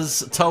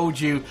elders told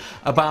you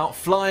about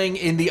flying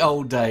in the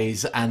old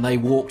days, and they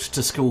walked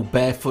to school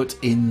barefoot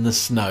in the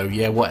snow.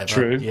 Yeah, whatever.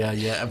 True.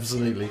 Yeah,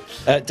 absolutely.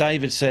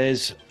 David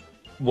says,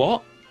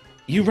 what?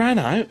 You ran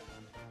out?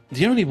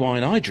 The only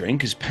wine I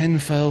drink is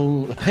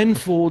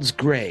Penford's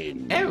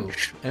Grange. Oh,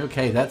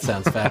 okay, that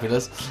sounds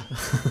fabulous.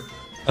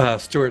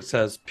 Stuart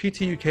says,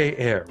 PTUK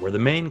Air, where the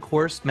main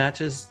course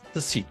matches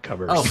the seat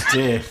covers. Oh,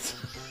 dear.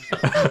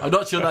 I'm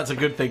not sure that's a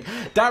good thing.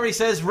 Darry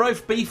says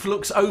roast beef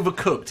looks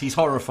overcooked. He's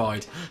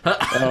horrified.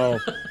 Oh,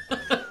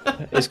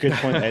 it's a good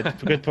point there.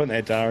 Good point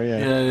there,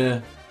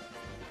 Daria.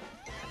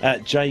 Yeah.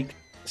 Jake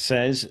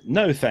says,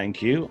 no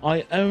thank you.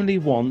 I only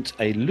want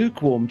a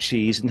lukewarm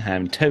cheese and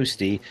ham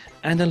toasty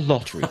and a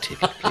lottery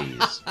ticket,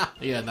 please.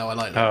 Yeah, no, I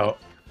like that. Oh,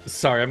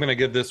 sorry, I'm going to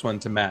give this one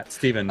to Matt.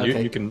 Stephen,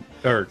 Okay. you can...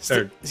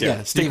 Stephen. You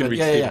can read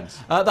Stephen's.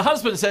 The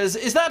husband says,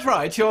 "Is that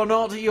right? You've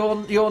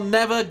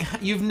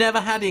never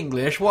had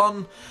English.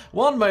 One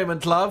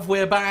moment, love.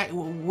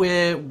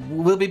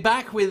 We'll be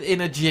back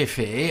in a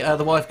jiffy."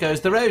 The wife goes,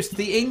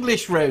 "The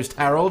English roast,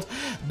 Harold.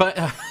 But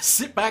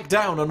sit back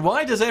down. And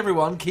why does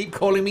everyone keep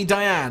calling me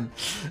Diane?"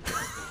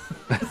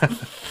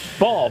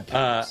 Bob.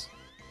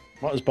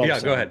 What was Bob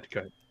saying? Go ahead.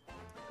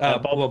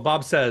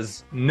 Bob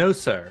says, no,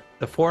 sir.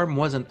 The form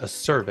wasn't a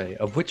survey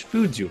of which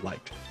foods you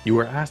liked. You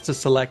were asked to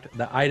select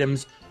the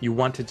items you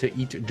wanted to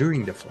eat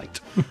during the flight.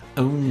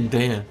 Oh,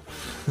 dear.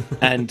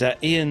 And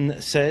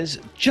Ian says,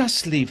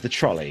 just leave the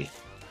trolley.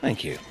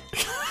 Thank you.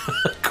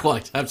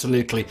 Quite,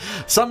 absolutely.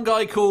 Some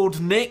guy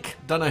called Nick,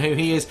 don't know who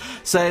he is,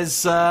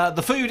 says,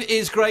 the food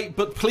is great,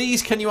 but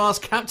please can you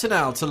ask Captain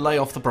Al to lay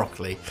off the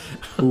broccoli?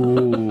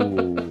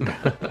 Ooh.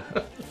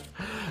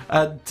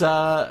 And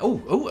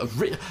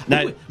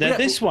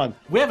this one.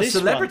 We have a this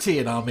celebrity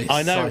one, in our midst.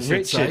 I know, I should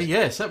Richard. say.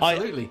 Yes,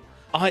 absolutely.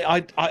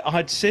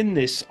 I'd seen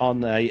this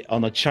on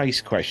a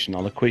chase question,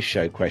 on a quiz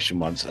show question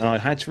once, and I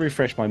had to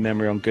refresh my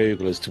memory on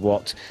Google as to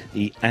what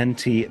the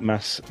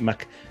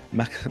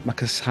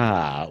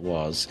anti-macassar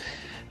was.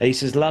 He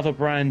says lava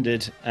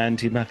branded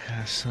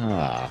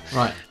anti-macassar,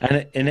 Right?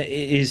 And it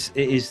is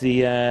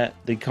the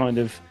kind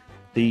of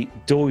the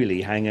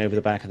doily hang over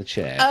the back of the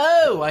chair.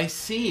 Oh, I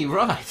see.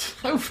 Right.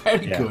 Oh,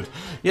 very good.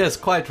 Yes,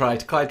 quite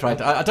right.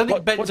 I don't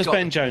think what does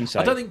Ben Jones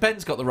say? I don't think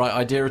Ben's got the right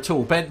idea at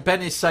all.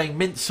 Ben is saying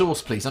mint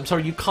sauce, please. I'm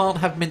sorry, you can't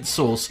have mint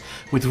sauce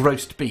with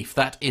roast beef.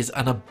 That is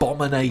an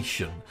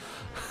abomination.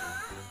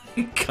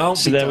 It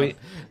can't be done.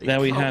 There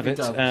we have it.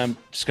 Just going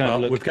to have a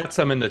look. We've got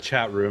some in the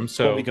chat room.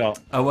 So what we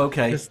got? Oh,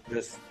 okay.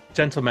 This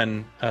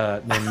gentleman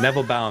named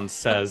Neville Bounds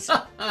says,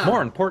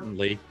 more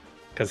importantly,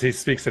 because he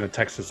speaks in a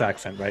Texas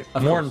accent, right?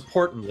 More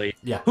importantly,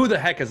 who the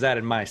heck is that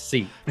in my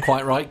seat?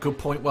 Quite right. Good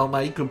point. Well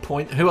made. Good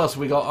point. Who else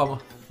have we got?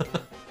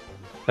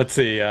 Let's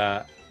see.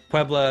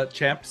 Puebla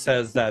Champ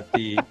says that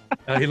he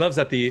loves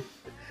that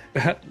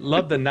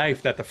love the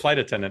knife that the flight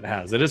attendant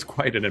has. It is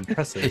quite an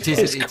impressive. It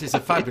is a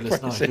fabulous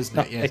knife, isn't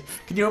it? Yes.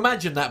 Can you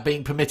imagine that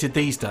being permitted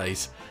these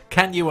days?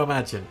 Can you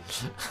imagine?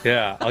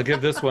 Yeah, I'll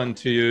give this one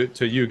to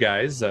you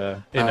guys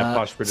in a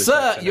posh British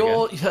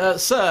accent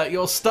Sir,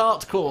 your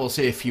start course,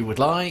 if you would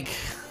like.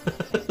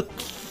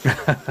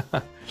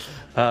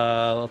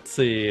 Let's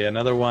see,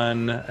 another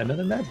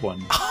Nev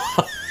one.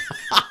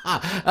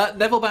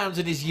 Neville Bounds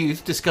in his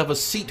youth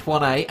discovers Seat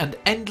 1A and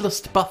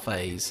endless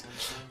buffets.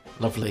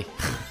 Lovely.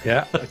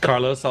 Yeah,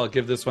 Carlos, I'll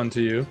give this one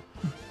to you.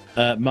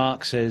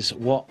 Mark says,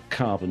 what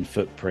carbon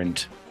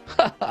footprint?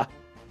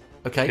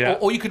 Okay, Yeah.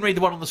 or you can read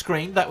the one on the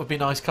screen. That would be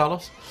nice,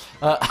 Carlos.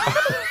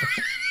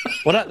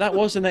 Well, that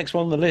was the next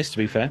one on the list, to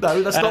be fair.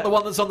 No, that's not the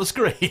one that's on the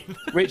screen.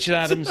 Richard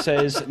Adams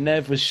says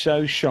Nev was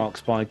so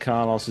shocked by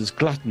Carlos's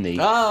gluttony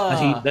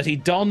that he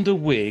donned a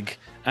wig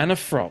and a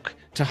frock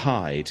to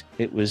hide.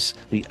 It was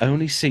the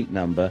only seat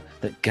number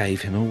that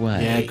gave him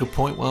away. Yeah, good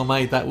point. Well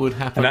made. That would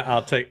happen. And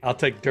I'll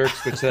take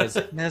Dirk's, which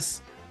says,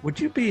 Miss, would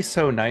you be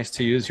so nice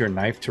to use your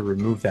knife to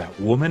remove that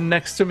woman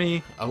next to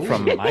me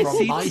from my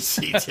seat? My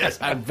seat, yes.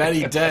 How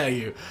very dare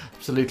you.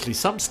 Absolutely.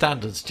 Some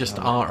standards just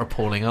are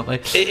appalling, aren't they?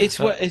 It's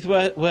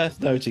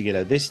worth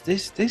noting, this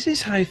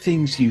is how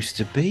things used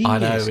to be. I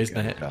know, years isn't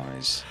ago, it?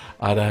 guys?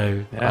 I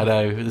know.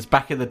 It was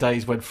back in the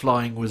days when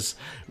flying was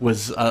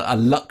a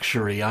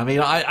luxury. I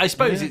mean, I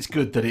suppose it's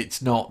good that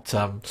it's not...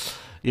 that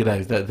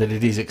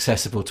it is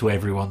accessible to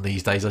everyone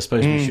these days. I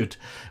suppose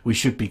we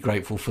should be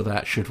grateful for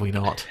that, should we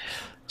not?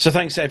 So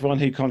thanks to everyone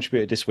who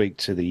contributed this week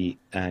to the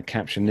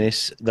caption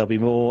this. There'll be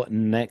more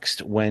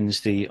next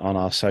Wednesday on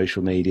our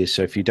social media.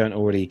 So if you don't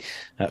already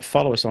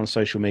follow us on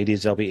social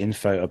medias, there'll be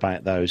info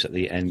about those at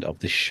the end of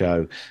the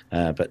show.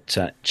 But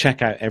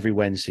check out every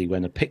Wednesday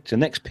when the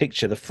next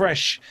picture, the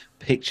fresh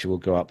picture, will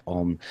go up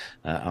on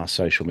our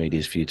social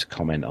medias for you to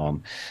comment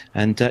on.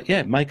 And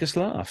make us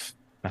laugh.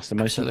 That's the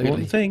most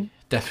important thing.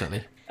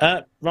 Definitely.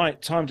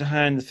 Right, time to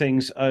hand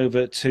things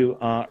over to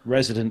our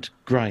resident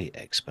grey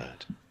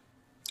expert.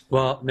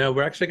 Well, no,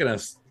 we're actually going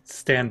to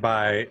stand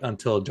by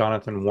until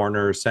Jonathan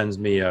Warner sends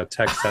me a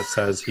text that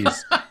says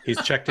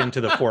he's checked into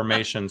the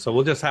formation. So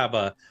we'll just have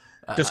a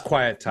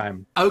quiet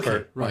time.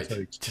 Okay, right.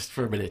 Just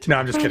for a minute. No,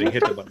 I'm just kidding.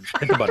 Hit the button.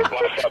 Hit the button.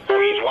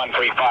 Breeze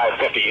 135,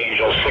 50,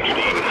 Angel 16,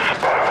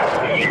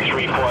 heading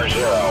 340.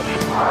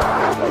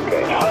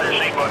 Okay, now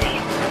there's 8 books.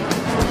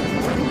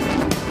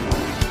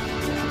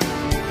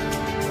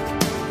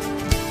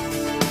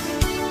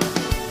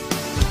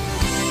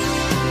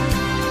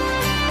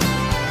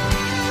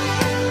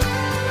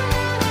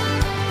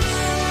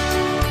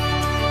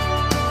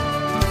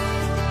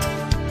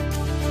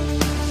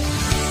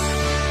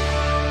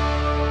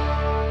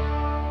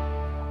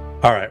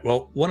 All right.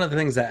 Well, one of the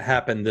things that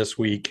happened this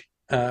week,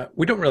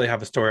 we don't really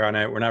have a story on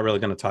it. We're not really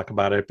going to talk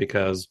about it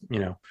because,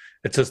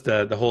 it's just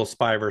the whole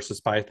spy versus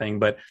spy thing.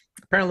 But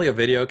apparently a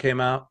video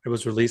came out. It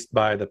was released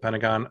by the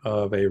Pentagon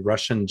of a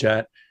Russian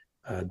jet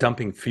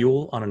dumping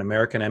fuel on an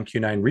American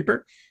MQ-9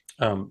 Reaper.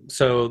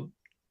 So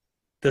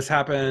this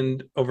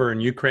happened over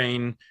in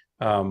Ukraine.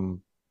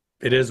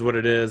 It is what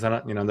it is.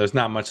 There's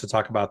not much to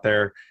talk about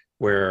there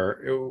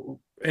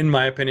in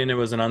my opinion, it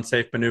was an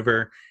unsafe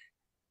maneuver.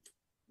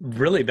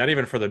 Really, not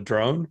even for the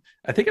drone.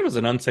 I think it was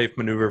an unsafe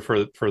maneuver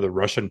for the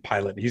Russian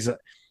pilot.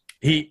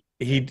 He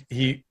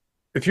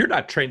if you're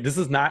not trained, this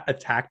is not a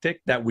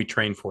tactic that we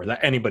train for, that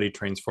anybody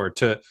trains for,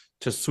 to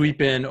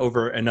sweep in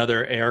over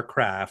another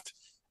aircraft,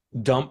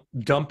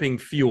 dumping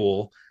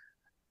fuel.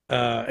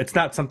 It's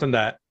not something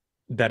that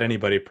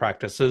anybody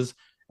practices.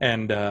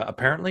 And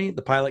apparently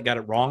the pilot got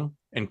it wrong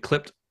and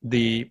clipped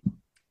the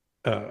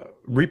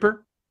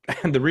Reaper,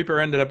 and the Reaper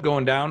ended up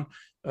going down.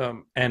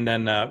 And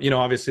then,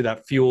 obviously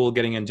that fuel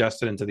getting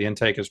ingested into the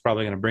intake is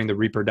probably going to bring the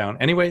Reaper down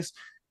anyways,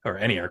 or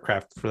any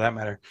aircraft for that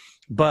matter.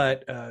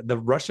 But the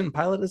Russian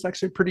pilot is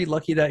actually pretty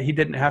lucky that he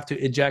didn't have to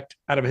eject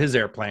out of his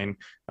airplane,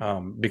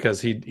 because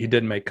he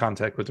did make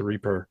contact with the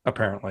Reaper,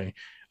 apparently.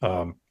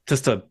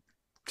 Just a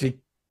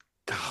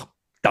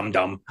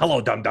dum-dum.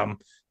 Hello, dum-dum.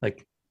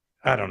 Like,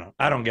 I don't know.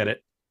 I don't get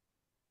it.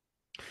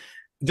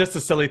 Just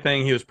a silly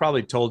thing. He was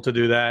probably told to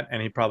do that,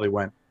 and he probably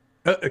went.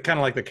 Kind of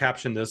like the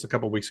caption this a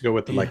couple of weeks ago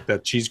with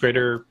the cheese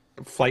grater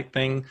flight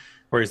thing,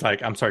 where he's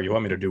like, "I'm sorry, you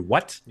want me to do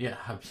what?" Yeah,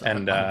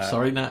 I'm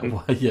sorry, Nat.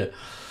 Yeah.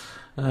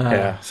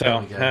 Yeah. So,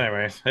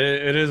 anyways,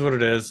 it is what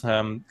it is.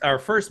 Our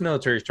first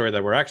military story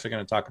that we're actually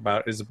going to talk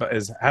about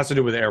has to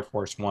do with Air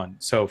Force One.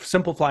 So,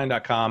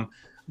 simpleflying.com,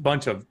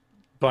 bunch of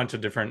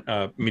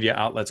different media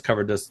outlets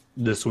covered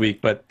this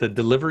week, but the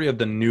delivery of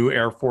the new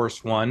Air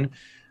Force One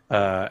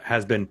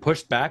has been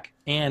pushed back,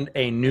 and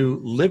a new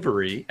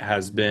livery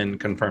has been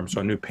confirmed.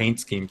 So a new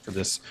paint scheme for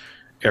this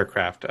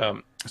aircraft.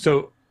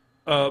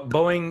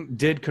 Boeing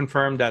did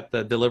confirm that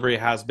the delivery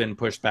has been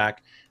pushed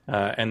back,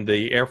 and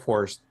the Air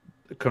Force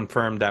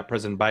confirmed that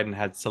President Biden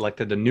had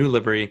selected a new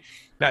livery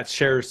that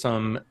shares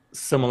some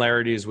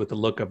similarities with the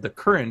look of the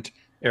current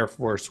Air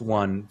Force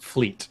One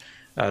fleet.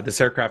 This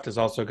aircraft is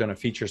also going to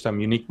feature some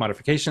unique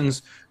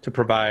modifications to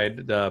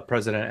provide the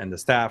president and the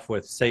staff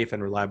with safe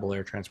and reliable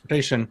air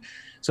transportation.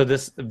 So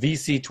this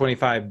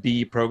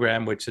VC-25B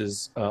program, which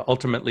is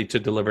ultimately to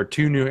deliver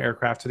 2 new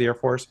aircraft to the Air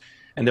Force,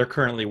 and they're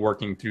currently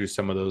working through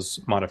some of those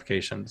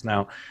modifications.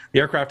 Now, the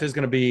aircraft is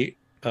going to be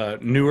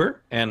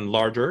newer and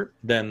larger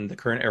than the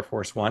current Air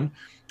Force One.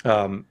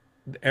 As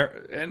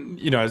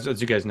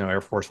you guys know,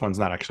 Air Force One's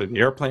not actually the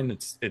airplane.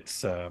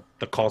 It's the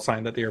call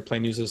sign that the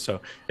airplane uses.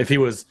 So if he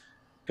was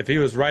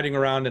riding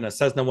around in a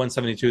Cessna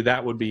 172,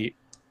 that would be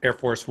Air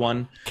Force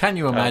One. Can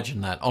you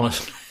imagine that,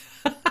 honestly?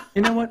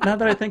 You know what? Now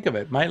that I think of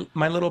it,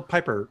 my little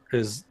Piper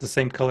is the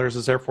same colors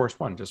as Air Force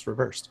One, just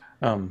reversed.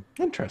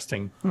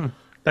 Interesting.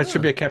 That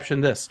should be a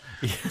caption.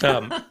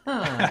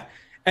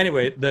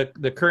 Anyway,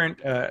 the current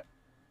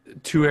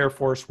two Air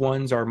Force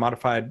Ones are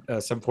modified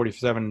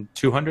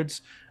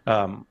 747-200s.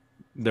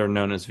 They're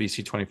known as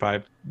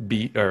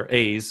VC-25B or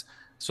A's.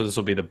 So this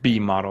will be the B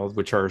model,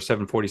 which are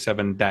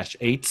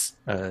 747-8s,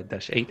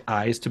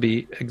 -8Is to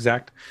be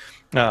exact.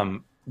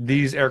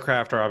 These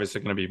aircraft are obviously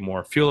going to be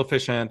more fuel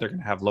efficient. They're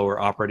going to have lower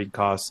operating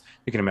costs.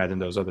 You can imagine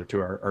those other two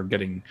are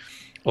getting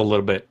a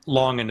little bit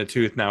long in the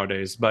tooth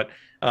nowadays. But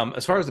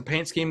as far as the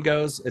paint scheme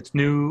goes, it's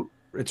new.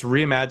 It's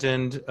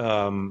reimagined.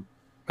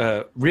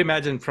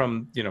 Reimagined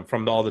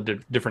from all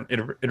the different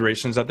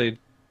iterations that they've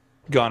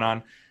gone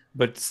on,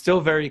 but still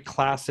very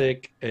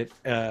classic.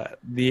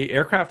 The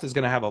aircraft is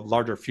going to have a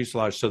larger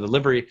fuselage, so the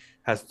livery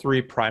has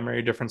three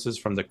primary differences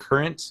from the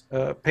current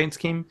paint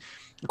scheme.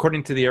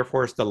 According to the Air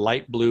Force, the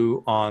light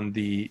blue on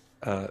the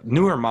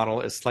newer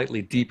model is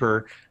slightly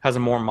deeper, has a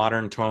more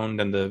modern tone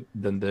than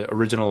the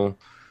original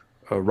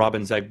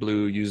robin's egg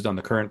blue used on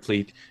the current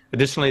fleet.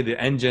 Additionally, the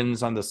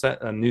engines on the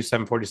new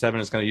 747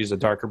 is going to use a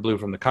darker blue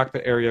from the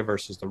cockpit area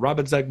versus the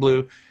robin's egg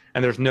blue,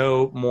 and there's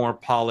no more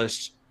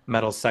polished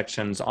metal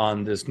sections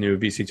on this new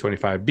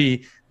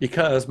VC-25B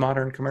because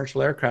modern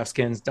commercial aircraft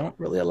skins don't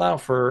really allow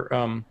for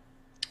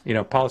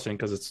polishing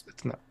because it's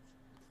not,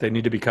 they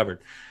need to be covered.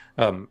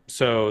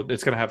 So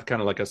it's going to have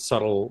kind of like a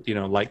subtle,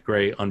 light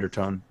gray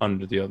undertone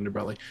under the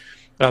underbelly.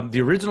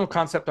 The original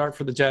concept art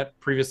for the jet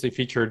previously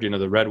featured,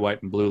 the red,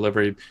 white, and blue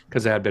livery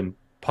because it had been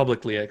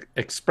publicly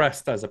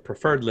expressed as a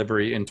preferred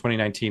livery in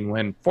 2019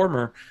 when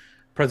former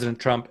President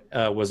Trump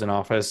was in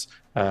office.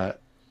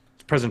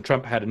 President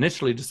Trump had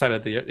initially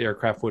decided the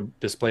aircraft would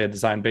display a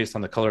design based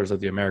on the colors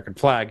of the American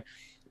flag,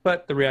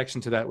 but the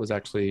reaction to that was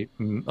actually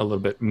a little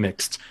bit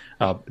mixed.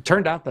 It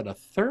turned out that a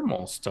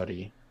thermal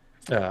study,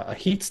 a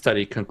heat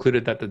study,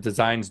 concluded that the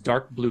design's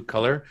dark blue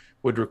color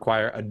would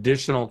require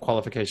additional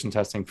qualification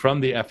testing from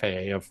the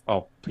FAA, of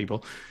all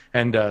people,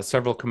 and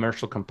several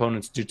commercial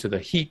components due to the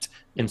heat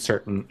in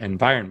certain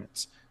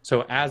environments.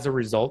 So as a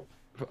result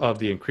of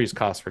the increased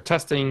cost for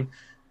testing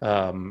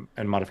and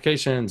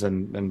modifications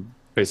and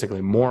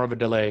basically more of a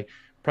delay,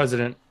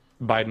 President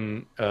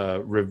Biden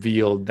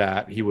revealed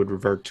that he would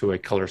revert to a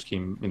color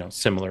scheme,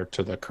 similar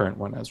to the current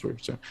one, as we're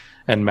saying.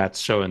 And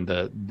Matt's showing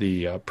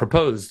the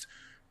proposed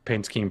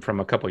paint scheme from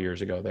a couple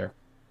years ago there.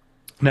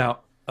 Now,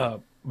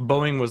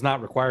 Boeing was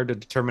not required to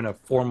determine a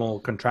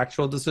formal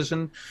contractual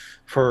decision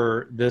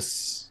for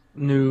this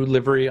new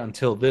livery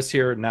until this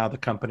year. Now the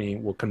company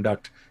will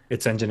conduct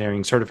its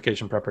engineering,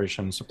 certification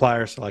preparation,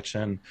 supplier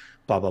selection,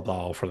 blah, blah,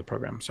 blah, for the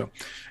program. So,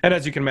 and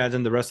as you can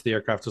imagine, the rest of the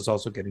aircraft is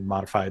also getting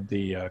modified.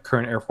 The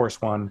current Air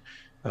Force One,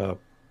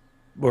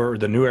 or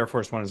the new Air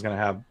Force One, is going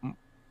to have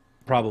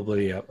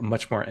probably a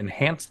much more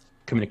enhanced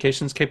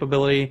communications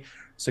capability,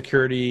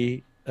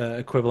 security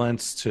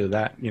equivalents to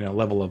that,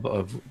 level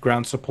of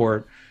ground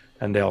support.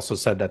 And they also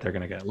said that they're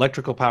going to get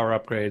electrical power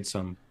upgrades,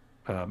 some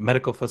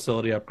medical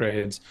facility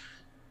upgrades,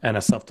 and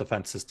a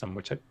self-defense system,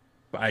 which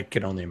I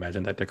can only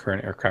imagine that the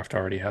current aircraft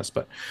already has.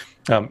 But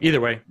either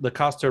way, the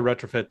cost to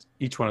retrofit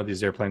each one of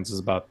these airplanes is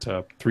about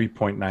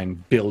 $3.9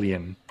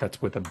 billion.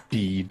 That's with a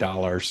B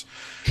dollars.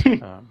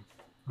 Yeah,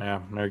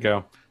 there you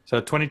go.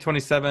 So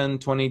 2027,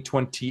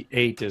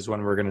 2028 is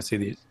when we're going to see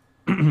these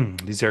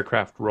these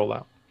aircraft roll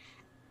out.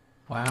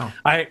 Wow.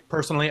 I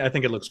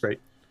think it looks great.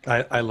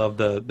 I love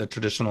the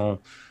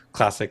traditional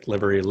classic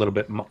livery, a little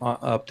bit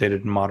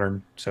updated and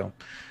modern. So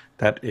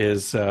that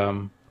is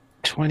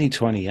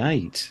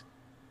 2028.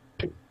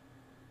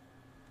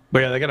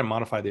 But yeah, they got to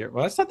modify the air.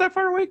 Well, that's not that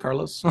far away,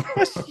 Carlos.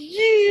 That's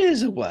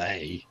years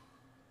away.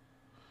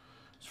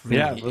 It's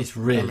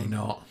really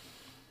not.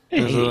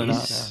 It It's is. really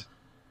not,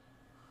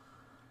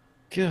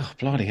 God,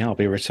 bloody hell, I'll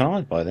be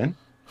retired by then.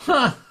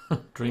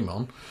 Dream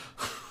on.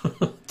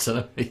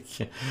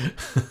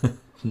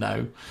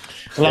 No.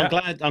 Well,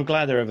 I'm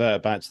glad they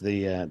revert back to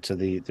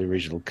the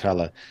original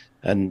colour.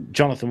 And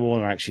Jonathan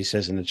Warner actually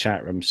says in the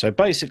chat room, so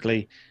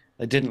basically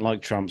they didn't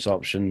like Trump's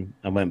option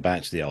and went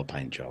back to the old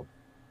paint job.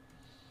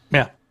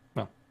 Yeah.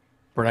 Well,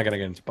 we're not going to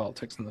get into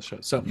politics in the show.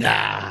 So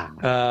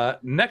Nah.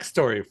 next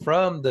story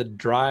from the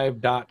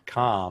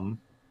drive.com.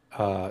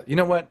 You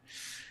know what?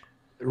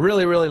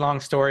 Really, really long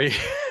story.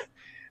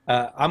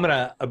 I'm going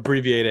to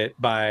abbreviate it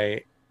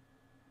by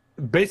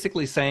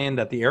basically saying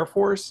that the Air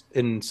Force,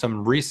 in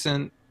some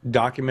recent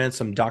documents,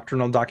 some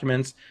doctrinal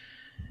documents,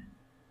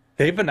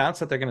 they've announced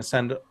that they're going to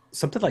send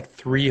something like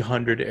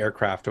 300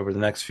 aircraft over the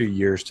next few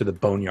years to the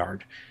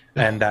boneyard,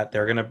 and that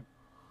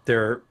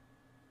they're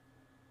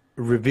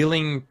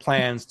revealing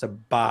plans to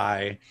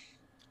buy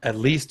at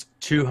least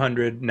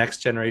 200 next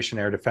generation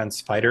air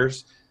defense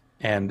fighters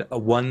and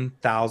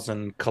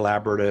 1,000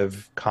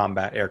 collaborative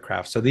combat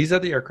aircraft. So these are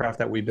the aircraft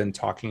that we've been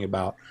talking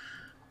about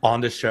on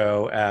the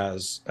show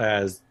as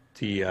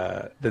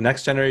the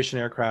next generation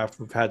aircraft.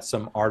 We've had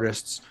some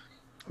artists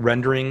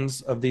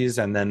renderings of these,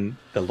 and then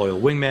the loyal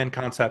wingman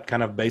concept,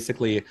 kind of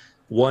basically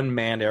one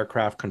manned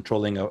aircraft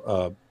controlling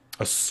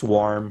a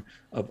swarm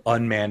of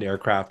unmanned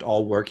aircraft,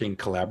 all working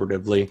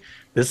collaboratively.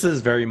 This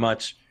is very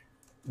much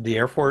the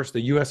Air Force.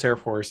 The U.S. Air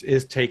Force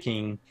is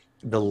taking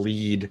the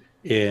lead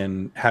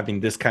in having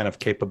this kind of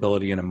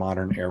capability in a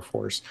modern Air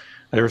Force.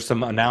 There were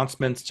some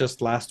announcements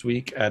just last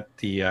week at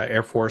the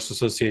Air Force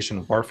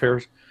Association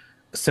Warfare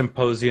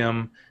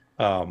Symposium.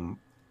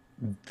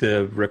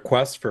 The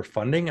requests for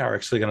funding are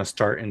actually going to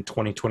start in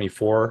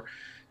 2024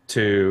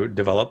 to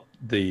develop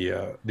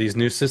these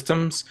new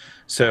systems.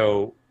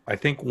 So I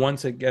think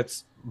once it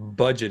gets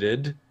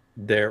budgeted,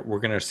 we're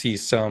going to see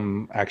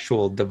some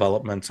actual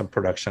development, some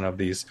production of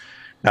these.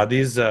 Now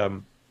this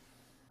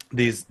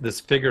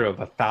figure of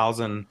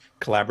 1,000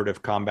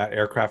 collaborative combat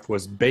aircraft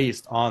was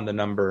based on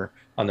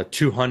the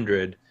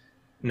 200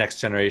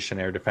 next generation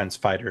air defense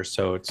fighters.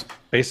 So it's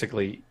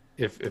basically,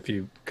 if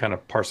you kind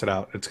of parse it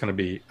out, it's going to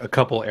be a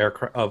couple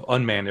of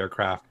unmanned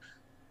aircraft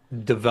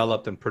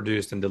developed and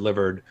produced and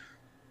delivered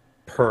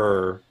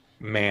per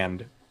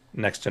manned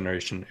next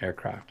generation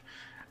aircraft.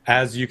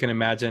 As you can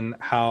imagine,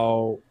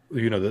 how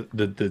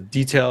the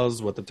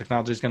details, what the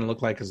technology is going to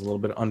look like, is a little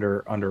bit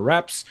under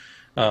wraps.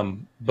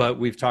 But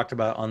we've talked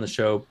about on the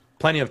show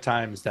plenty of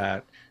times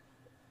that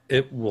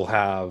it will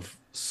have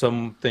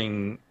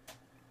something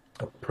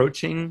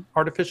approaching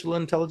artificial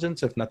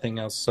intelligence, if nothing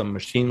else, some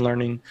machine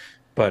learning.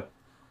 But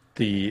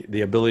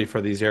the ability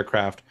for these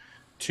aircraft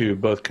to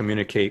both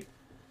communicate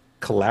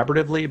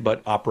collaboratively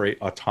but operate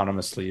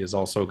autonomously is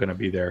also going to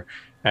be there.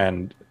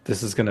 And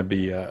this is going to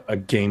be a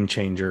game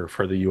changer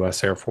for the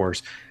U.S. Air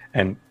Force.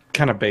 And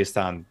kind of based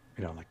on,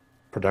 like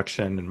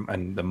production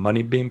and the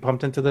money being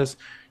pumped into this,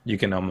 you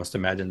can almost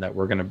imagine that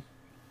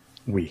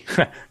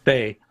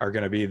they are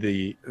going to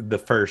be the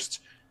first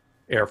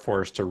Air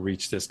Force to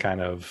reach this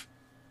kind of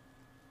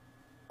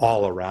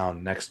all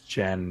around next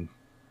gen,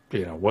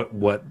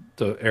 what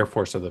the Air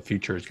Force of the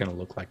future is going to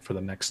look like for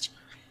the next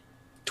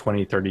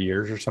 20, 30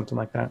 years or something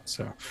like that.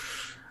 So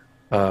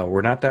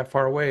we're not that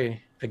far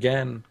away.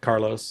 Again,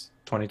 Carlos,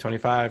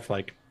 2025,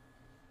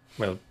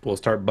 we'll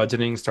start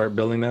budgeting, start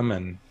building them,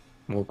 and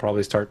we'll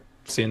probably start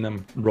seeing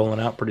them rolling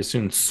out pretty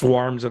soon.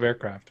 Swarms of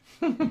aircraft.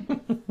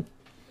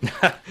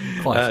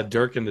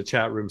 Dirk in the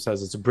chat room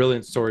says it's a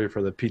brilliant story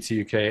for the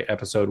PTUK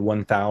episode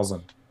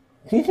 1000.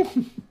 True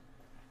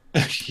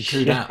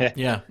that.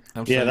 Yeah,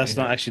 absolutely. Yeah,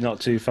 that's not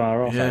too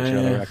far off,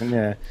 actually, I reckon.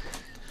 Yeah.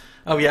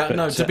 Oh yeah, but,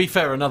 no. To be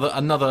fair, another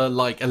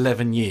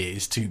 11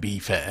 years. To be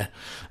fair.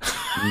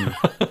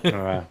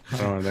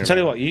 Tell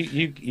you what,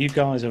 you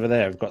guys over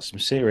there have got some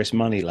serious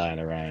money laying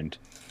around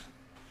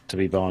to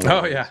be buying.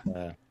 Oh yeah.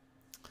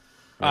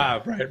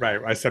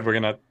 Right. I said we're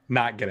gonna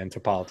not get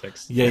into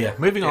politics. Yeah.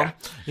 Moving on.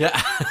 Yeah.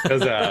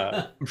 Because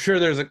I'm sure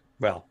there's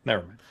never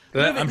mind.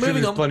 I'm sure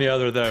there's plenty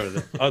of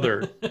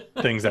other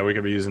things that we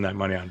could be using that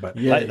money on. But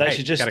they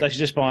should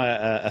just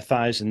buy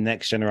 1,000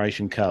 next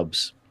generation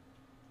Cubs.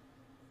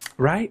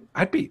 Right?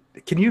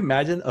 Can you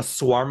imagine a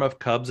swarm of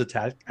Cubs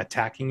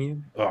attacking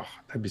you? Oh,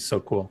 that'd be so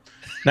cool.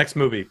 Next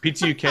movie,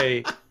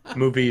 PTUK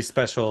movie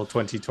special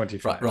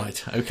 2025.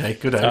 Right. Okay,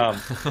 good.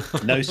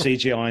 No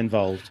CGI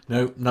involved.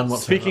 No, none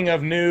whatsoever. Speaking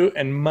of new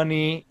and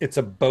money, it's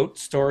a boat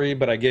story,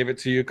 but I gave it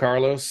to you,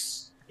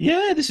 Carlos.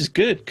 Yeah, this is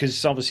good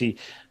because obviously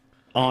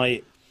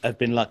I have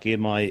been lucky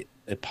in my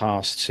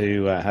past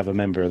to have a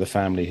member of the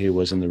family who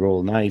was in the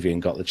Royal Navy and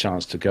got the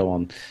chance to go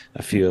on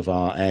a few of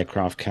our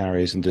aircraft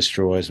carriers and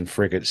destroyers and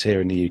frigates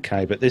here in the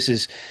UK. But this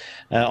is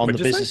on the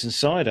Business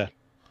Insider.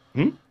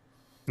 No,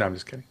 I'm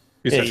just kidding.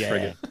 You said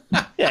frigate.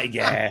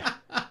 Yeah.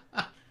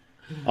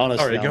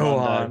 Honestly, go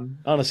on.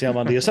 Honestly,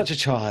 Armando, you're such a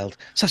child.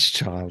 Such a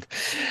child.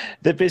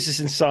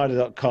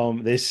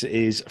 TheBusinessInsider.com, this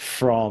is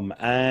from.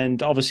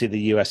 And obviously the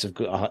US have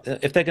got,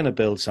 if they're going to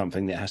build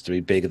something, it has to be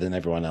bigger than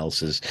everyone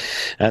else's.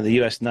 The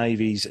US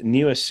Navy's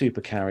newest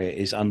supercarrier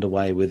is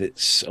underway with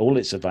all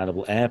its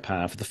available air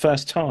power for the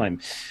first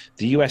time.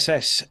 The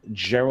USS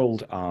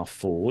Gerald R.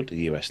 Ford,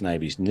 the US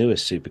Navy's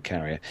newest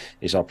supercarrier,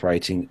 is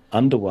operating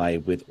underway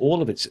with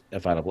all of its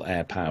available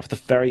air power for the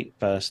very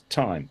first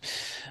time.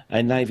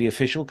 A Navy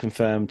official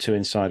confirmed to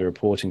insider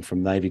reporting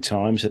from Navy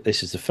Times that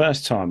this is the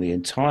first time the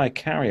entire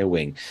carrier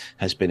wing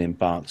has been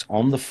embarked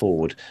on the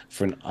Ford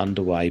for an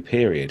underway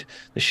period.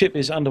 The ship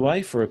is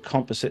underway for a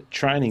composite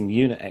training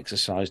unit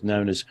exercise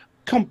known as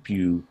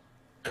Computex.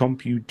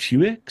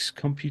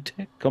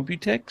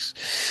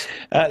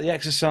 The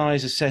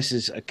exercise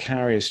assesses a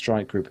carrier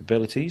strike group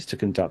abilities to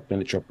conduct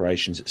military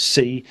operations at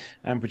sea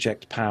and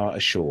project power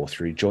ashore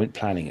through joint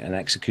planning and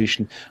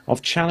execution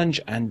of challenge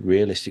and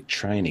realistic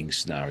training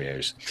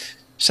scenarios.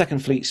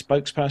 Second Fleet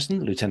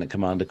spokesperson, Lieutenant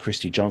Commander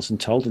Christy Johnson,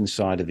 told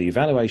Insider the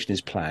evaluation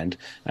is planned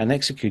and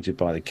executed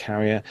by the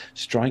Carrier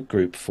Strike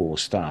Group 4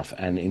 staff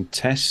and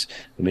tests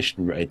the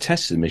mission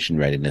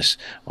readiness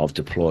of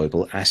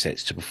deployable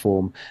assets to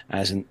perform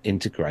as an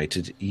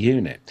integrated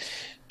unit.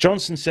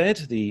 Johnson said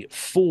the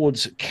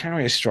Ford's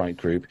Carrier Strike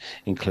Group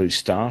includes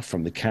staff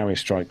from the Carrier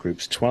Strike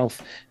Group's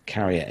 12th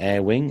Carrier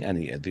Air Wing and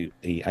the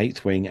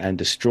 8th Wing and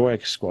Destroyer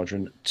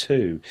Squadron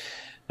 2.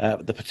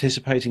 The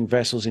participating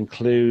vessels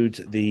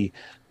include the...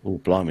 Oh,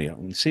 blimey, I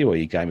can see why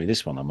you gave me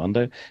this one,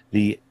 Armando.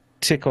 The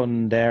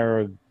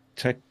Ticonderoga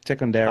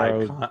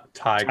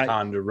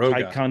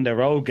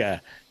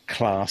Ticonderoga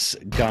class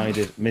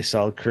guided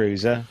missile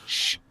cruiser.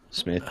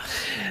 Smith.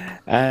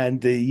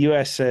 And the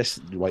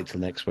USS, wait till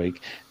next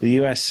week, the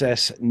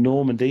USS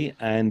Normandy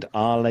and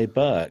Arleigh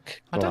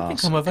Burke I don't think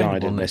class I'm available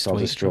guided next missile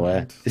week.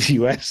 destroyer, the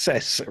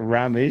USS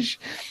Ramage,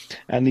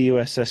 and the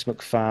USS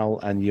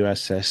McFowl and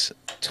USS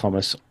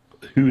Thomas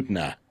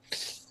Hoodner.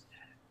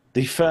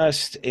 The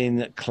first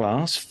in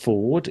class,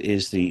 Ford,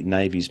 is the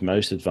Navy's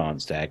most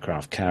advanced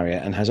aircraft carrier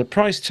and has a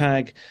price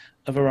tag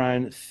of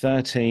around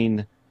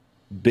 $13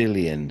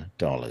 billion.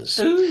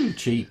 Ooh,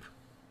 cheap.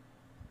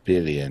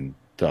 Billion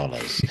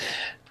dollars.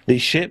 The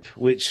ship,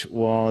 which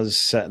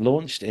was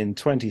launched in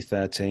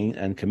 2013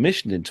 and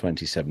commissioned in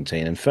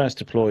 2017 and first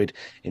deployed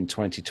in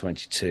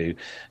 2022,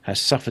 has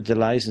suffered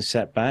delays and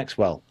setbacks.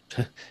 Well,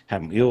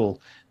 haven't we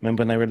all?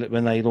 Remember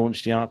when they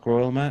launched the Ark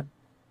Royal, Matt?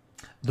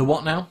 The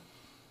what now?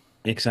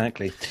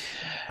 Exactly.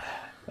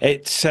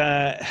 It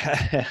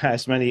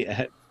has many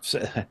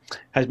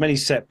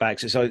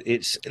setbacks. So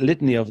it's a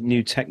litany of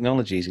new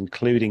technologies,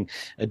 including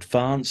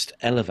advanced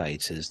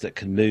elevators that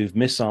can move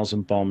missiles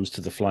and bombs to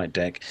the flight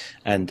deck,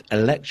 and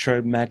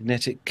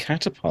electromagnetic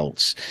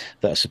catapults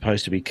that are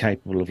supposed to be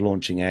capable of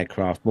launching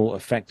aircraft more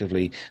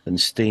effectively than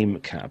steam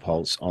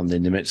catapults on the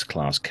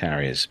Nimitz-class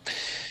carriers.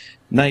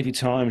 Navy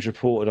Times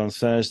reported on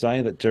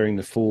Thursday that during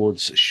the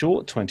Ford's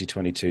short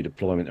 2022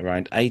 deployment,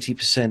 around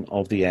 80%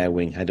 of the air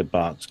wing had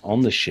embarked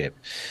on the ship.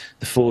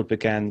 The Ford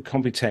began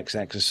Computex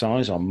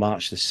exercise on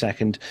March the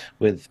 2nd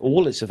with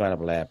all its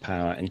available air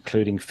power,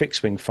 including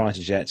fixed-wing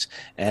fighter jets,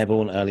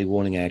 airborne early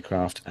warning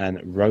aircraft, and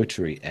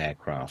rotary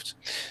aircraft.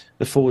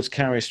 The Ford's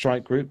Carrier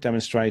Strike Group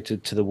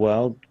demonstrated to the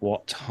world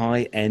what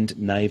high-end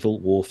naval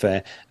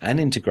warfare and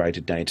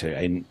integrated NATO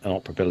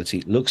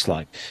interoperability looks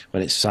like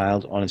when it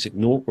sailed on its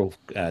inaugural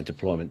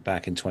deployment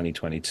back in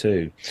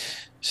 2022,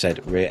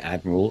 said Rear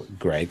Admiral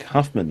Greg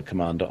Huffman,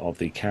 commander of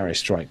the Carrier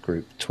Strike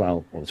Group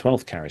 12, or the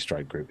 12th Carrier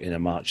Strike Group, in a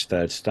March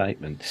 3rd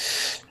statement.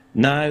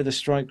 Now the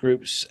strike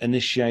group's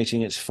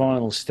initiating its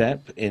final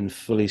step in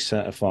fully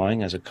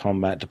certifying as a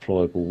combat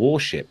deployable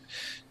warship.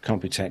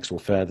 Computex will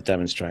further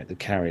demonstrate the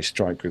Carrier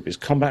Strike Group is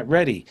combat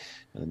ready,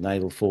 with a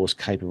naval force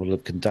capable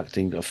of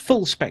conducting a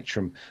full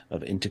spectrum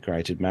of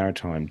integrated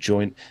maritime,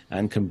 joint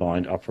and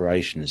combined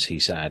operations,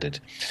 he's added.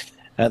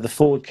 The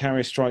Ford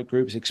Carrier Strike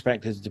Group is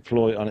expected to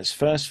deploy on its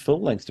first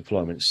full-length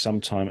deployment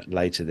sometime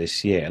later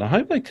this year. And I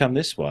hope they come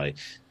this way.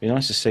 It'd be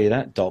nice to see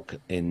that dock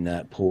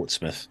in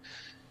Portsmouth.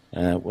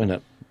 When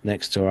up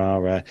next to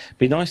our...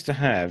 be nice to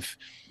have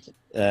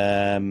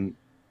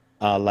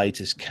our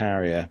latest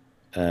carrier,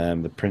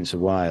 the Prince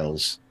of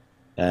Wales,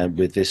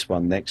 with this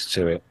one next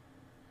to it,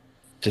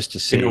 just to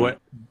see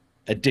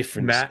a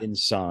difference in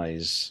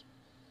size.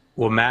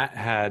 Well, Matt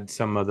had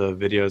some of the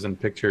videos and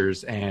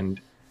pictures,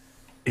 and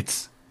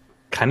it's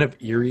kind of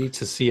eerie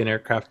to see an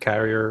aircraft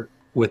carrier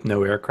with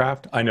no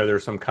aircraft. I know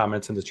there's some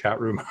comments in the chat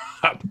room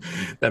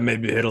that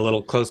maybe hit a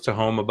little close to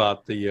home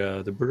about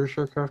the British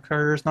aircraft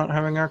carriers not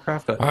having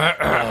aircraft. But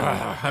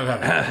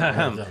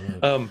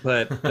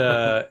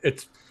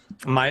it's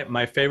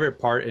my favorite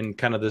part in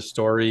kind of this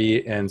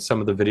story and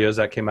some of the videos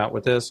that came out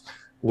with this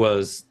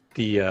was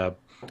the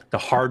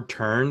hard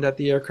turn that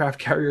the aircraft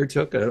carrier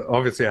took.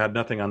 Obviously, I had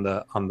nothing on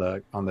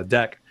the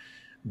deck,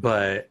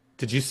 but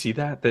did you see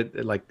that?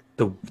 That like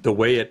the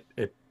way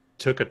it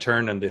took a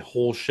turn and the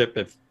whole ship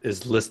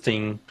is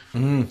listing,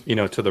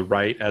 to the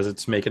right as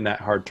it's making that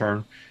hard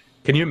turn.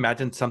 Can you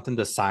imagine something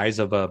the size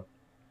of a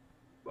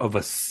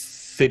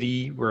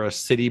city or a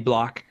city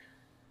block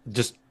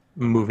just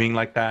moving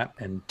like that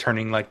and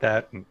turning like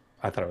that? And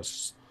I thought it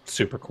was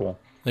super cool.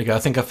 There you go. I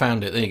think I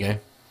found it. There you go.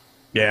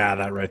 Yeah,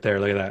 that right there.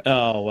 Look at that.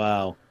 Oh,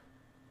 wow.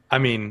 I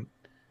mean,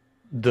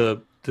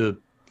 the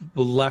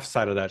left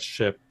side of that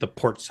ship, the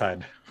port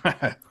side,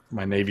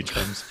 my Navy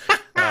terms,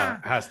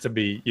 has to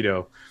be,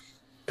 a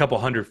couple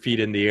 100 feet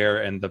in the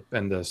air, and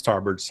the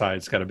starboard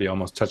side's got to be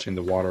almost touching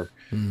the water.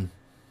 And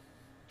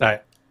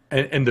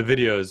the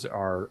videos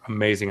are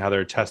amazing how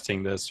they're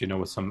testing this,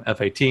 with some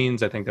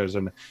F-18s. I think there's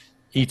an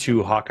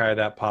E-2 Hawkeye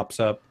that pops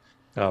up,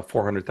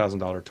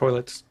 $400,000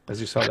 toilets, as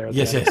you saw there.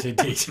 Yes,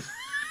 indeed.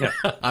 Yeah.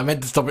 I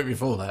meant to stop it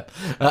before that.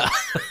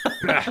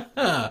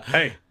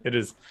 Hey, it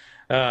is.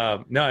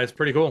 No, it's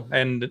pretty cool.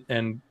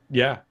 And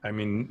yeah, I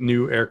mean,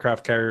 new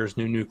aircraft carriers,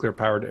 new nuclear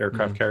powered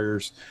aircraft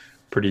carriers,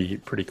 pretty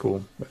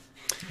cool. But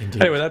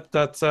anyway,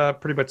 that's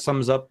pretty much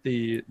sums up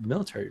the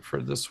military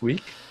for this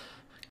week.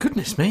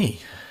 Goodness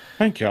me.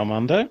 Thank you,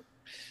 Armando.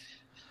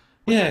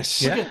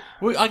 Yes. Yeah.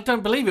 I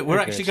don't believe it. We're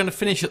actually going to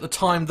finish at the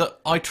time that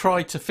I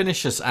try to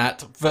finish us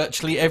at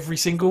virtually every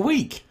single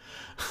week.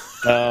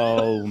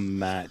 Oh,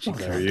 Matt,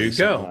 there you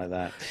go. Like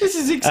that. This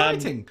is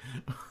exciting.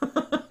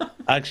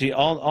 Actually,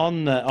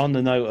 on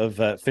the note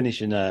of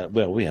finishing,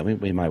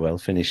 we may well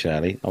finish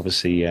early.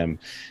 Obviously,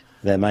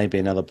 there may be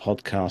another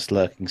podcast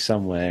lurking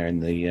somewhere in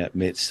the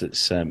midst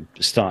that's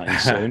starting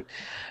soon.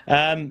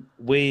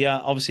 We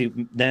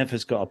obviously Nev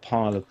has got a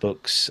pile of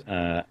books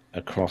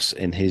across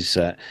in his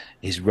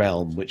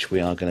realm, which we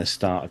are going to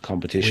start a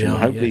competition.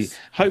 Hopefully,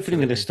 I'm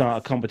going to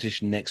start a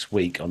competition next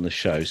week on the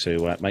show.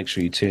 So make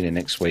sure you tune in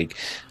next week,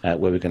 where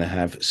we're going to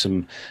have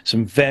some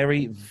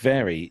very,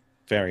 very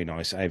very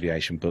nice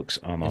aviation books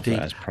on offer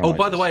Indeed. as prizes. Oh,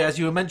 by the way, as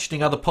you were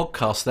mentioning other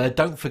podcasts there,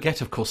 don't forget,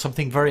 of course,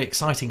 something very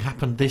exciting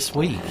happened this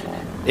week.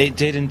 It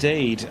did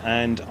indeed,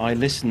 and I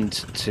listened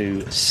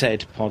to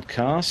said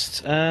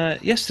podcast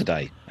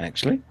yesterday,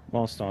 actually,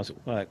 whilst I was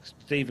at work.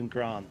 Steve and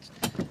Grant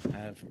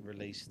have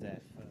released their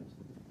first...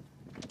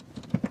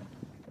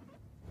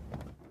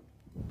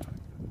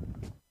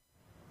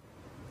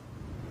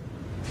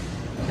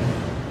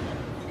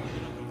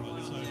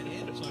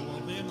 So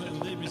while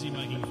they're busy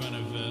making fun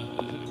of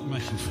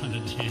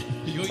Dan,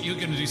 You're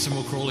going to do some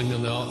more crawling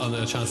on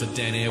the chance that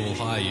Dan Air will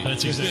hire you.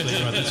 that's exactly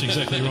right. That's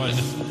exactly right.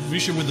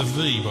 Vision with a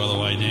V, by the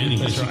way, Dan.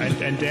 That's right.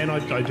 And Dan,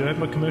 I do have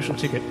my commercial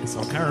ticket. It's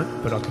not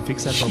current, but I can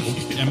fix that problem.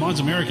 And mine's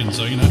American,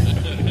 so you know.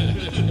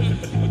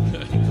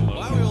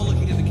 Why are we all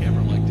looking at the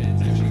camera like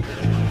Dan's actually?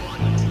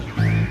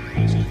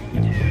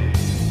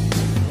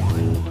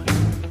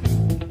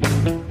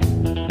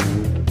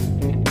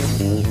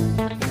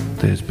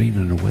 There's been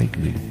an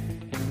awakening.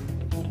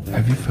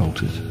 Have you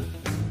felt it?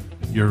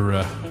 You're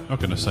not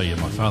going to say you're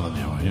my father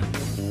now, are you?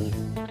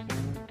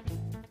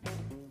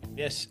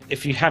 Yes,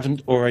 if you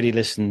haven't already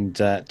listened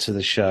to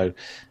the show,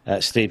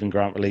 Steve and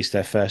Grant released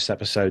their first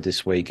episode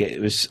this week. It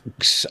was,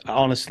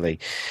 honestly,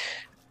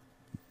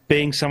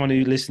 being someone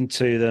who listened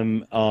to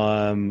them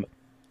on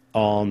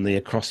the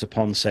Across the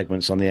Pond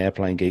segments on the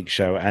Airplane Geek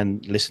show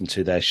and listened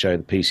to their show,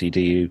 the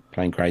PCDU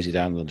Plane Crazy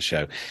Download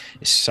show,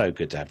 it's so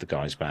good to have the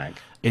guys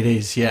back. It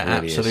is, yeah, It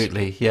really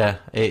absolutely, is. yeah.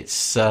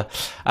 It's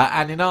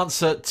and in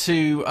answer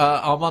to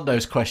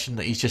Armando's question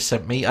that he's just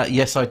sent me,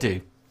 yes, I do.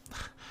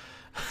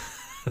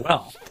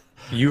 Well,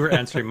 you were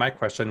answering my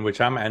question, which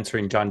I'm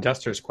answering John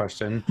Jester's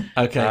question.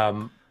 Okay.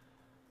 How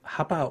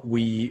about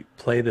we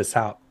play this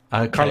out?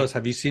 Okay. Carlos,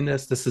 have you seen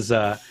this? This is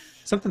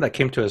something that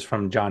came to us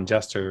from John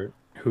Jester,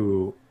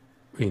 who,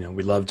 we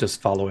love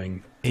just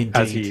following as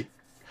Indeed. he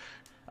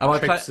Am I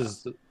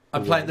traipses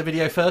I'm playing the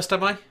video first,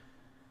 am I?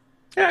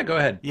 Yeah, go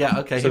ahead. Yeah,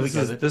 okay. So Here we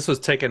go then. this was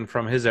taken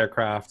from his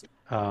aircraft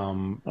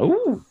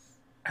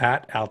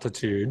at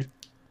altitude.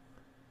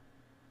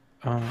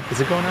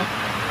 Is it going up?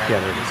 Yeah,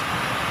 there it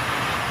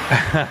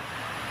is.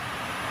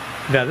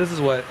 Now this is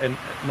what, and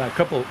a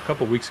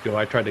couple weeks ago,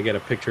 I tried to get a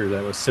picture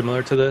that was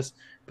similar to this,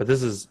 but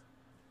this is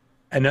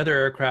another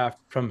aircraft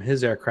from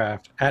his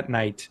aircraft at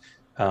night,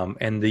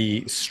 and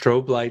the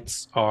strobe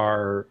lights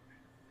are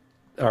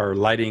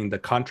lighting the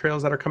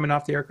contrails that are coming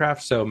off the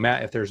aircraft. So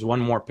Matt, if there's one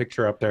more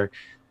picture up there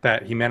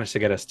that he managed to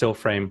get a still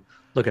frame,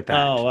 look at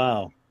that. Oh,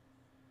 wow.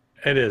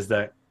 It is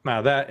that.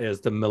 Now that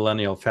is the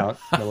Millennial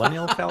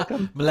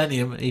Falcon.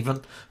 Millennium, even.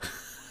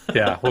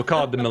 Yeah, we'll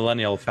call it the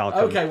Millennial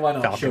Falcon. Okay, why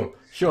not? Falcon.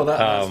 Sure,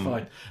 that's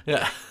fine.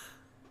 Yeah.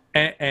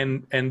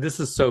 And this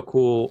is so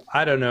cool.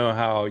 I don't know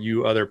how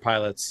you other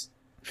pilots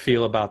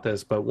feel about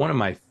this, but one of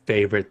my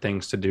favorite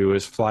things to do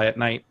is fly at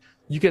night.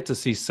 You get to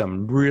see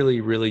some really,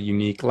 really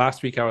unique.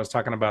 Last week I was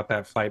talking about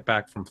that flight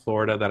back from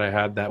Florida that I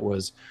had that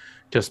was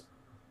just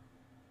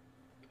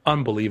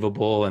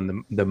unbelievable,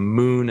 and the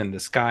moon and the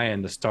sky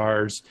and the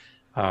stars.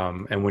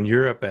 And when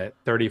you're up at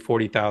 30,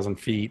 40,000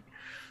 feet,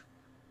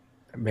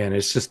 man,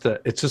 it's just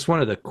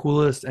one of the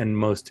coolest and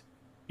most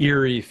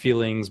eerie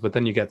feelings. But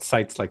then you get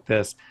sights like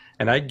this,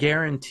 and I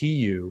guarantee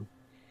you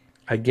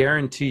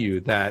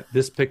that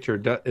this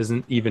picture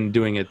isn't even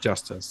doing it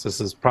justice. This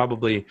is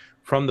probably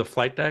from the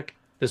flight deck.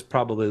 This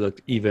probably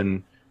looked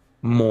even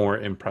more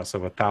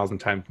impressive, 1,000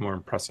 times more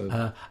impressive.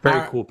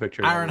 Very cool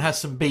picture. Aaron has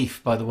some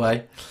beef, by the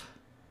way.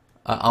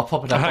 I'll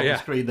pop it up on the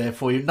screen there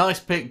for you. Nice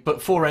pic,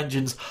 but 4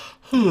 engines.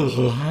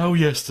 Oh, how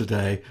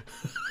yesterday.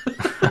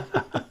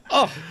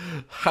 Oh,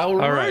 how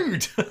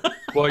rude.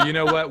 Well, you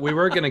know what? We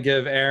were going to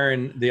give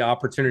Aaron the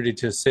opportunity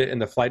to sit in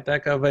the flight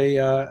deck of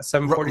a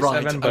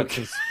 747, Right, but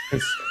okay.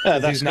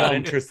 since he's not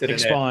interested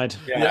expired.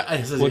 in it.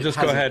 Yeah. We'll just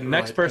go ahead.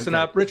 Next person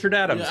up, Richard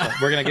Adams. Yeah.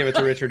 We're going to give it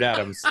to Richard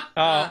Adams.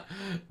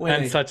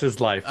 And such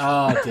is life.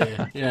 Oh,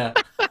 dear. Yeah.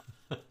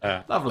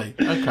 Lovely.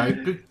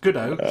 Okay.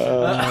 Good-o.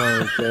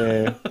 Oh,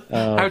 dear.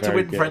 Oh, How to very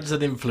win good. friends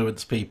and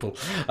influence people.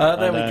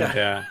 There we go.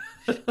 Yeah.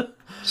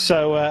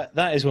 So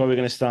that is where we're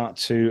going to start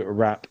to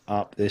wrap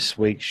up this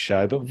week's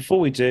show. But before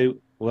we do,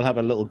 we'll have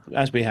a little,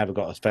 as we have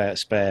got a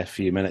spare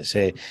few minutes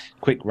here,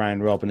 quick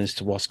round robin as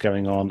to what's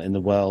going on in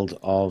the world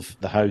of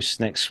the hosts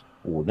next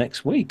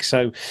week.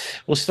 So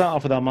we'll start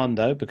off with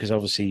Armando, because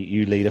obviously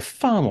you lead a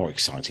far more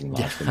exciting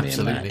life than me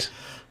absolutely. and Matt.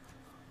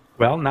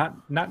 Well,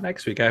 not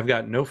next week. I've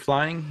got no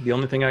flying. The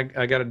only thing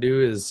I got to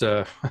do is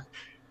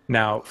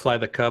now fly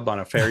the Cub on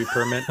a ferry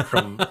permit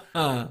from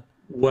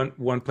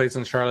one place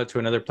in Charlotte to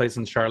another place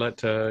in Charlotte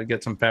to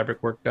get some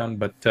fabric work done.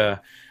 But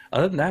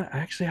other than that, I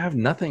actually have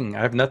nothing. I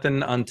have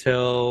nothing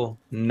until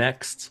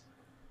next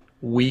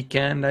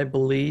weekend, I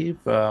believe,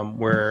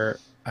 where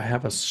I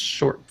have a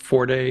short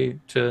 4-day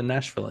to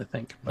Nashville, I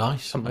think.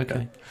 Nice. Something like Okay.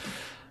 that.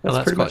 Well,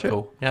 that's pretty quite much it.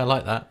 cool. Yeah, I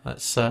like that.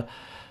 That's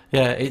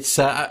yeah. It's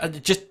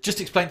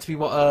just explain to me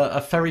what a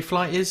ferry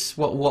flight is.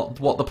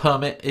 What the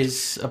permit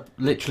is.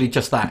 Literally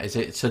just that, is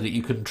it? So that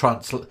you can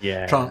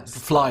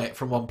fly it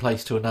from one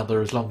place to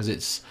another as long as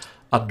it's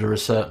under a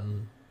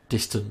certain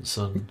distance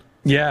and.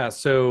 Yeah.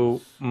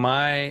 So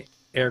my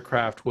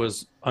aircraft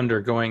was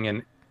undergoing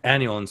an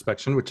annual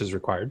inspection, which is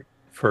required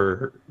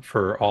for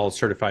all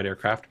certified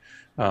aircraft.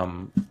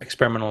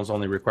 Experimentals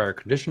only require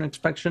condition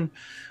inspection,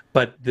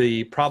 but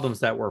the problems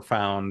that were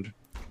found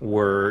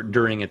were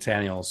during its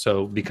annual.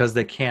 So because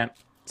they can't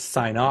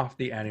sign off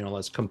the annual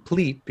as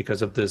complete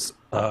because of this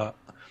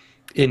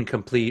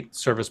incomplete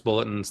service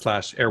bulletin /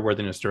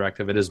 airworthiness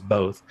directive, it is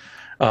both.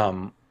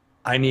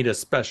 I need a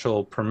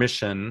special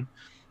permission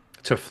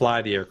to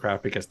fly the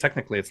aircraft because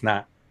technically it's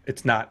not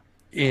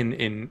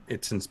in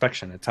its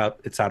inspection.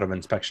 It's out of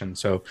inspection.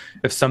 So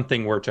if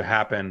something were to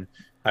happen,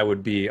 I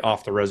would be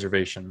off the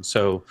reservation.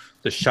 So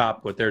the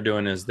shop, what they're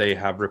doing is they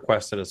have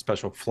requested a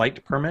special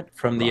flight permit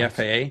from the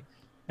FAA,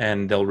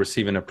 and they'll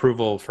receive an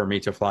approval for me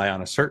to fly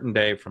on a certain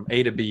day from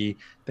A to B.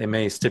 They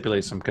may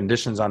stipulate some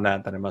conditions on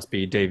that it must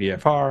be day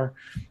VFR,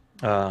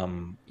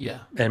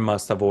 and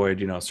must avoid,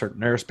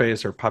 certain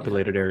airspace or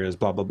populated areas,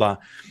 blah, blah, blah.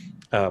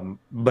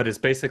 But it's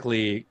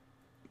basically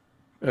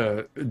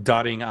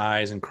dotting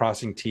I's and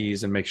crossing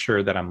T's and make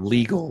sure that I'm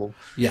legal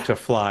to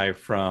fly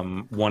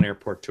from one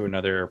airport to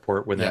another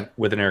airport with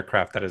an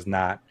aircraft that is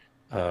not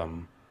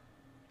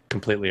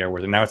completely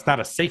airworthy. Now, it's not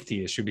a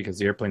safety issue because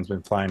the airplane's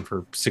been flying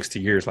for 60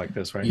 years like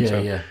this,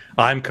 right?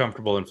 I'm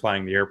comfortable in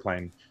flying the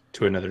airplane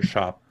to another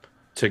shop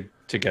to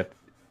get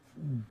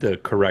the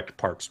correct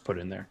parts put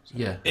in there. So.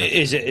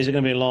 Is it going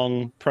to be a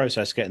long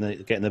process getting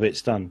the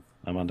bits done,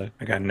 Armando?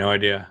 I got no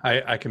idea.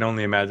 I can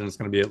only imagine it's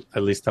going to be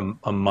at least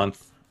a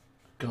month.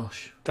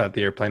 Gosh, that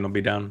the airplane will be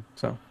down.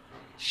 So,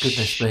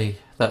 goodness me,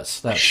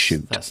 that's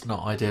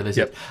not ideal, is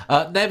it?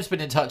 Nev's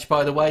been in touch,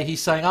 by the way.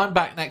 He's saying, I'm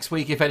back next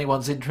week if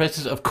anyone's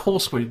interested. Of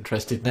course we're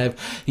interested,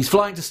 Nev. He's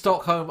flying to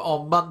Stockholm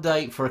on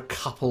Monday for a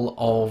couple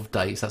of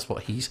days. That's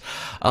what he's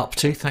up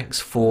to.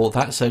 Thanks for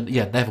that. So,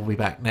 Nev will be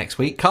back next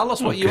week.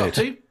 Carlos, what are you up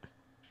to?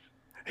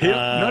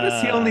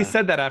 Notice he only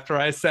said that after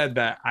I said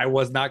that I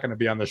was not going to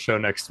be on the show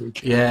next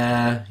week.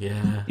 Yeah.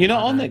 You're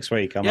not on next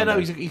week, am I? No,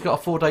 he's got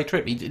a 4-day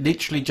trip. He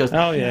literally just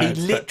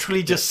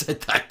just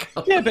said that.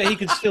 Yeah, but he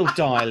could still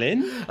dial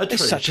in.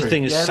 There's such a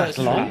thing as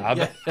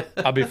satellite.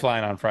 I'll be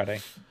flying on Friday.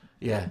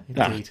 Yeah,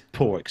 indeed.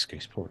 Poor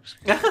excuse.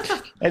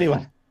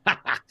 Anyway, what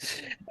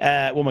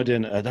am I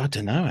doing? I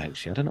don't know,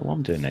 actually. I don't know what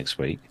I'm doing next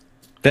week.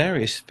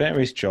 Various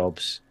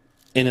jobs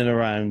in and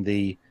around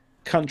the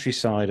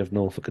countryside of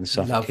Norfolk and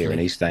Suffolk here in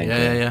East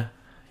Anglia.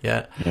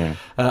 Yeah.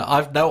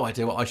 I've no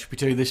idea what I should be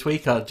doing this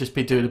week. I'll just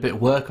be doing a bit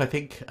of work, I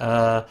think.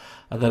 And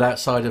then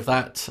outside of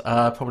that,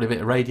 probably a bit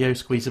of radio,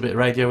 squeeze a bit of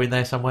radio in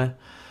there somewhere.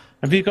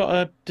 Have you got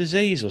a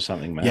disease or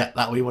something, mate? Yeah,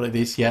 that'll be what it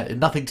is. Yeah,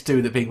 nothing to do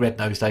with it being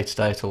red-nosed day to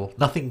day at all.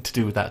 Nothing to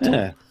do with that at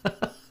all.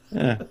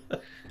 Yeah.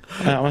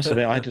 I must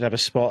admit, I did have a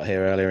spot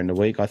here earlier in the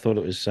week. I thought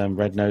it was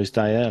Red Nose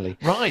Day early.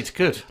 Right,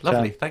 good.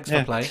 Lovely. Thanks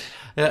for playing.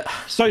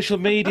 Social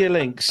media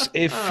links.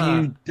 If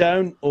you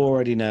don't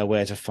already know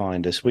where to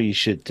find us, well, you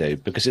should do,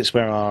 because it's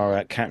where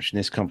our Caption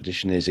This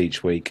competition is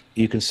each week.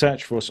 You can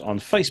search for us on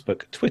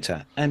Facebook,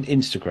 Twitter, and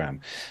Instagram.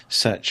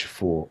 Search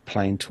for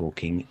Plain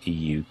Talking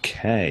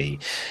UK.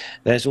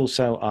 There's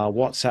also our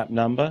WhatsApp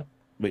number,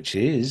 which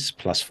is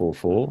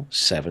 +44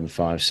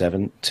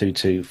 757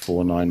 22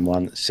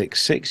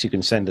 You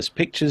can send us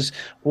pictures,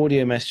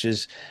 audio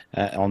messages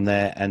on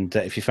there, and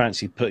if you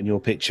fancy putting your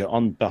picture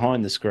on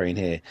behind the screen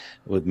here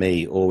with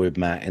me or with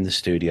Matt in the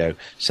studio,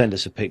 send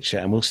us a picture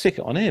and we'll stick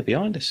it on here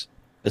behind us.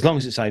 As long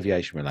as it's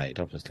aviation related,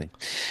 obviously.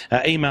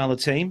 Email the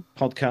team,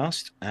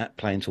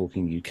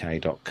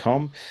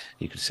 podcast@plaintalkinguk.com.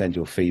 You can send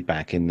your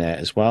feedback in there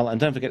as well. And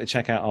don't forget to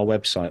check out our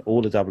website,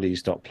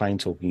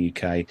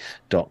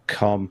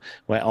 allthews.plaintalkinguk.com,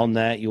 where on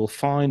there you'll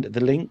find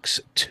the links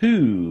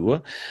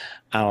to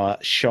our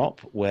shop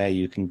where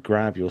you can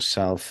grab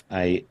yourself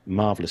a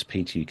marvellous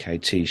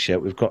P2UK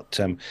t-shirt. We're going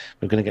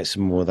to get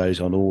some more of those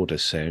on order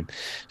soon.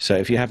 So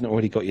if you haven't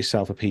already got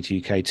yourself a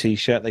P2UK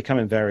t-shirt, they come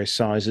in various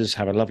sizes,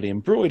 have a lovely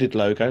embroidered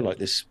logo like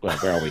this. Well,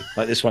 where are we?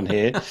 Like this one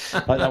here,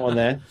 like that one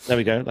there. There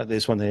we go. Like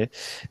this one here,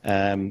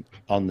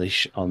 on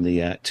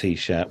the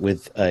t-shirt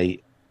with a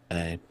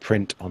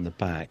print on the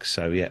back.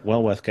 So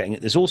well worth getting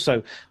it. There's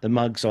also the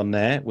mugs on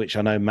there, which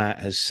I know Matt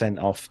has sent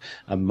off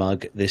a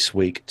mug this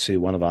week to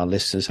one of our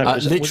listeners.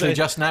 Literally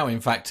just now,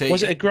 in fact.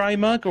 Was it a grey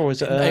mug or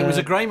was it it was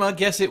a grey mug,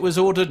 yes. It was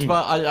ordered,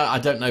 but I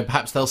don't know,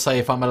 perhaps they'll say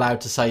if I'm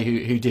allowed to say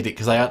who did it,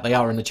 because they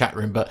are in the chat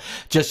room, but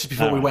just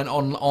before we went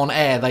on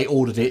air they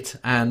ordered it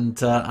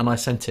and I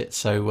sent it.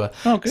 So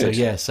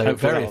good. So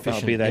very efficient.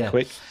 That'll be there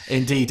quick.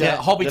 Indeed.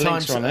 Hobby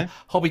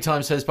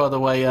Time says, by the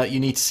way, you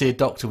need to see a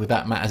doctor with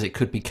that, Matt, as it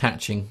could be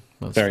catching.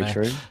 That's very fair.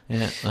 true.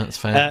 Yeah, that's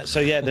fair.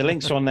 The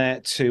links are on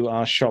there to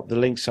our shop. The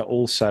links are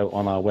also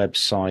on our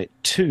website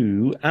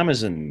to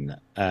Amazon,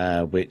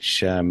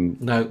 which I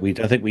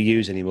don't think we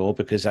use anymore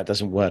because that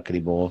doesn't work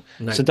anymore.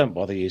 No. So don't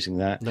bother using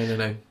that.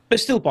 No. But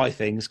still buy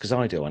things, because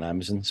I do on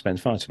Amazon. Spend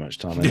far too much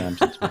time on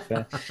Amazon, to be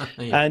fair.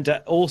 Yeah. And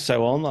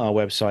also on our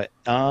website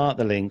are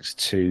the links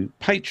to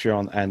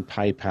Patreon and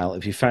PayPal.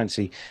 If you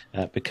fancy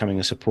becoming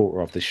a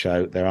supporter of the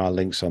show, there are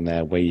links on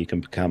there where you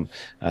can become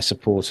a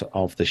supporter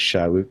of the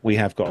show. We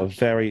have got a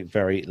very,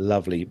 very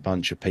lovely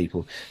bunch of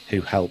people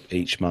who help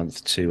each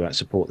month to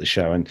support the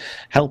show and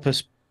help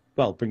us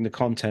bring the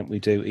content we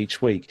do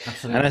each week.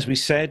 Absolutely. And as we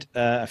said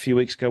a few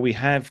weeks ago, we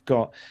have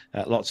got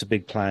lots of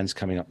big plans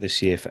coming up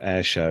this year for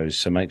air shows,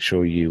 so make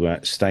sure you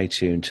stay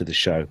tuned to the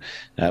show.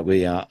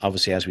 We are,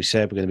 obviously, as we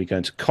said, we're going to be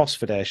going to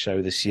Cosford Air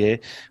Show this year,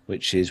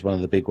 which is one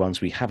of the big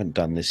ones we haven't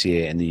done this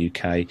year in the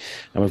UK. And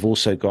we've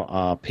also got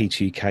our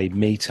P2UK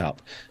meetup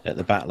at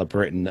the Battle of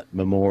Britain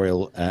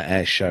Memorial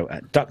Air Show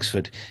at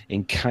Duxford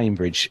in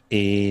Cambridge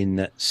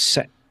in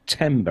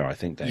September, I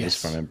think that is,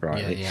 if I remember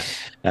rightly.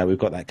 We've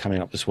got that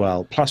coming up as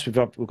well. Plus, we've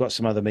got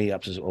some other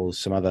meetups or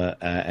some other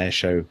air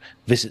show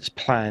visits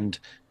planned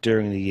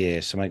during the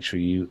year. So make sure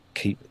you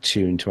keep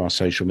tuned to our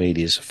social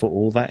medias for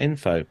all that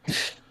info.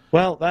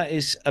 Well, that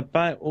is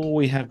about all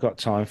we have got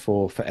time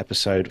for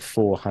episode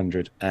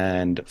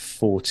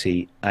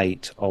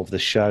 448 of the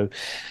show.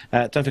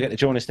 Don't forget to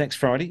join us next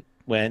Friday,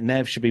 where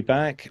Nev should be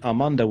back.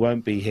 Armando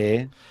won't be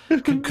here.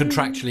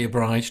 Contractually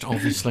obliged,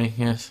 obviously,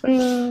 yes.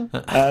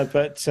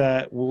 But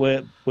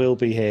we'll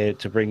be here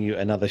to bring you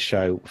another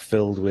show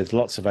filled with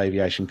lots of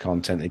aviation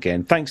content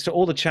again. Thanks to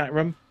all the chat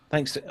room.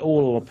 Thanks to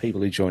all the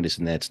people who joined us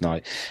in there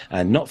tonight.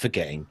 And not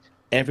forgetting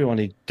everyone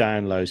who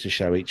downloads the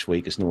show each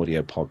week as an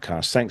audio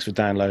podcast. Thanks for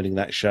downloading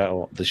the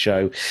show.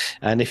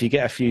 And if you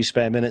get a few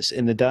spare minutes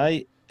in the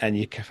day and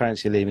you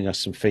fancy leaving us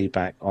some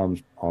feedback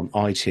on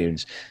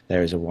iTunes,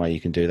 there is a way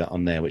you can do that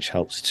on there, which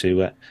helps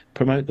to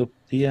promote the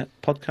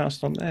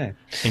podcast on there.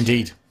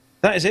 Indeed.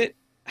 That is it.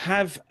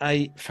 Have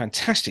a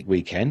fantastic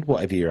weekend,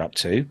 whatever you're up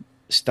to.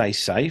 Stay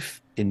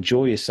safe,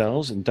 enjoy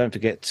yourselves, and don't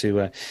forget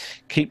to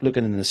keep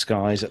looking in the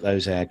skies at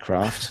those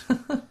aircraft,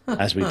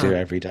 as we do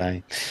every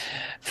day.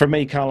 From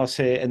me, Carlos,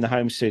 here in the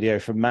home studio,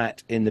 from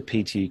Matt in the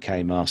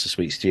P2UK Master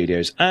Suite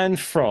studios, and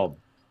from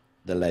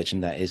the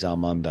legend that is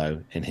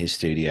Armando in his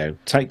studio.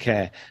 Take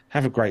care,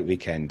 have a great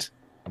weekend,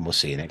 and we'll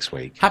see you next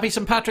week. Happy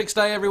St. Patrick's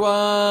Day,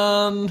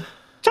 everyone!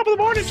 Top of the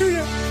morning to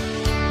you!